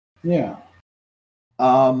teaching. Yeah.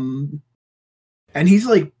 And he's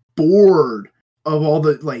like bored of all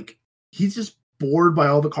the, like, he's just bored by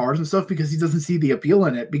all the cars and stuff because he doesn't see the appeal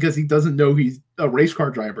in it, because he doesn't know he's a race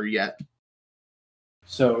car driver yet.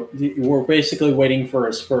 So we're basically waiting for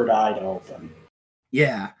his third eye to open.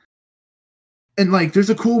 Yeah. And like, there's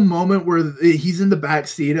a cool moment where he's in the back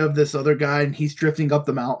seat of this other guy and he's drifting up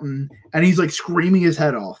the mountain and he's like screaming his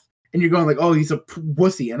head off. And you're going like, oh, he's a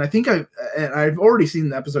wussy. And I think I've already seen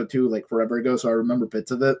the episode 2 like forever ago, so I remember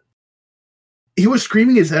bits of it. He was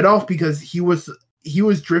screaming his head off because he was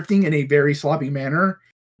drifting in a very sloppy manner,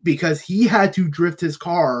 because he had to drift his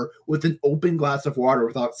car with an open glass of water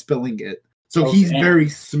without spilling it. So he's very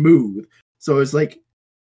smooth. So it's like,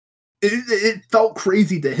 it felt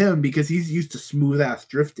crazy to him because he's used to smooth ass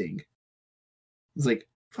drifting. It's like,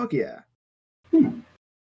 fuck yeah. And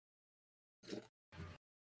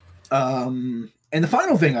the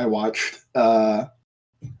final thing I watched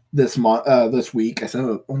this week, I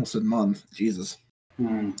said almost a month, Jesus.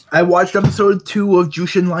 I watched episode 2 of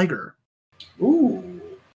Jushin Liger. Ooh.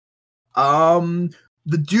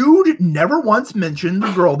 The dude never once mentioned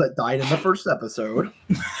the girl that died in the first episode.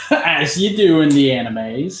 As you do in the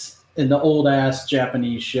animes, in the old ass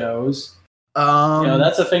Japanese shows.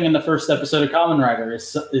 That's a thing in the first episode of Kamen Rider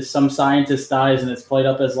is some scientist dies and it's played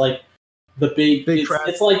up as like the big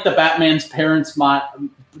it's like the Batman's parents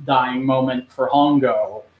dying moment for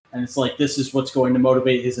Hongo, and it's like, this is what's going to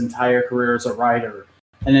motivate his entire career as a writer.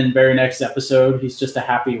 And then very next episode, he's just a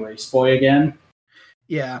happy race boy again.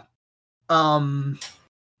 Yeah.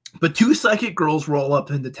 But 2 psychic girls roll up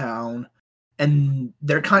into town, and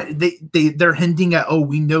they're they're hinting at, oh,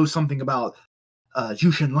 we know something about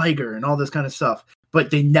Jushin Liger and all this kind of stuff.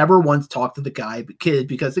 But they never once talk to the kid,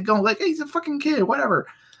 because they go like, hey, he's a fucking kid, whatever.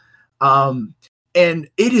 And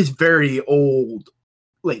it is very old,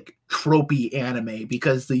 like tropey anime,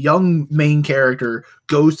 because the young main character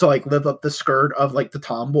goes to like lift up the skirt of like the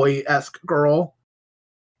tomboy-esque girl,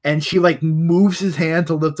 and she like moves his hand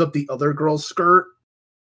to lift up the other girl's skirt,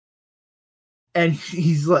 and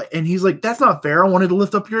he's like, that's not fair, I wanted to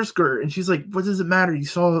lift up your skirt. And she's like, what does it matter, you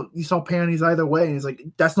saw panties either way. And he's like,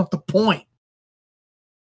 that's not the point,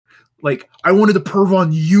 like, I wanted to perv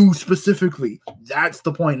on you specifically, that's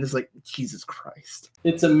the point. And it's like, Jesus Christ,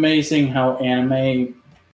 it's amazing how anime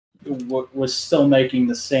was still making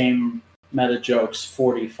the same meta jokes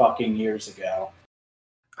 40 fucking years ago.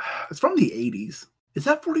 It's from the 80s. Is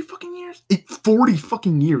that 40 fucking years? It's 40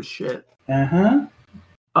 fucking years, shit. Uh-huh.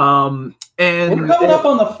 And we're coming up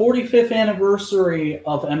on the 45th anniversary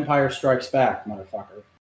of Empire Strikes Back, motherfucker.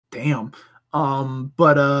 Damn.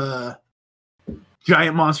 But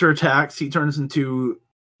giant monster attacks, he turns into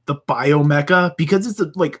the biomecha, because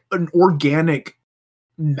it's like an organic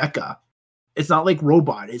mecha. It's not like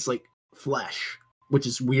robot. It's like flesh, which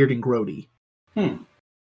is weird and grody.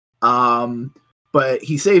 But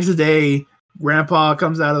he saves the day. Grandpa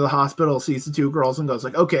comes out of the hospital, sees the two girls, and goes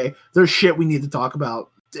like, "Okay, there's shit we need to talk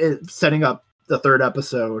about." Setting up the third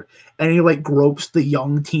episode, and he like gropes the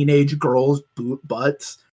young teenage girls'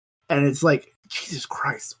 butts, and it's like, Jesus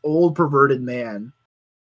Christ, old perverted man.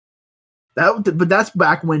 But that's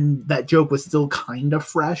back when that joke was still kind of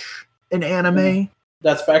fresh in anime.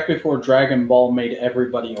 That's back before Dragon Ball made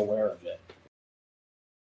everybody aware of it.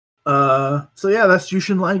 So yeah, that's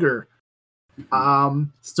Jushin Liger.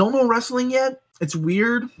 Still no wrestling yet. It's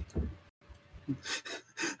weird.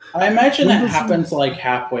 I imagine that happens like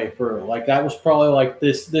halfway through. Like that was probably like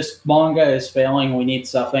this manga is failing. We need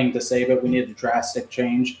something to save it. We need a drastic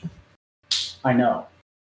change. I know.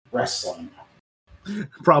 Wrestling.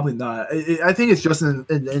 Probably not. I think it's just an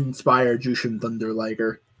inspired Jushin Thunder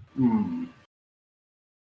Liger.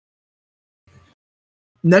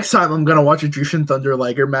 Next time I'm gonna watch a Jushin Thunder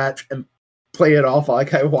Liger match and play it off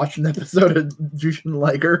like I watched an episode of Jushin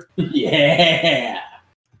Liger. Yeah.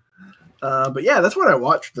 But yeah, that's what I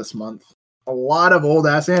watched this month. A lot of old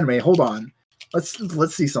ass anime. Hold on.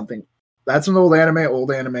 Let's see something. That's an old anime,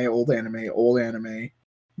 old anime, old anime, old anime.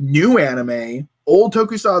 New anime, old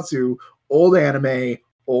tokusatsu, old anime,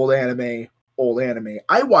 old anime, old anime.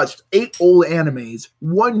 I watched 8 old animes,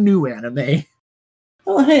 1 new anime.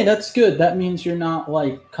 Oh, hey, that's good. That means you're not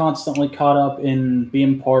like constantly caught up in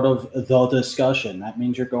being part of the discussion. That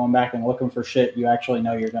means you're going back and looking for shit you actually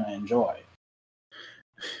know you're going to enjoy.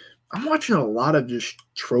 I'm watching a lot of just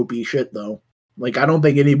tropey shit though. Like I don't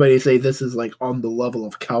think anybody say this is like on the level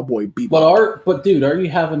of Cowboy Bebop. But dude, are you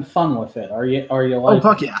having fun with it? Are you like? Oh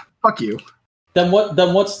fuck yeah, fuck you. Then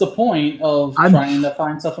what's the point of trying to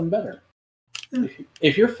find something better?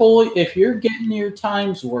 If you're getting your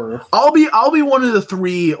time's worth, I'll be one of the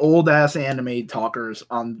 3 old ass anime talkers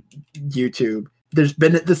on YouTube. There's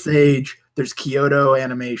Bennett the Sage. There's Kyoto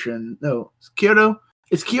Animation. No, it's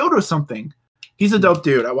Kyoto something. He's a dope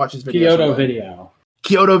dude. I watch his videos.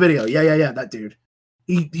 Kyoto Video. Yeah. That dude.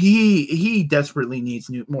 He desperately needs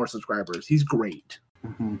more subscribers. He's great.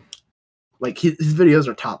 Mm-hmm. Like his videos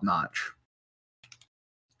are top notch.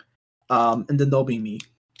 And then there'll be me.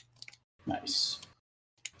 Nice.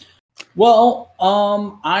 Well,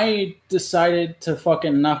 I decided to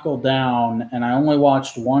fucking knuckle down, and I only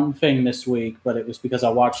watched one thing this week, but it was because I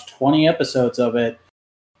watched 20 episodes of it.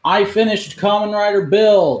 I finished Kamen Rider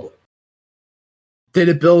Build. Did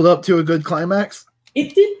it build up to a good climax?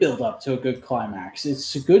 It did build up to a good climax.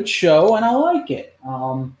 It's a good show, and I like it.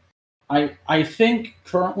 I think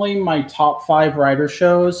currently my top 5 Rider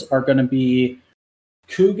shows are going to be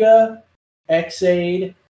Kuga,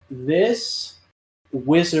 X-Aid, this,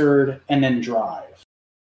 Wizard, and then Drive.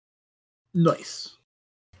 Nice.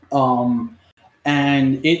 And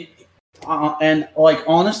it, and like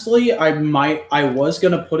honestly, I was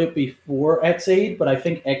gonna put it before X-Aid, but I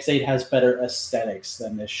think X-Aid has better aesthetics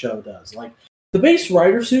than this show does. Like the base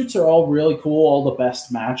rider suits are all really cool, all the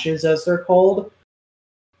best matches as they're called,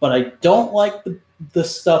 but I don't like the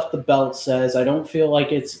stuff the belt says. I don't feel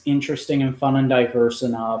like it's interesting and fun and diverse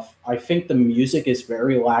enough. I think the music is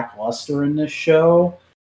very lackluster in this show,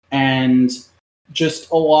 and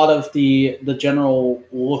just a lot of the general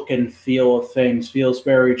look and feel of things feels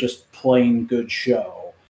very just plain good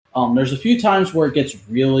show. There's a few times where it gets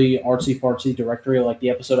really artsy-fartsy directory, like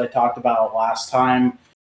the episode I talked about last time,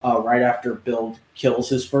 right after Build kills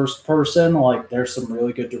his first person. Like, there's some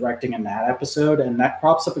really good directing in that episode, and that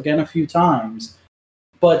crops up again a few times.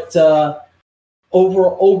 But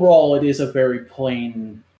overall, it is a very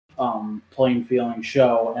plain feeling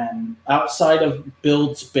show. And outside of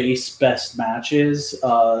Build's base best matches,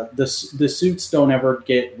 the suits don't ever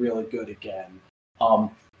get really good again.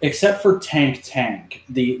 Except for Tank,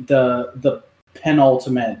 the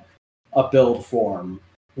penultimate Build form.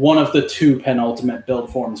 One of the 2 penultimate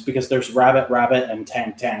Build forms, because there's Rabbit and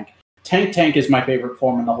Tank. Tank is my favorite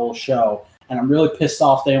form in the whole show, and I'm really pissed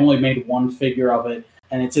off they only made 1 figure of it,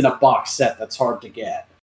 and it's in a box set that's hard to get.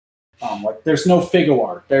 Like there's no figure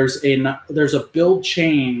art. There's a build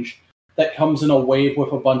change that comes in a wave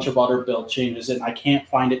with a bunch of other build changes, and I can't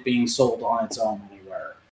find it being sold on its own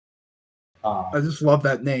anywhere. I just love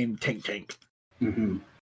that name, Tank. Mm-hmm.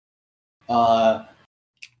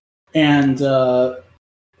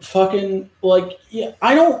 Fucking like, yeah,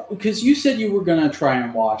 I don't, because you said you were gonna try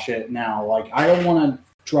and watch it now. Like, I don't want to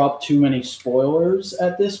drop too many spoilers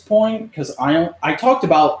at this point, because I talked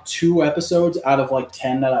about 2 episodes out of like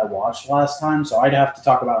 10 that I watched last time, so I'd have to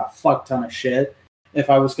talk about a fuck ton of shit if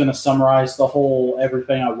I was going to summarize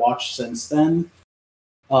everything I watched since then.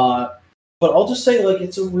 But I'll just say, like,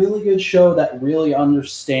 it's a really good show that really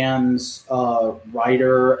understands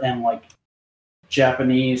writer and like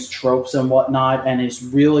Japanese tropes and whatnot, and is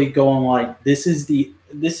really going like, this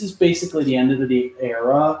is basically the end of the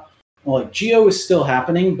era. Like, Geo is still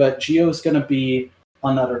happening, but Geo is going to be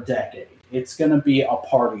another decade. It's going to be a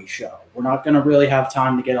party show. We're not going to really have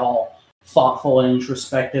time to get all thoughtful and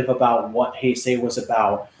introspective about what Heisei was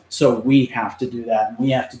about. So we have to do that, and we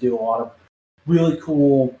have to do a lot of really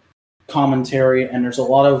cool commentary, and there's a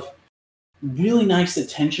lot of really nice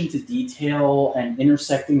attention to detail and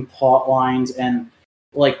intersecting plot lines, and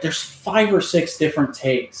like there's 5 or 6 different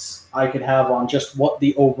takes I could have on just what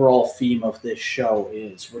the overall theme of this show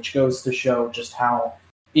is, which goes to show just how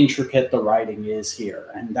intricate the writing is here.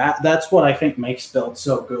 And that's what I think makes Build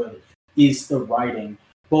so good, is the writing,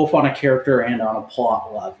 both on a character and on a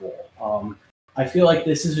plot level. I feel like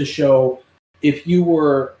this is a show, if you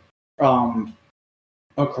were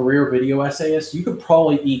a career video essayist, you could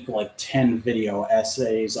probably eke like 10 video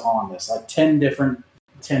essays on this, like 10 different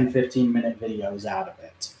 10-15 minute videos out of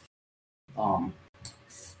it.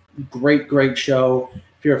 Great show.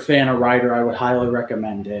 If you're a fan of Rider, I would highly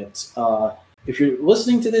recommend it. If you're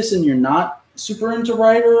listening to this and you're not super into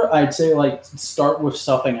Rider, I'd say like start with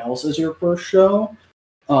something else as your first show.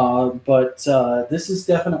 But this is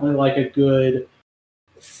definitely like a good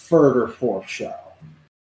third or fourth show.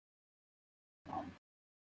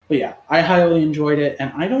 But yeah, I highly enjoyed it,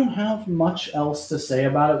 and I don't have much else to say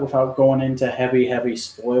about it without going into heavy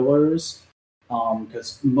spoilers,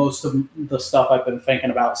 because most of the stuff I've been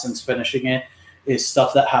thinking about since finishing it is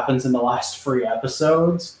stuff that happens in the last 3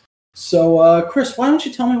 episodes. So, Chris, why don't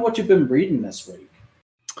you tell me what you've been reading this week?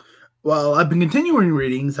 Well, I've been continuing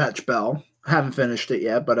reading Zatch Bell. I haven't finished it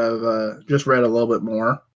yet, but I've just read a little bit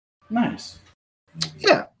more. Nice.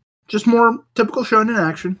 Yeah, just more typical shonen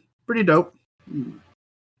action. Pretty dope.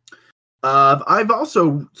 I've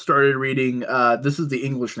also started reading, this is the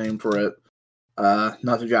English name for it,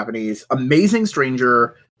 not the Japanese, Amazing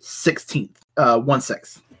Stranger 16th,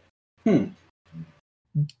 1/6.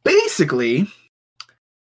 Basically,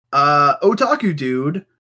 otaku dude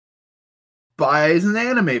buys an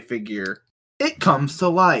anime figure. It comes to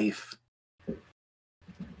life.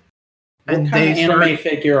 What kind of anime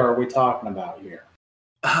figure are we talking about here?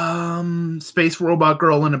 Space robot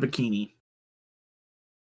girl in a bikini.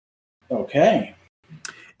 Okay.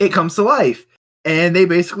 It comes to life, and they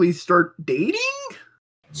basically start dating?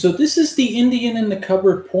 So this is the Indian in the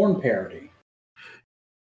cupboard porn parody.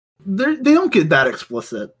 They don't get that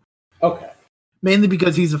explicit. Okay. Mainly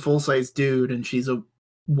because he's a full-size dude, and she's a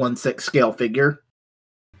 1/6 scale figure.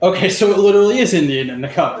 Okay, so it literally is Indian in the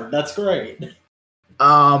cupboard. That's great.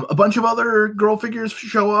 A bunch of other girl figures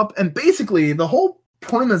show up, and basically the whole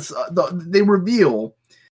premise, they reveal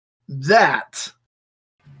that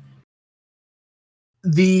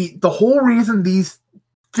the whole reason these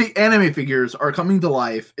anime figures are coming to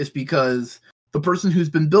life is because the person who's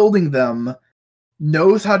been building them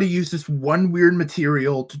knows how to use this one weird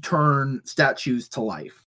material to turn statues to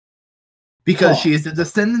life. Because she is the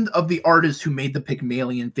descendant of the artist who made the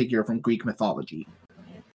Pygmalion figure from Greek mythology.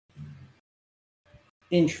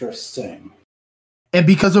 Interesting. And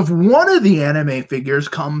because of one of the anime figures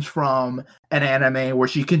comes from an anime where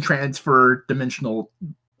she can transfer dimensional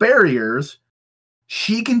barriers,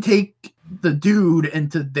 she can take the dude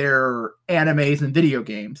into their animes and video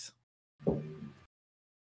games.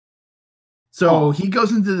 So he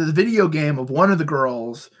goes into the video game of one of the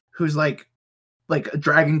girls who's like a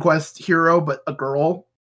Dragon Quest hero, but a girl.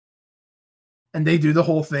 And they do the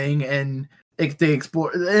whole thing, and they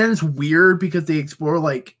explore, and it's weird because they explore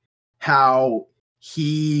like how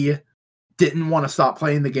he didn't want to stop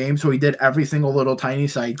playing the game, so he did every single little tiny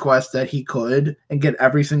side quest that he could and get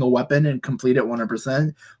every single weapon and complete it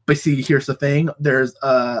 100%. But see, here's the thing. There's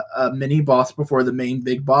a mini boss before the main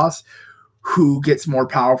big boss who gets more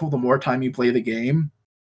powerful the more time you play the game.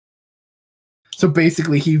 So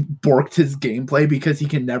basically he borked his gameplay because he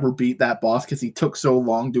can never beat that boss because he took so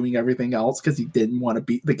long doing everything else because he didn't want to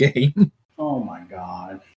beat the game. Oh my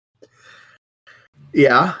god.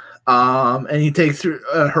 Yeah. And he takes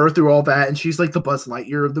her through all that, and she's like the Buzz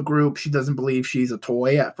Lightyear of the group. She doesn't believe she's a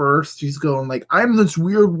toy at first. She's going like, I'm in this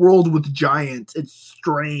weird world with giants. It's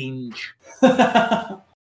strange. But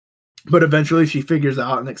eventually she figures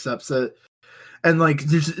out and accepts it. And like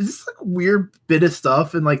there's this like weird bit of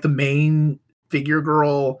stuff, and like the main figure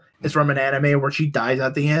girl is from an anime where she dies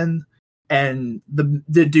at the end, and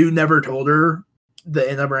the dude never told her the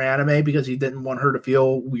end of her anime because he didn't want her to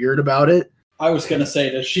feel weird about it. I was gonna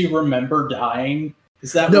say, does she remember dying?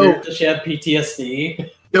 Is that weird? Does she have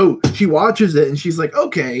PTSD? No, she watches it and she's like,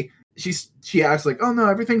 okay. She acts like, oh no,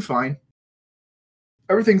 everything's fine.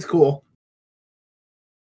 Everything's cool.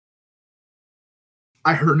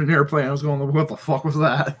 I heard an airplane. I was going, what the fuck was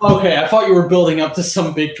that? Okay, I thought you were building up to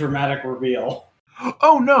some big dramatic reveal.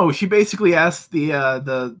 Oh no, she basically asked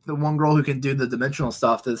the one girl who can do the dimensional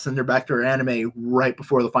stuff to send her back to her anime right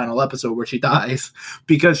before the final episode where she dies,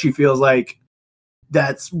 because she feels like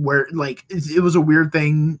that's where, like, it was a weird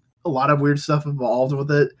thing. A lot of weird stuff involved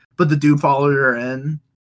with it, but the dude followed her in,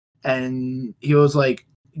 and he was like,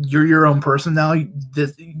 "You're your own person now.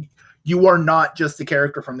 You are not just the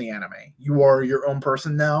character from the anime. You are your own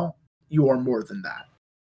person now. You are more than that."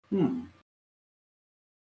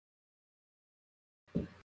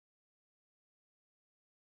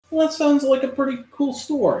 Well, that sounds like a pretty cool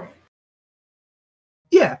story.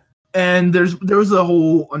 Yeah, and there was a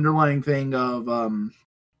whole underlying thing of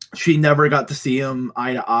she never got to see him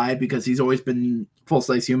eye to eye because he's always been full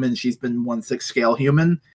size human. She's been 1/6 scale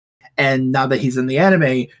human, and now that he's in the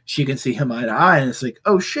anime, she can see him eye to eye, and it's like,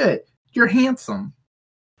 oh shit, you're handsome.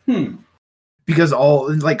 Because all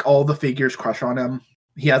the figures crush on him.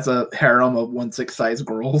 He has a harem of 1/6 size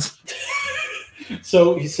girls.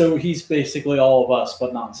 So he's basically all of us,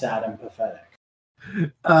 but not sad and pathetic.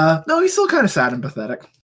 No, he's still kind of sad and pathetic.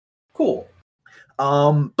 Cool.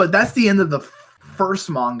 But that's the end of the first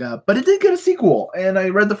manga. But it did get a sequel, and I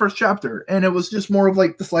read the first chapter, and it was just more of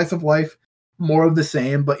like the slice of life, more of the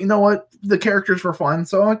same. But you know what? The characters were fun,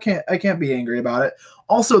 so I can't be angry about it.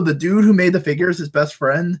 Also, the dude who made the figures, his best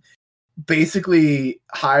friend, basically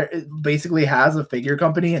has a figure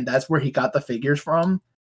company, and that's where he got the figures from.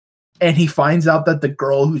 And he finds out that the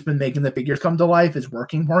girl who's been making the figures come to life is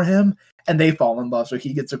working for him, and they fall in love, so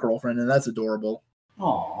he gets a girlfriend, and that's adorable.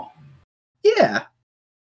 Aww. Yeah.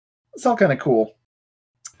 It's all kind of cool.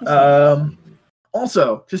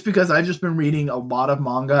 Also, just because I've just been reading a lot of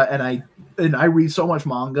manga, and I read so much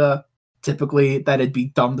manga, typically, that it'd be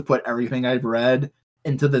dumb to put everything I've read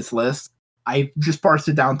into this list, I just parsed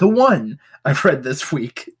it down to one I've read this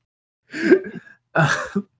week.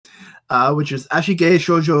 Which is Ashige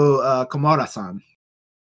Shoujo Komura-san.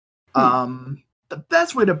 The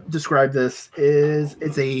best way to describe this is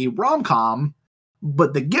it's a rom-com,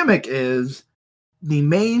 but the gimmick is the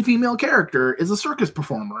main female character is a circus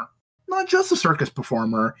performer. Not just a circus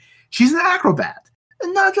performer, she's an acrobat.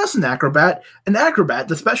 And not just an acrobat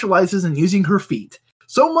that specializes in using her feet.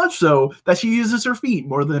 So much so that she uses her feet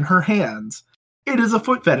more than her hands. It is a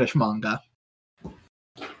foot fetish manga.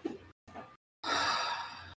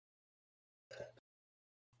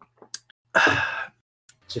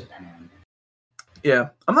 Japan. Yeah,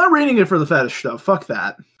 I'm not reading it for the fetish stuff. Fuck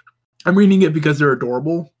that. I'm reading it because they're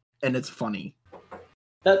adorable and it's funny.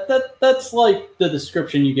 That's like the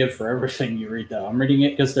description you give for everything you read, though. I'm reading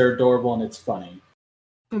it because they're adorable and it's funny,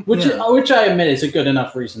 which I admit is a good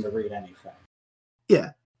enough reason to read anything.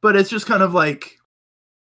 Yeah, but it's just kind of like,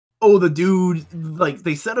 oh, the dude, like,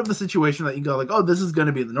 they set up the situation that you go like, oh, this is going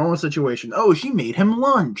to be the normal situation. Oh, she made him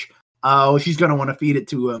lunch. Oh, she's going to want to feed it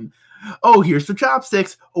to him. Oh, here's the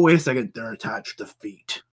chopsticks. Oh, wait a second. They're attached to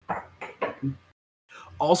feet.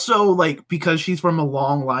 Also, like, because she's from a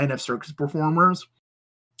long line of circus performers,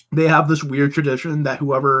 they have this weird tradition that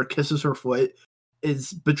whoever kisses her foot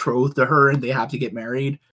is betrothed to her and they have to get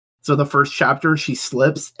married. So the first chapter, she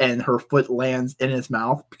slips and her foot lands in his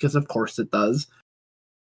mouth because, of course, it does.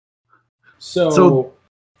 So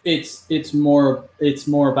it's more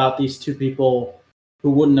about these two people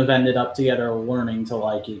who wouldn't have ended up together learning to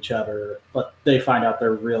like each other, but they find out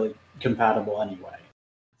they're really compatible anyway.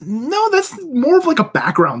 No, that's more of like a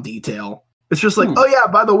background detail. It's just like, oh yeah,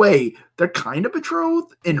 by the way, they're kind of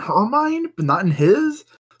betrothed in her mind, but not in his.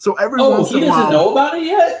 So every once in a while, he doesn't know about it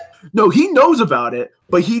yet? No, he knows about it,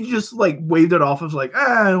 but he just like waved it off as like,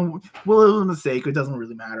 well, it was a mistake. It doesn't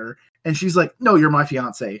really matter. And she's like, no, you're my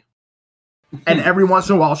fiance. And every once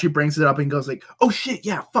in a while, she brings it up and goes like, oh shit,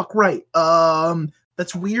 yeah, fuck right.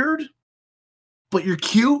 That's weird, but you're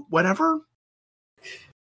cute, whatever.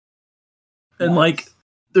 And like,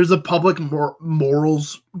 there's a public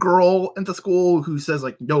morals girl at the school who says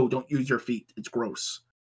like, no, don't use your feet. It's gross.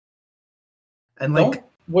 And like,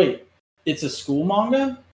 wait, it's a school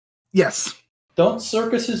manga? Yes. Don't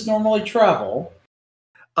circuses normally travel?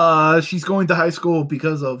 She's going to high school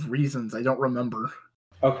because of reasons I don't remember.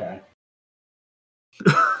 Okay.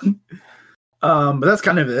 But that's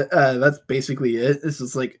kind of it. That's basically it. This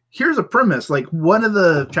is like, here's a premise. Like one of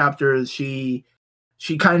the chapters, she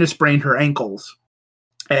kind of sprained her ankles,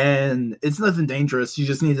 and it's nothing dangerous. She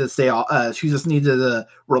just needs to she just needs to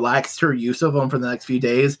relax her use of them for the next few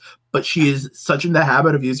days. But she is such in the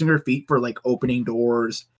habit of using her feet for like opening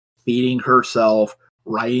doors, feeding herself,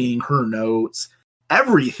 writing her notes,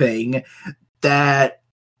 everything, that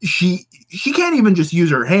she can't even just use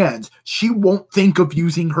her hands. She won't think of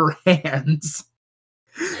using her hands.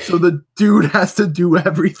 So the dude has to do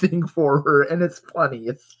everything for her, and it's funny.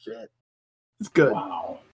 It's shit. It's good.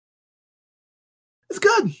 Wow. It's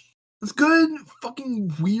good. It's good,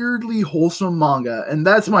 fucking weirdly wholesome manga, and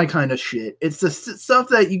that's my kind of shit. It's the stuff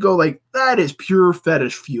that you go like, that is pure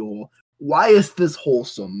fetish fuel. Why is this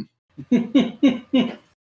wholesome?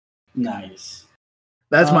 Nice.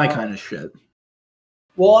 That's my kind of shit.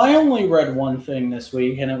 Well, I only read one thing this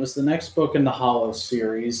week, and it was the next book in the Hollow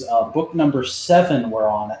series. Book number 7 we're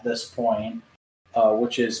on at this point,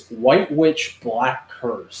 which is White Witch Black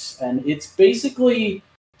Curse. And it's basically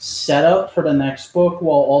set up for the next book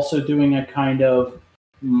while also doing a kind of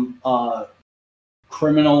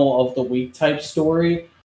criminal of the week type story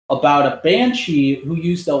about a banshee who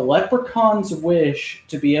used a leprechaun's wish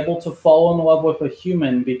to be able to fall in love with a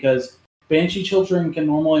human, because banshee children can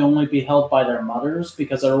normally only be held by their mothers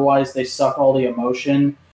because otherwise they suck all the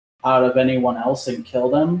emotion out of anyone else and kill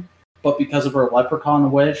them. But because of her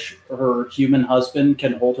leprechaun wish, her human husband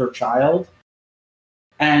can hold her child.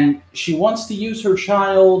 And she wants to use her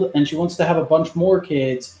child, and she wants to have a bunch more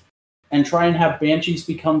kids and try and have banshees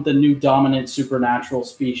become the new dominant supernatural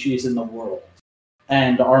species in the world.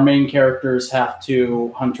 And our main characters have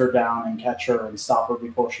to hunt her down and catch her and stop her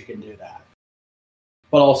before she can do that.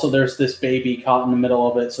 But also there's this baby caught in the middle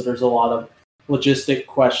of it, so there's a lot of logistic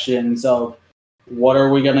questions of what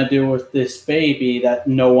are we going to do with this baby that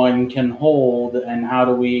no one can hold, and how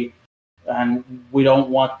do we... And we don't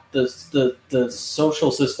want the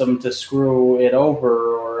social system to screw it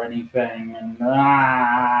over or anything, and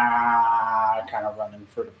kind of running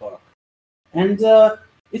for the book. And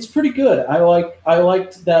it's pretty good. I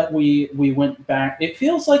liked that we went back. It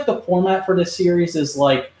feels like the format for this series is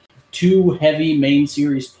like 2 heavy main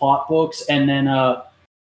series plot books and then a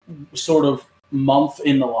sort of month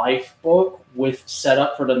in the life book with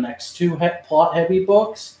setup for the next 2 plot heavy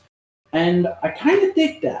books. And I kind of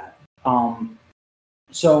dig that.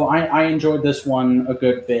 So I enjoyed this one a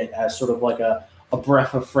good bit as sort of like a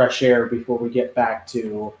breath of fresh air before we get back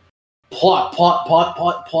to plot.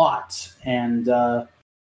 And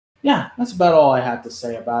yeah, that's about all I had to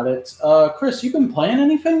say about it. Chris, you been playing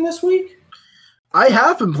anything this week? I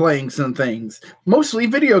have been playing some things, mostly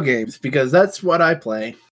video games, because that's what I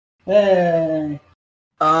play. Hey.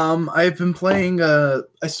 I've been playing, I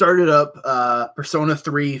started up Persona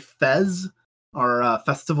 3 Fez, or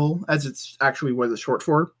Festival, as it's actually what it's short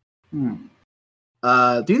for. Do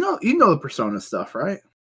you know the Persona stuff, right?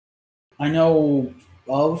 I know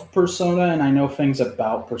of Persona, and I know things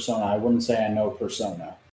about Persona. I wouldn't say I know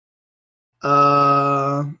Persona.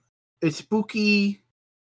 It's spooky.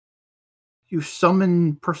 You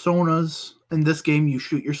summon personas. In this game, you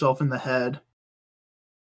shoot yourself in the head.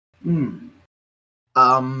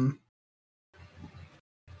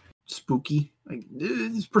 Spooky. Like,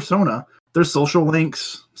 it's Persona. There's social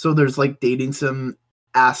links, so there's like dating sim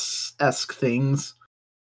esque things.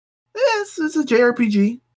 It's a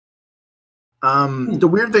JRPG. The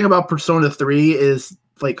weird thing about Persona 3 is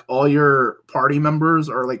like all your party members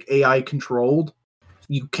are like AI controlled.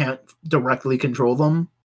 You can't directly control them.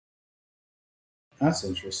 That's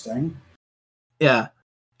interesting. Yeah.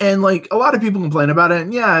 And like a lot of people complain about it,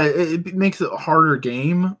 and yeah, it makes it a harder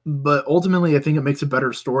game, but ultimately I think it makes a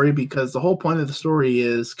better story because the whole point of the story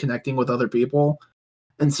is connecting with other people.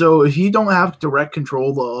 And so if you don't have direct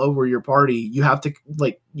control over your party, you have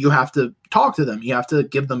to talk to them. You have to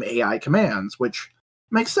give them AI commands, which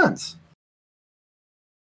makes sense.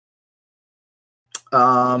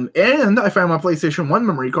 And I found my PlayStation 1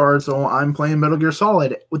 memory card, so I'm playing Metal Gear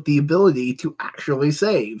Solid with the ability to actually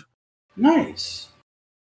save. Nice.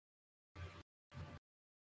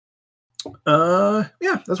 Yeah,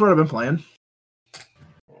 that's what I've been playing.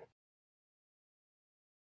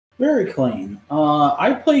 Very clean.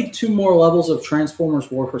 I played 2 more levels of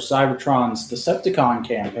Transformers War for Cybertron's Decepticon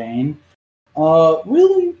campaign.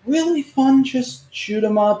 Really, really fun, just shoot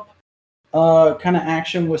 'em up. Kind of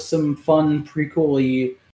action with some fun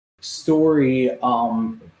prequel-y story.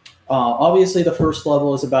 Obviously, the first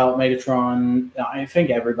level is about Megatron. I think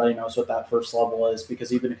everybody knows what that first level is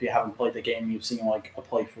because even if you haven't played the game, you've seen like a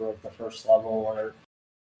playthrough of the first level or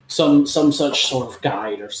some such sort of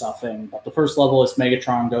guide or something. But the first level is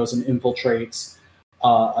Megatron goes and infiltrates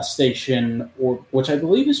a station, which I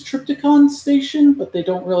believe is Trypticon Station, but they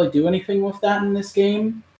don't really do anything with that in this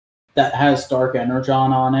game. That has Dark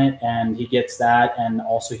Energon on it, and he gets that, and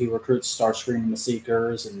also he recruits Starscream and the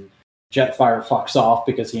Seekers, and Jetfire fucks off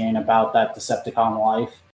because he ain't about that Decepticon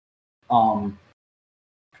life. And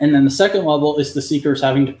then the second level is the Seekers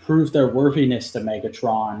having to prove their worthiness to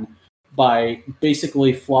Megatron by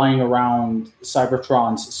basically flying around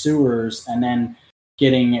Cybertron's sewers and then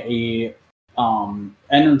getting a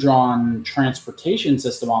Energon transportation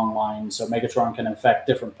system online, so Megatron can infect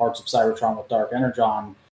different parts of Cybertron with Dark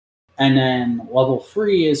Energon. And then level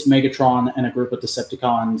 3 is Megatron and a group of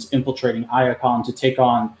Decepticons infiltrating Iacon to take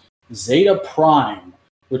on Zeta Prime,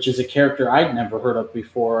 which is a character I'd never heard of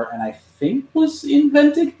before, and I think was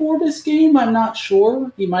invented for this game. I'm not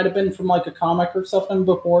sure. He might have been from like a comic or something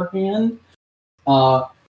beforehand.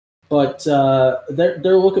 But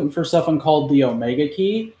they're looking for something called the Omega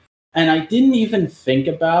Key. And I didn't even think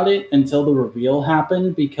about it until the reveal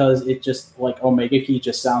happened, because it just, like, Omega Key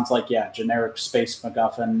just sounds like, yeah, generic space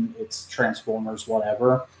MacGuffin, it's Transformers,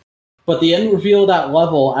 whatever. But the end reveal of that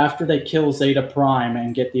level, after they kill Zeta Prime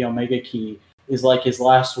and get the Omega Key, is like his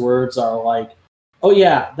last words are like, oh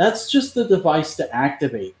yeah, that's just the device to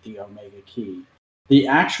activate the Omega Key. The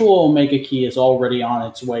actual Omega Key is already on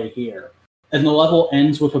its way here. And the level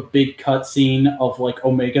ends with a big cutscene of, like,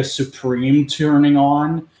 Omega Supreme turning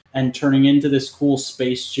on and turning into this cool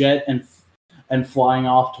space jet and flying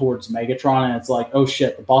off towards Megatron, and it's like, oh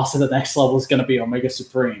shit, the boss of the next level is going to be Omega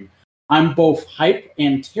Supreme. I'm both hyped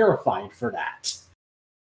and terrified for that.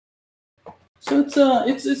 So it's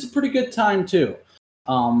a pretty good time too.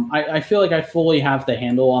 I feel like I fully have the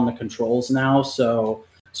handle on the controls now, so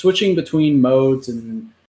switching between modes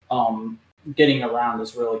and getting around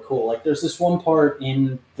is really cool. Like, there's this one part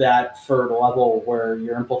in that third level where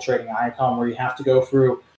you're infiltrating Iacon, where you have to go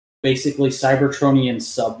through basically Cybertronian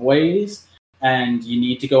subways, and you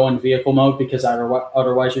need to go in vehicle mode because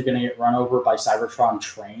otherwise you're going to get run over by Cybertron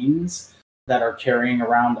trains that are carrying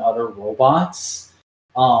around other robots.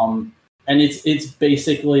 And it's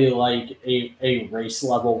basically like a race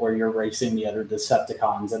level where you're racing the other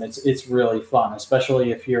Decepticons, and it's really fun,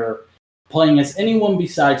 especially if you're playing as anyone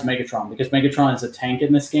besides Megatron, because Megatron is a tank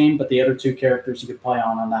in this game, but the other two characters you could play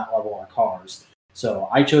on that level are cars. So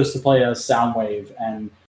I chose to play as Soundwave,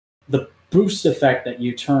 and the boost effect that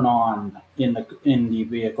you turn on in the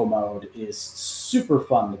vehicle mode is super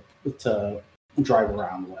fun to drive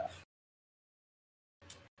around with.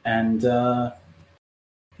 And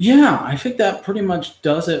yeah, I think that pretty much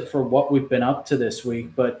does it for what we've been up to this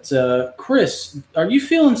week. But Chris, are you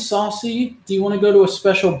feeling saucy? Do you want to go to a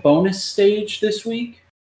special bonus stage this week?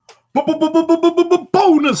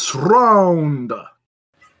 Bonus round!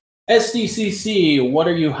 SDCC, what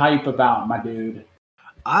are you hype about, my dude?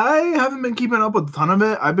 I haven't been keeping up with a ton of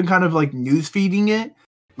it. I've been kind of like news feeding it.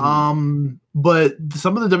 But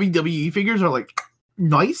some of the WWE figures are like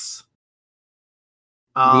nice.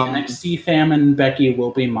 The NXT fam and Becky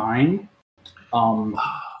will be mine.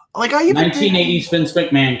 Like, I even 1980s Vince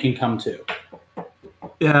McMahon can come too.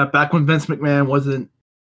 Yeah, back when Vince McMahon wasn't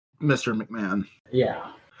Mr. McMahon.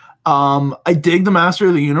 Yeah. I dig the Master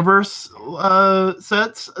of the Universe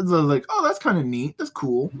sets. So like, oh, that's kind of neat. That's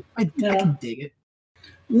cool. I can dig it.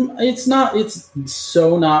 It's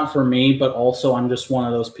so not for me, but also I'm just one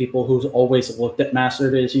of those people who's always looked at Master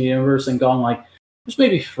of the Universe and gone like, there's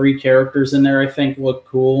maybe 3 characters in there I think look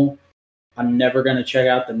cool. I'm never going to check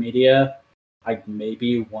out the media. I'd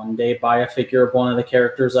maybe one day buy a figure of one of the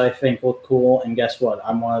characters I think look cool, and guess what?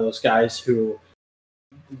 I'm one of those guys who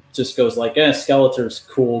just goes like, Skeletor's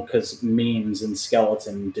cool because memes and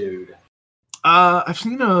skeleton dude. I've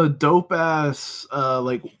seen a dope-ass,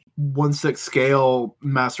 like, 1/6 scale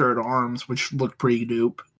Master at Arms, which looked pretty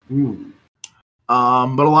dope. But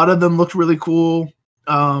a lot of them looked really cool.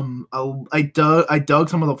 I dug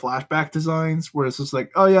some of the flashback designs where it's just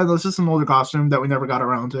like, oh yeah, this is some older costume that we never got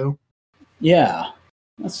around to. Yeah,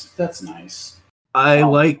 that's nice. I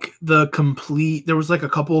like the complete. There was like a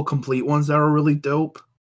couple of complete ones that were really dope.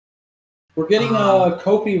 We're getting a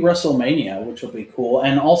Kofi WrestleMania, which will be cool,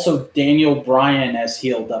 and also Daniel Bryan as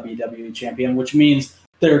heel WWE champion, which means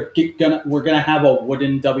we're gonna have a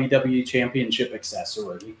wooden WWE championship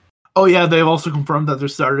accessory. Oh yeah, they've also confirmed that they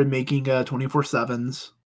started making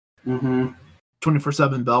 24/7s.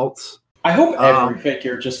 24/7 belts. I hope every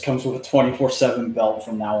figure just comes with a 24/7 belt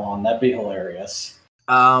from now on. That'd be hilarious.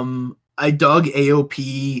 I dug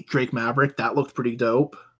AOP Drake Maverick. That looked pretty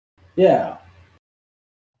dope. Yeah.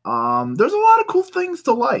 There's a lot of cool things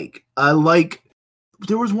to like.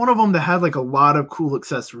 There was one of them that had like a lot of cool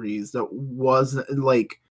accessories that wasn't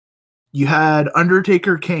like, you had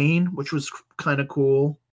Undertaker Kane, which was kind of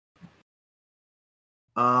cool.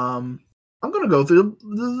 I'm gonna go through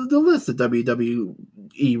the list of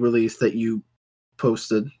WWE release that you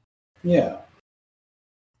posted. Yeah.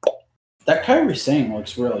 That Kairi Sane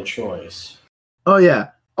looks really choice. Oh yeah.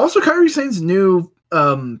 Also, Kairi Sane's new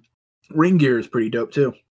ring gear is pretty dope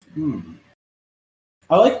too.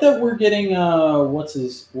 I like that we're getting what's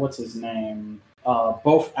his name?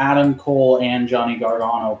 Both Adam Cole and Johnny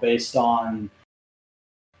Gargano based on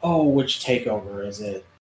which takeover is it?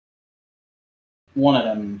 One of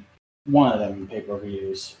them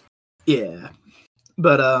pay-per-views. Yeah.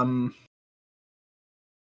 But a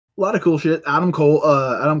lot of cool shit. Adam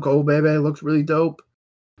Cole baby looks really dope.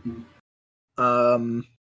 Mm-hmm.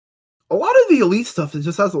 A lot of the Elite stuff, it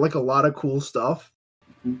just has like a lot of cool stuff.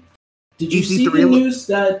 Did you see the news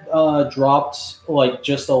that dropped like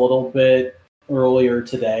just a little bit earlier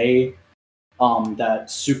today?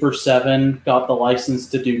 That Super 7 got the license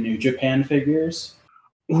to do New Japan figures.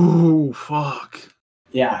 Ooh, fuck.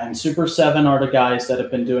 Yeah, and Super 7 are the guys that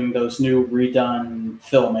have been doing those new redone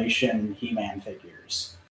Filmation He-Man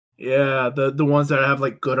figures. Yeah, the ones that have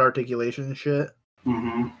like good articulation and shit.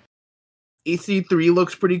 Mm-hmm. EC3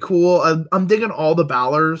 looks pretty cool. I'm digging all the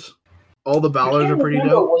Balors. All the Balors are pretty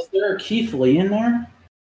dope. Was there a Keith Lee in there?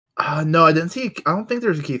 No, I didn't see. I don't think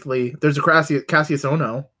there's a Keith Lee. There's a Cassius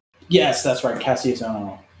Ohno. Yes, that's right, Cassius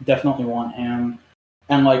Ohno. Definitely want him.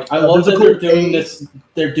 And like, I love that they're doing this.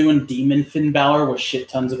 They're doing Demon Finn Balor with shit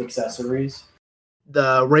tons of accessories.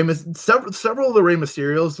 The several of the Rey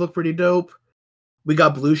Mysterios look pretty dope. We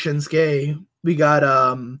got Blue Shinsuke. We got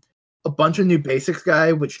a bunch of new basics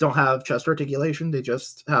guy, which don't have chest articulation. They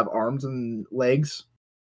just have arms and legs.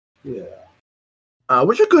 Yeah.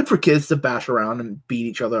 Which are good for kids to bash around and beat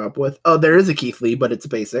each other up with. Oh, there is a Keith Lee, but it's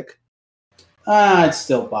basic. I'd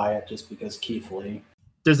still buy it just because Keith Lee.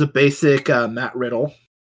 There's a basic Matt Riddle.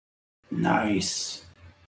 Nice.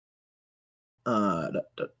 Oh,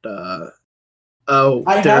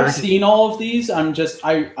 I have seen all of these.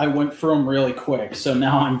 I went through them really quick, so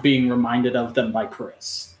now I'm being reminded of them by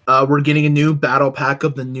Chris. We're getting a new battle pack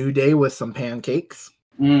of the New Day with some pancakes.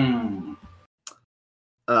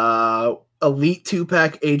 Elite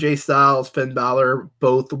 2-pack AJ Styles, Finn Balor,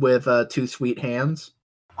 both with 2 sweet hands.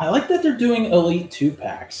 I like that they're doing Elite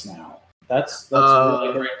 2-packs now. That's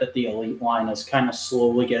really great that the Elite line is kind of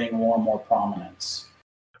slowly getting more and more prominence.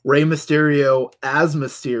 Rey Mysterio as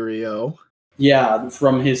Mysterio. Yeah,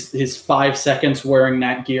 from his 5 seconds wearing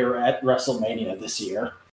that gear at WrestleMania this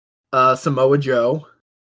year. Samoa Joe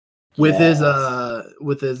with his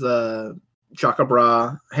Chaka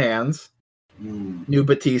Bra hands. New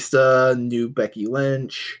Batista, new Becky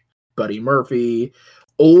Lynch, Buddy Murphy,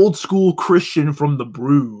 old school Christian from the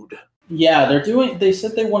Brood. Yeah, they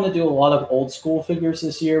said they want to do a lot of old school figures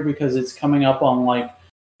this year because it's coming up on like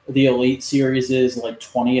the Elite Series' like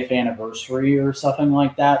 20th anniversary or something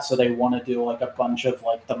like that. So they want to do like a bunch of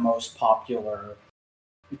like the most popular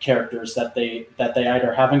characters that they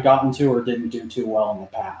either haven't gotten to or didn't do too well in the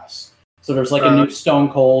past. So there's like a new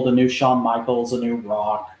Stone Cold, a new Shawn Michaels, a new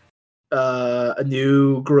Rock. A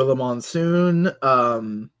new Gorilla Monsoon.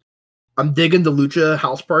 I'm digging the Lucha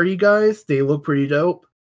House Party guys. They look pretty dope.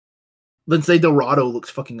 Lindsay Dorado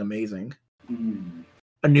looks fucking amazing.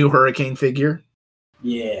 A new Hurricane figure.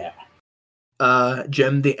 Yeah.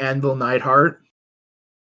 Jim the Anvil Neidhart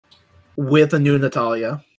with a new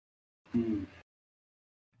Natalia.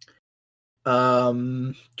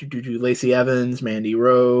 Lacey Evans, Mandy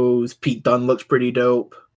Rose, Pete Dunne looks pretty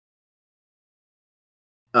dope.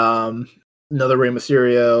 Another Rey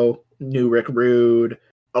Mysterio, new Rick Rude,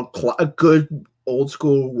 a good old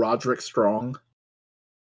school Roderick Strong.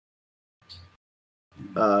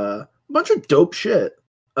 A bunch of dope shit.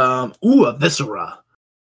 A Viscera.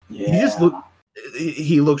 Yeah.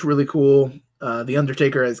 He looks really cool. The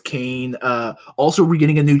Undertaker as Kane. Also, we're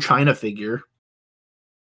getting a new China figure.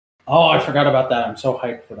 Oh, I forgot about that. I'm so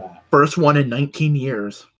hyped for that. First one in 19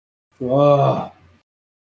 years. Whoa.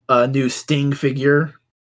 A new Sting figure.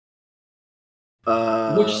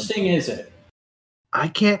 Which Sting is it? I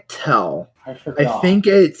can't tell. I forgot. I think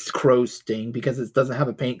it's Crow Sting because it doesn't have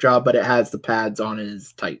a paint job, but it has the pads on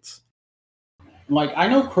his tights. Like, I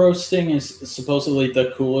know Crow Sting is supposedly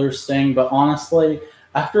the cooler Sting, but honestly,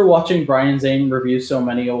 after watching Brian Zane review so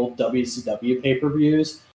many old WCW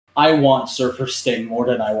pay-per-views, I want Surfer Sting more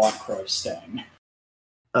than I want Crow Sting.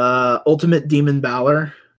 Ultimate Demon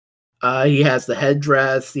Balor. He has the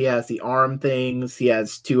headdress, he has the arm things, he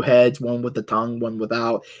has 2 heads, one with the tongue, one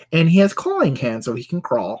without, and he has clawing hands so he can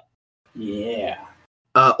crawl. Yeah.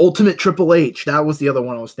 Ultimate Triple H, that was the other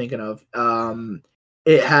one I was thinking of.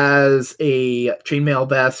 It has a chainmail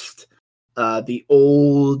vest, the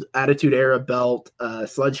old Attitude Era belt,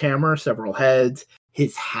 sledgehammer, several heads,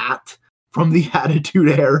 his hat from the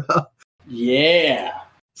Attitude Era. Yeah.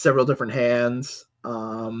 Several different hands.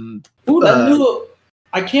 That new...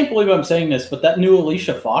 I can't believe I'm saying this, but that new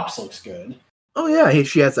Alicia Fox looks good. Oh yeah,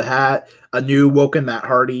 she has a hat. A new Woken Matt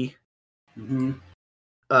Hardy.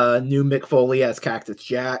 New Mick Foley as Cactus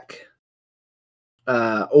Jack.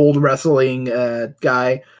 Old wrestling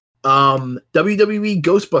guy. WWE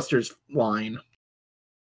Ghostbusters line.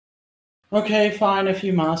 Okay, fine if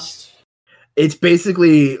you must. It's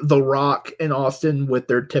basically The Rock and Austin with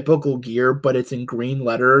their typical gear, but it's in green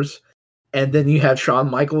letters. And then you have Shawn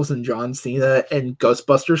Michaels and John Cena in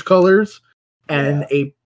Ghostbusters colors and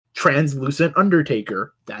a translucent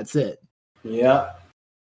Undertaker. That's it. Yeah.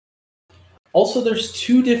 Also, there's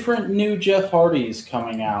 2 different new Jeff Hardys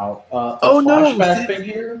coming out. Flashback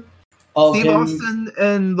figure of Steve him. Austin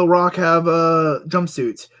and The Rock have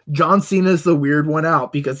jumpsuits. John Cena's the weird one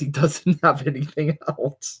out because he doesn't have anything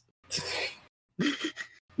else.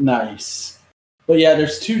 Nice. But yeah,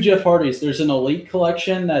 there's 2 Jeff Hardys. There's an Elite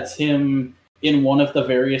Collection that's him in one of the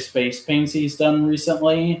various face paints he's done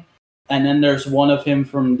recently. And then there's one of him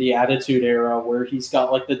from the Attitude Era where he's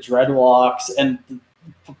got like the dreadlocks and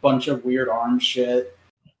a bunch of weird arm shit.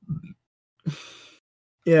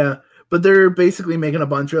 Yeah, but they're basically making a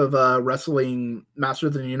bunch of wrestling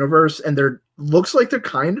Masters of the Universe, and looks like they're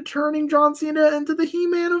kind of turning John Cena into the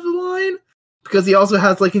He-Man of the line because he also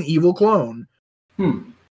has like an evil clone.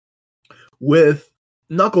 With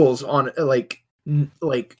knuckles on like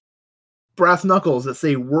brass knuckles that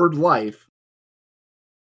say "Word Life,"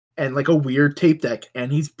 and like a weird tape deck,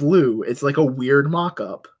 and he's blue. It's like a weird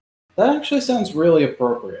mock-up. That actually sounds really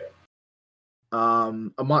appropriate. A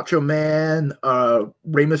Macho Man,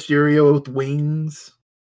 Rey Mysterio with wings.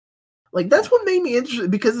 Like that's what made me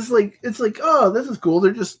interested because it's like oh, this is cool.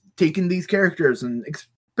 They're just taking these characters and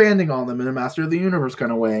expanding on them in a Master of the Universe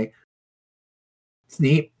kind of way. It's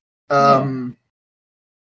neat. Unicron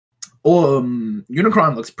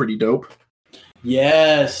looks pretty dope.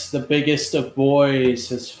 Yes, the biggest of boys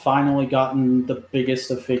has finally gotten the biggest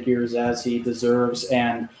of figures as he deserves,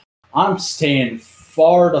 and I'm staying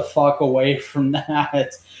far the fuck away from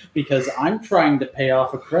that because I'm trying to pay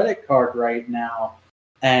off a credit card right now,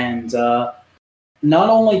 and not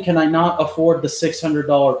only can I not afford the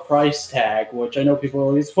 $600 price tag, which I know people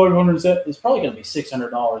are like, it's $500, it's probably going to be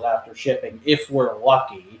 $600 after shipping if we're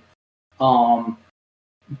lucky.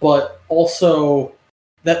 But also,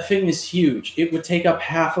 that thing is huge. It would take up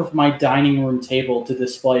half of my dining room table to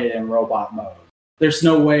display it in robot mode. There's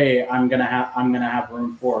no way I'm gonna have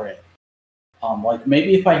room for it. Like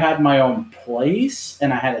maybe if I had my own place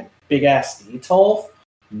and I had a big ass Detolf,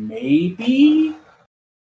 maybe.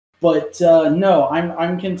 But no,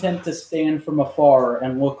 I'm content to stand from afar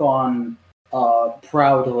and look on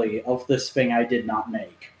proudly of this thing I did not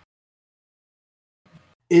make.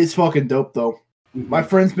 It's fucking dope though. Mm-hmm. My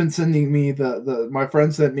friend's been sending me my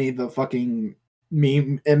friend sent me the fucking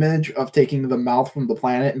meme image of taking the mouth from the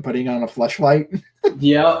planet and putting it on a fleshlight.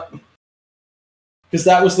 Yeah. Because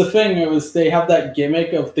that was the thing. It was they have that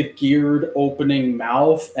gimmick of the geared opening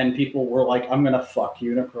mouth, and people were like, I'm gonna fuck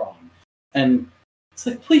Unicron. And it's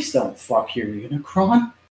like, please don't fuck your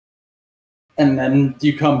Unicron. And then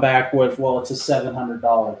you come back with, well, it's a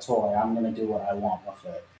 $700 toy. I'm gonna do what I want with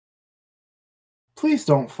it. Please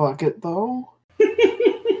don't fuck it though.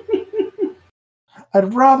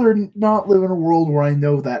 I'd rather not live in a world where I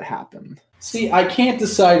know that happened. See, I can't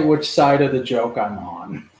decide which side of the joke I'm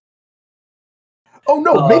on. Oh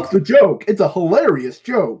no, make the joke. It's a hilarious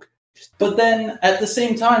joke. But then, at the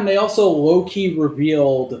same time, they also low-key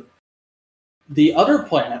revealed the other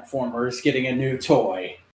Planet Formers getting a new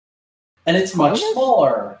toy. And it's much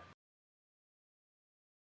smaller.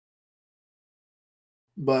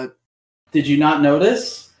 But... Did you not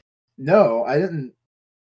notice? No, I didn't.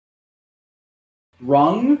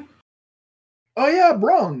 Rung? Oh yeah,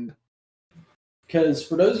 Rung. Because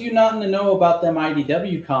for those of you not in the know about them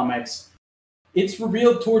IDW comics, it's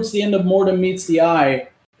revealed towards the end of Mortem Meets the Eye,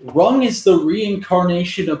 Rung is the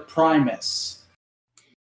reincarnation of Primus.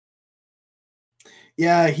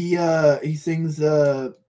 Yeah, he sings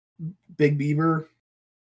Big Beaver.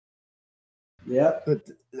 Yep. But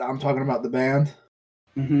I'm talking about the band.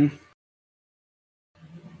 Mm-hmm.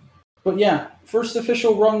 But yeah, first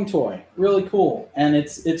official Rung toy. Really cool. And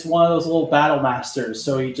it's one of those little battle masters,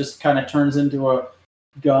 so he just kind of turns into a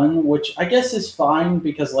gun, which I guess is fine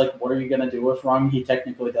because, like, what are you going to do with Rung? He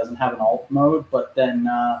technically doesn't have an alt mode, but then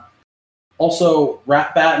also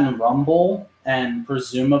Rat-Bat and Rumble, and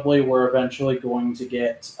presumably we're eventually going to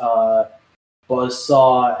get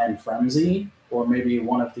Buzzsaw and Frenzy, or maybe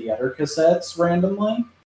one of the other cassettes randomly.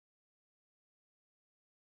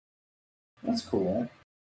 That's cool.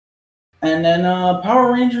 And then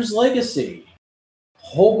Power Rangers Legacy.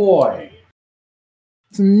 Oh boy.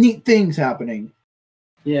 Some neat things happening.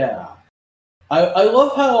 Yeah. I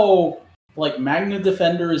love how like Magna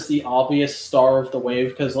Defender is the obvious star of the wave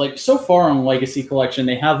because like so far on Legacy Collection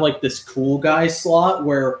they have like this cool guy slot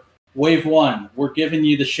where Wave 1 we're giving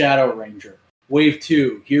you the Shadow Ranger, Wave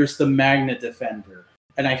 2 here's the Magna Defender,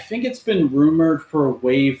 and I think it's been rumored for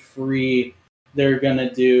Wave 3 they're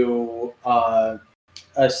gonna do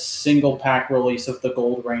a single pack release of the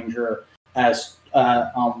Gold Ranger as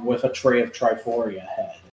with a tray of Triforia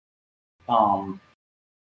head.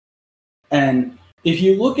 And if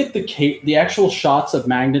you look at the actual shots of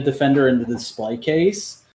Magna Defender in the display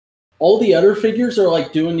case, all the other figures are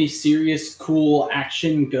like doing these serious, cool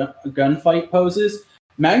action gunfight poses.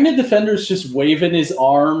 Magna Defender's just waving his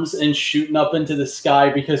arms and shooting up into the sky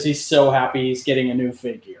because he's so happy he's getting a new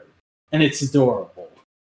figure. And it's adorable.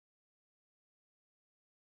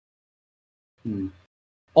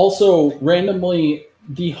 Also, randomly,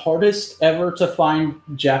 the hardest ever to find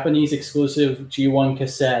Japanese exclusive G1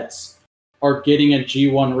 cassettes are getting a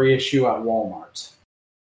G1 reissue at Walmart.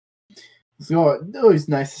 It's always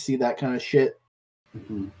nice to see that kind of shit.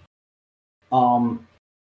 Mm-hmm.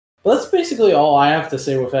 But that's basically all I have to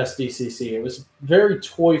say with SDCC. It was very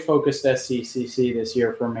toy-focused SDCC this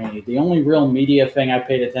year for me. The only real media thing I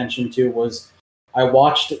paid attention to was I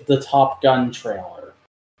watched the Top Gun trailer,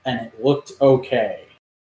 and it looked okay.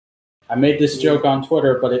 I made this joke on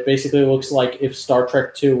Twitter, but it basically looks like if Star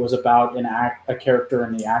Trek II was about a character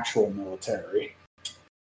in the actual military.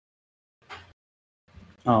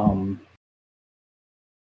 And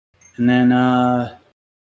then I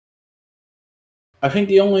think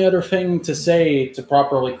the only other thing to say to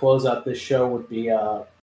properly close out this show would be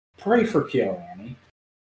pray for KyoAni.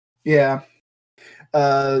 Yeah.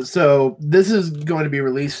 So this is going to be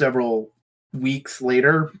released several weeks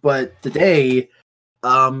later, but today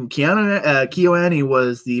KyoAni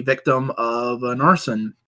was the victim of an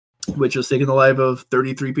arson, which has taken the life of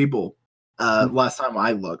 33 people last time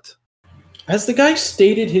I looked. Has the guy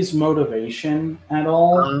stated his motivation at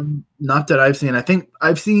all? Not that I've seen. I think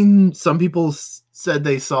I've seen some people said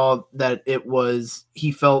they saw that it was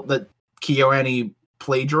he felt that KyoAni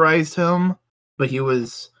plagiarized him, but he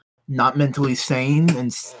was not mentally sane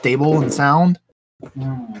and stable and sound.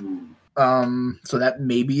 So that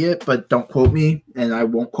may be it, but don't quote me, and I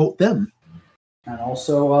won't quote them. And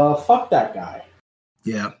also, fuck that guy.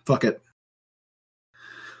 Yeah, fuck it.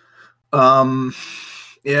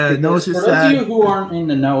 Yeah, no, it's just for those of you who aren't in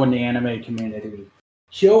the know in the anime community,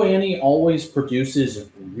 KyoAni always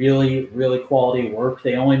produces really, really quality work.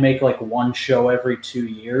 They only make like one show every 2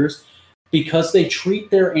 years because they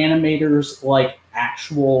treat their animators like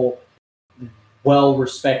actual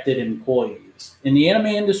well-respected employees. In the anime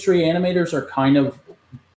industry, animators are kind of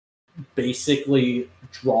basically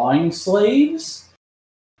drawing slaves,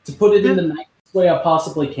 to put it in the nicest way I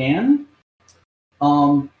possibly can.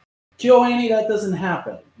 KyoAni, that doesn't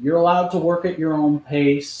happen. You're allowed to work at your own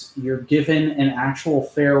pace. You're given an actual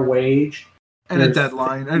fair wage. And a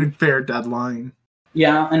deadline, and a fair deadline.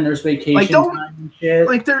 Yeah, and there's vacation time and shit.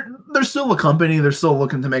 Like, they're still a company. They're still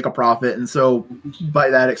looking to make a profit. And so, by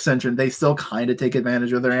that extension, they still kind of take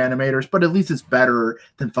advantage of their animators. But at least it's better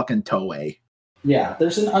than fucking Toei. Yeah,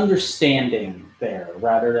 there's an understanding there,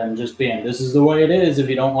 rather than just being, this is the way it is. If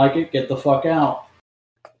you don't like it, get the fuck out.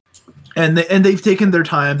 And they've taken their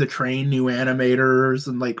time to train new animators.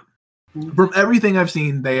 And, like, from everything I've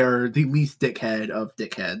seen, they are the least dickhead of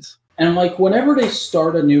dickheads. And, like, whenever they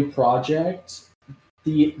start a new project,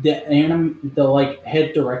 the like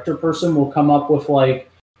head director person will come up with like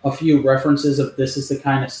a few references of this is the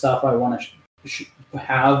kind of stuff I want to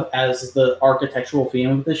have as the architectural theme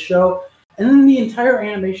of this show, and then the entire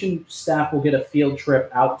animation staff will get a field trip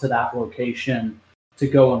out to that location to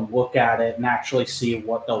go and look at it and actually see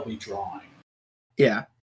what they'll be drawing. Yeah,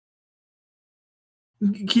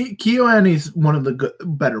 KyoAni's one of the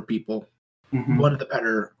better people. Mm-hmm. One of the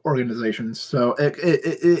better organizations. So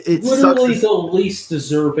it's literally the least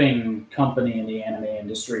deserving company in the anime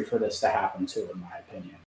industry for this to happen to, in my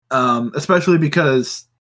opinion. Especially because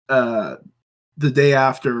the day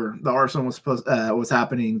after the arson was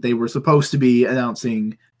happening, they were supposed to be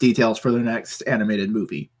announcing details for their next animated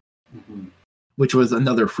movie, which was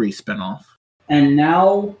another free spinoff. And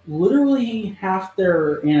now, literally half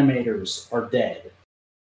their animators are dead.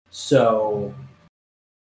 So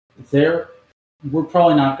we're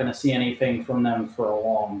probably not going to see anything from them for a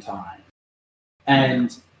long time.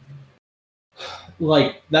 And,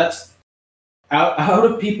 like, that's... Out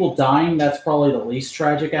of people dying, that's probably the least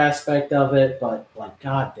tragic aspect of it, but, like,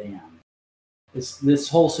 goddamn. This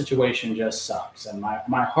whole situation just sucks. And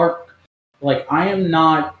my heart... Like, I am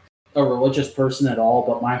not a religious person at all,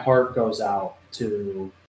 but my heart goes out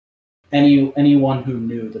to anyone who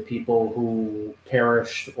knew the people who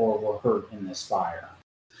perished or were hurt in this fire.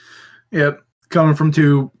 Yep, coming from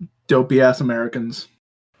two dopey ass Americans.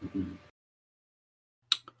 Mm-hmm.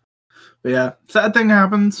 But yeah, sad thing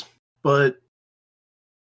happens, but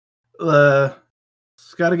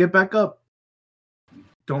just gotta get back up.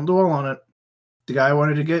 Don't dwell on it. The guy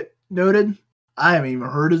wanted to get noted. I haven't even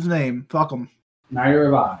heard his name. Fuck him. Neither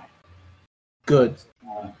have I. Good.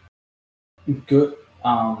 Good.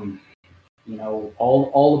 All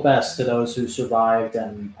the best to those who survived,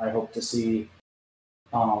 and I hope to see.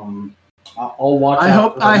 I'll watch. I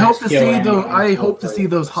hope to see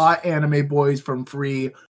those hot anime boys from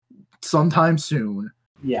Free sometime soon.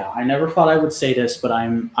 Yeah, I never thought I would say this, but I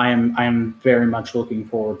am very much looking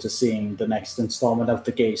forward to seeing the next installment of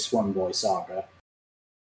the Gay Swan Boy saga.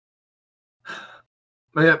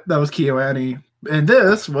 Yep, that was KyoAni. And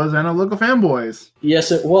this was Analytical Fanboys.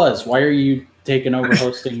 Yes, it was. Why are you taking over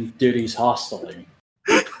hosting duties hostily?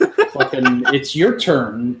 Fucking, it's your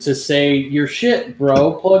turn to say your shit,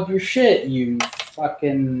 bro. Plug your shit, you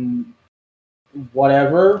fucking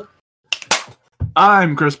whatever.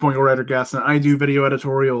 I'm Chris Boingo Writer Gaston. I do video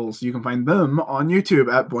editorials. You can find them on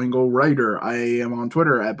YouTube at Boingo Writer. I am on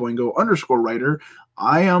Twitter at Boingo_Writer.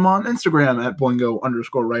 I am on Instagram at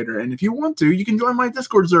Boingo_Writer. And if you want to, you can join my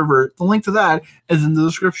Discord server. The link to that is in the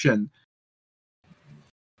description.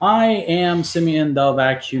 I am Simeon the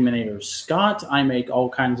Vacuuminator Scott. I make all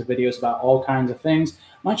kinds of videos about all kinds of things.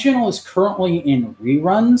 My channel is currently in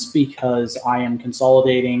reruns because I am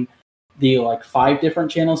consolidating the 5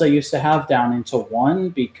 different channels I used to have down into one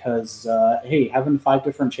because, hey, having 5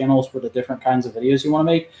 different channels for the different kinds of videos you want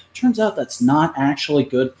to make, turns out that's not actually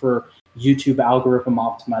good for YouTube algorithm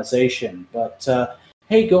optimization. But,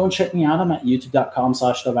 hey, go and check me out. I'm at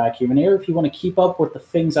youtube.com/thevacuuminator. If you want to keep up with the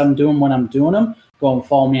things I'm doing when I'm doing them, go and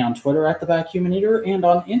follow me on Twitter at thevacuuminator and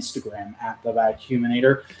on Instagram at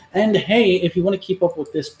thevacuuminator. And, hey, if you want to keep up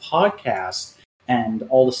with this podcast and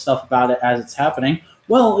all the stuff about it as it's happening,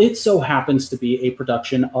 well, it so happens to be a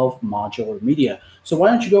production of Modular Media. So why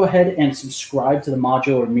don't you go ahead and subscribe to the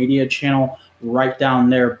Modular Media channel right down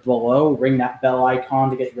there below. Ring that bell icon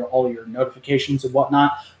to get all your notifications and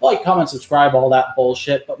whatnot. Like, comment, subscribe, all that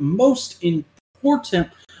bullshit. But most importantly,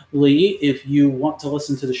 if you want to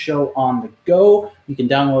listen to the show on the go, you can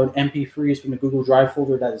download MP3s from the Google Drive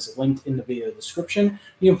folder that is linked in the video description.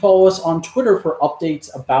 You can follow us on Twitter for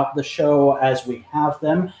updates about the show as we have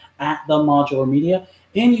them at the Modular Media.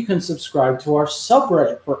 And you can subscribe to our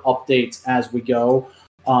subreddit for updates as we go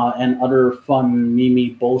and other fun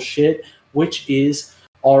meme bullshit, which is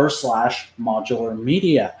r/Modular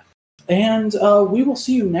Media. And we will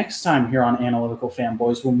see you next time here on Analytical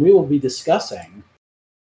Fanboys when we will be discussing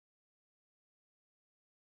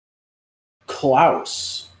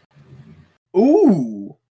Klaus.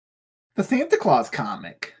 Ooh, the Santa Claus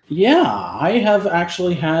comic. Yeah, I have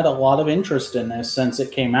actually had a lot of interest in this since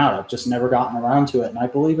it came out. I've just never gotten around to it, and I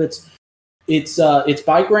believe it's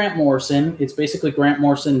by Grant Morrison. It's basically Grant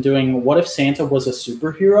Morrison doing What If Santa Was a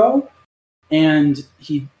Superhero, and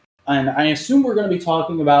I assume we're going to be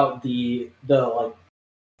talking about the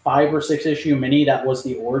 5 or 6 issue mini that was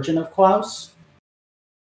the origin of Klaus.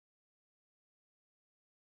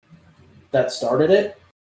 That started it.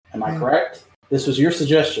 Am I correct? This was your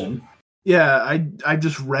suggestion. Yeah, I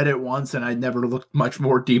just read it once and I never looked much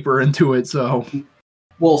more deeper into it, so.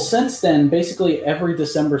 Well, since then, basically every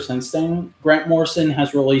December since then, Grant Morrison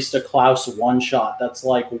has released a Klaus one-shot that's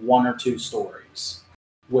 1 or 2 stories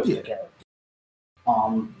with the character.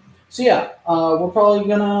 So yeah, we're probably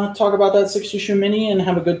gonna talk about that 6-issue mini and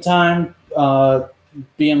have a good time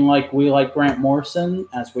being like we like Grant Morrison,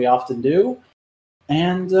 as we often do.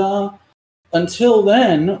 And until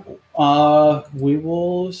then, we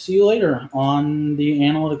will see you later on the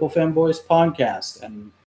Analytical Fanboys podcast.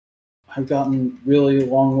 And I've gotten really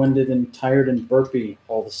long-winded and tired and burpy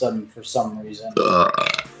all of a sudden for some reason.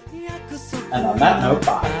 And on that note,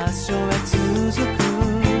 bye.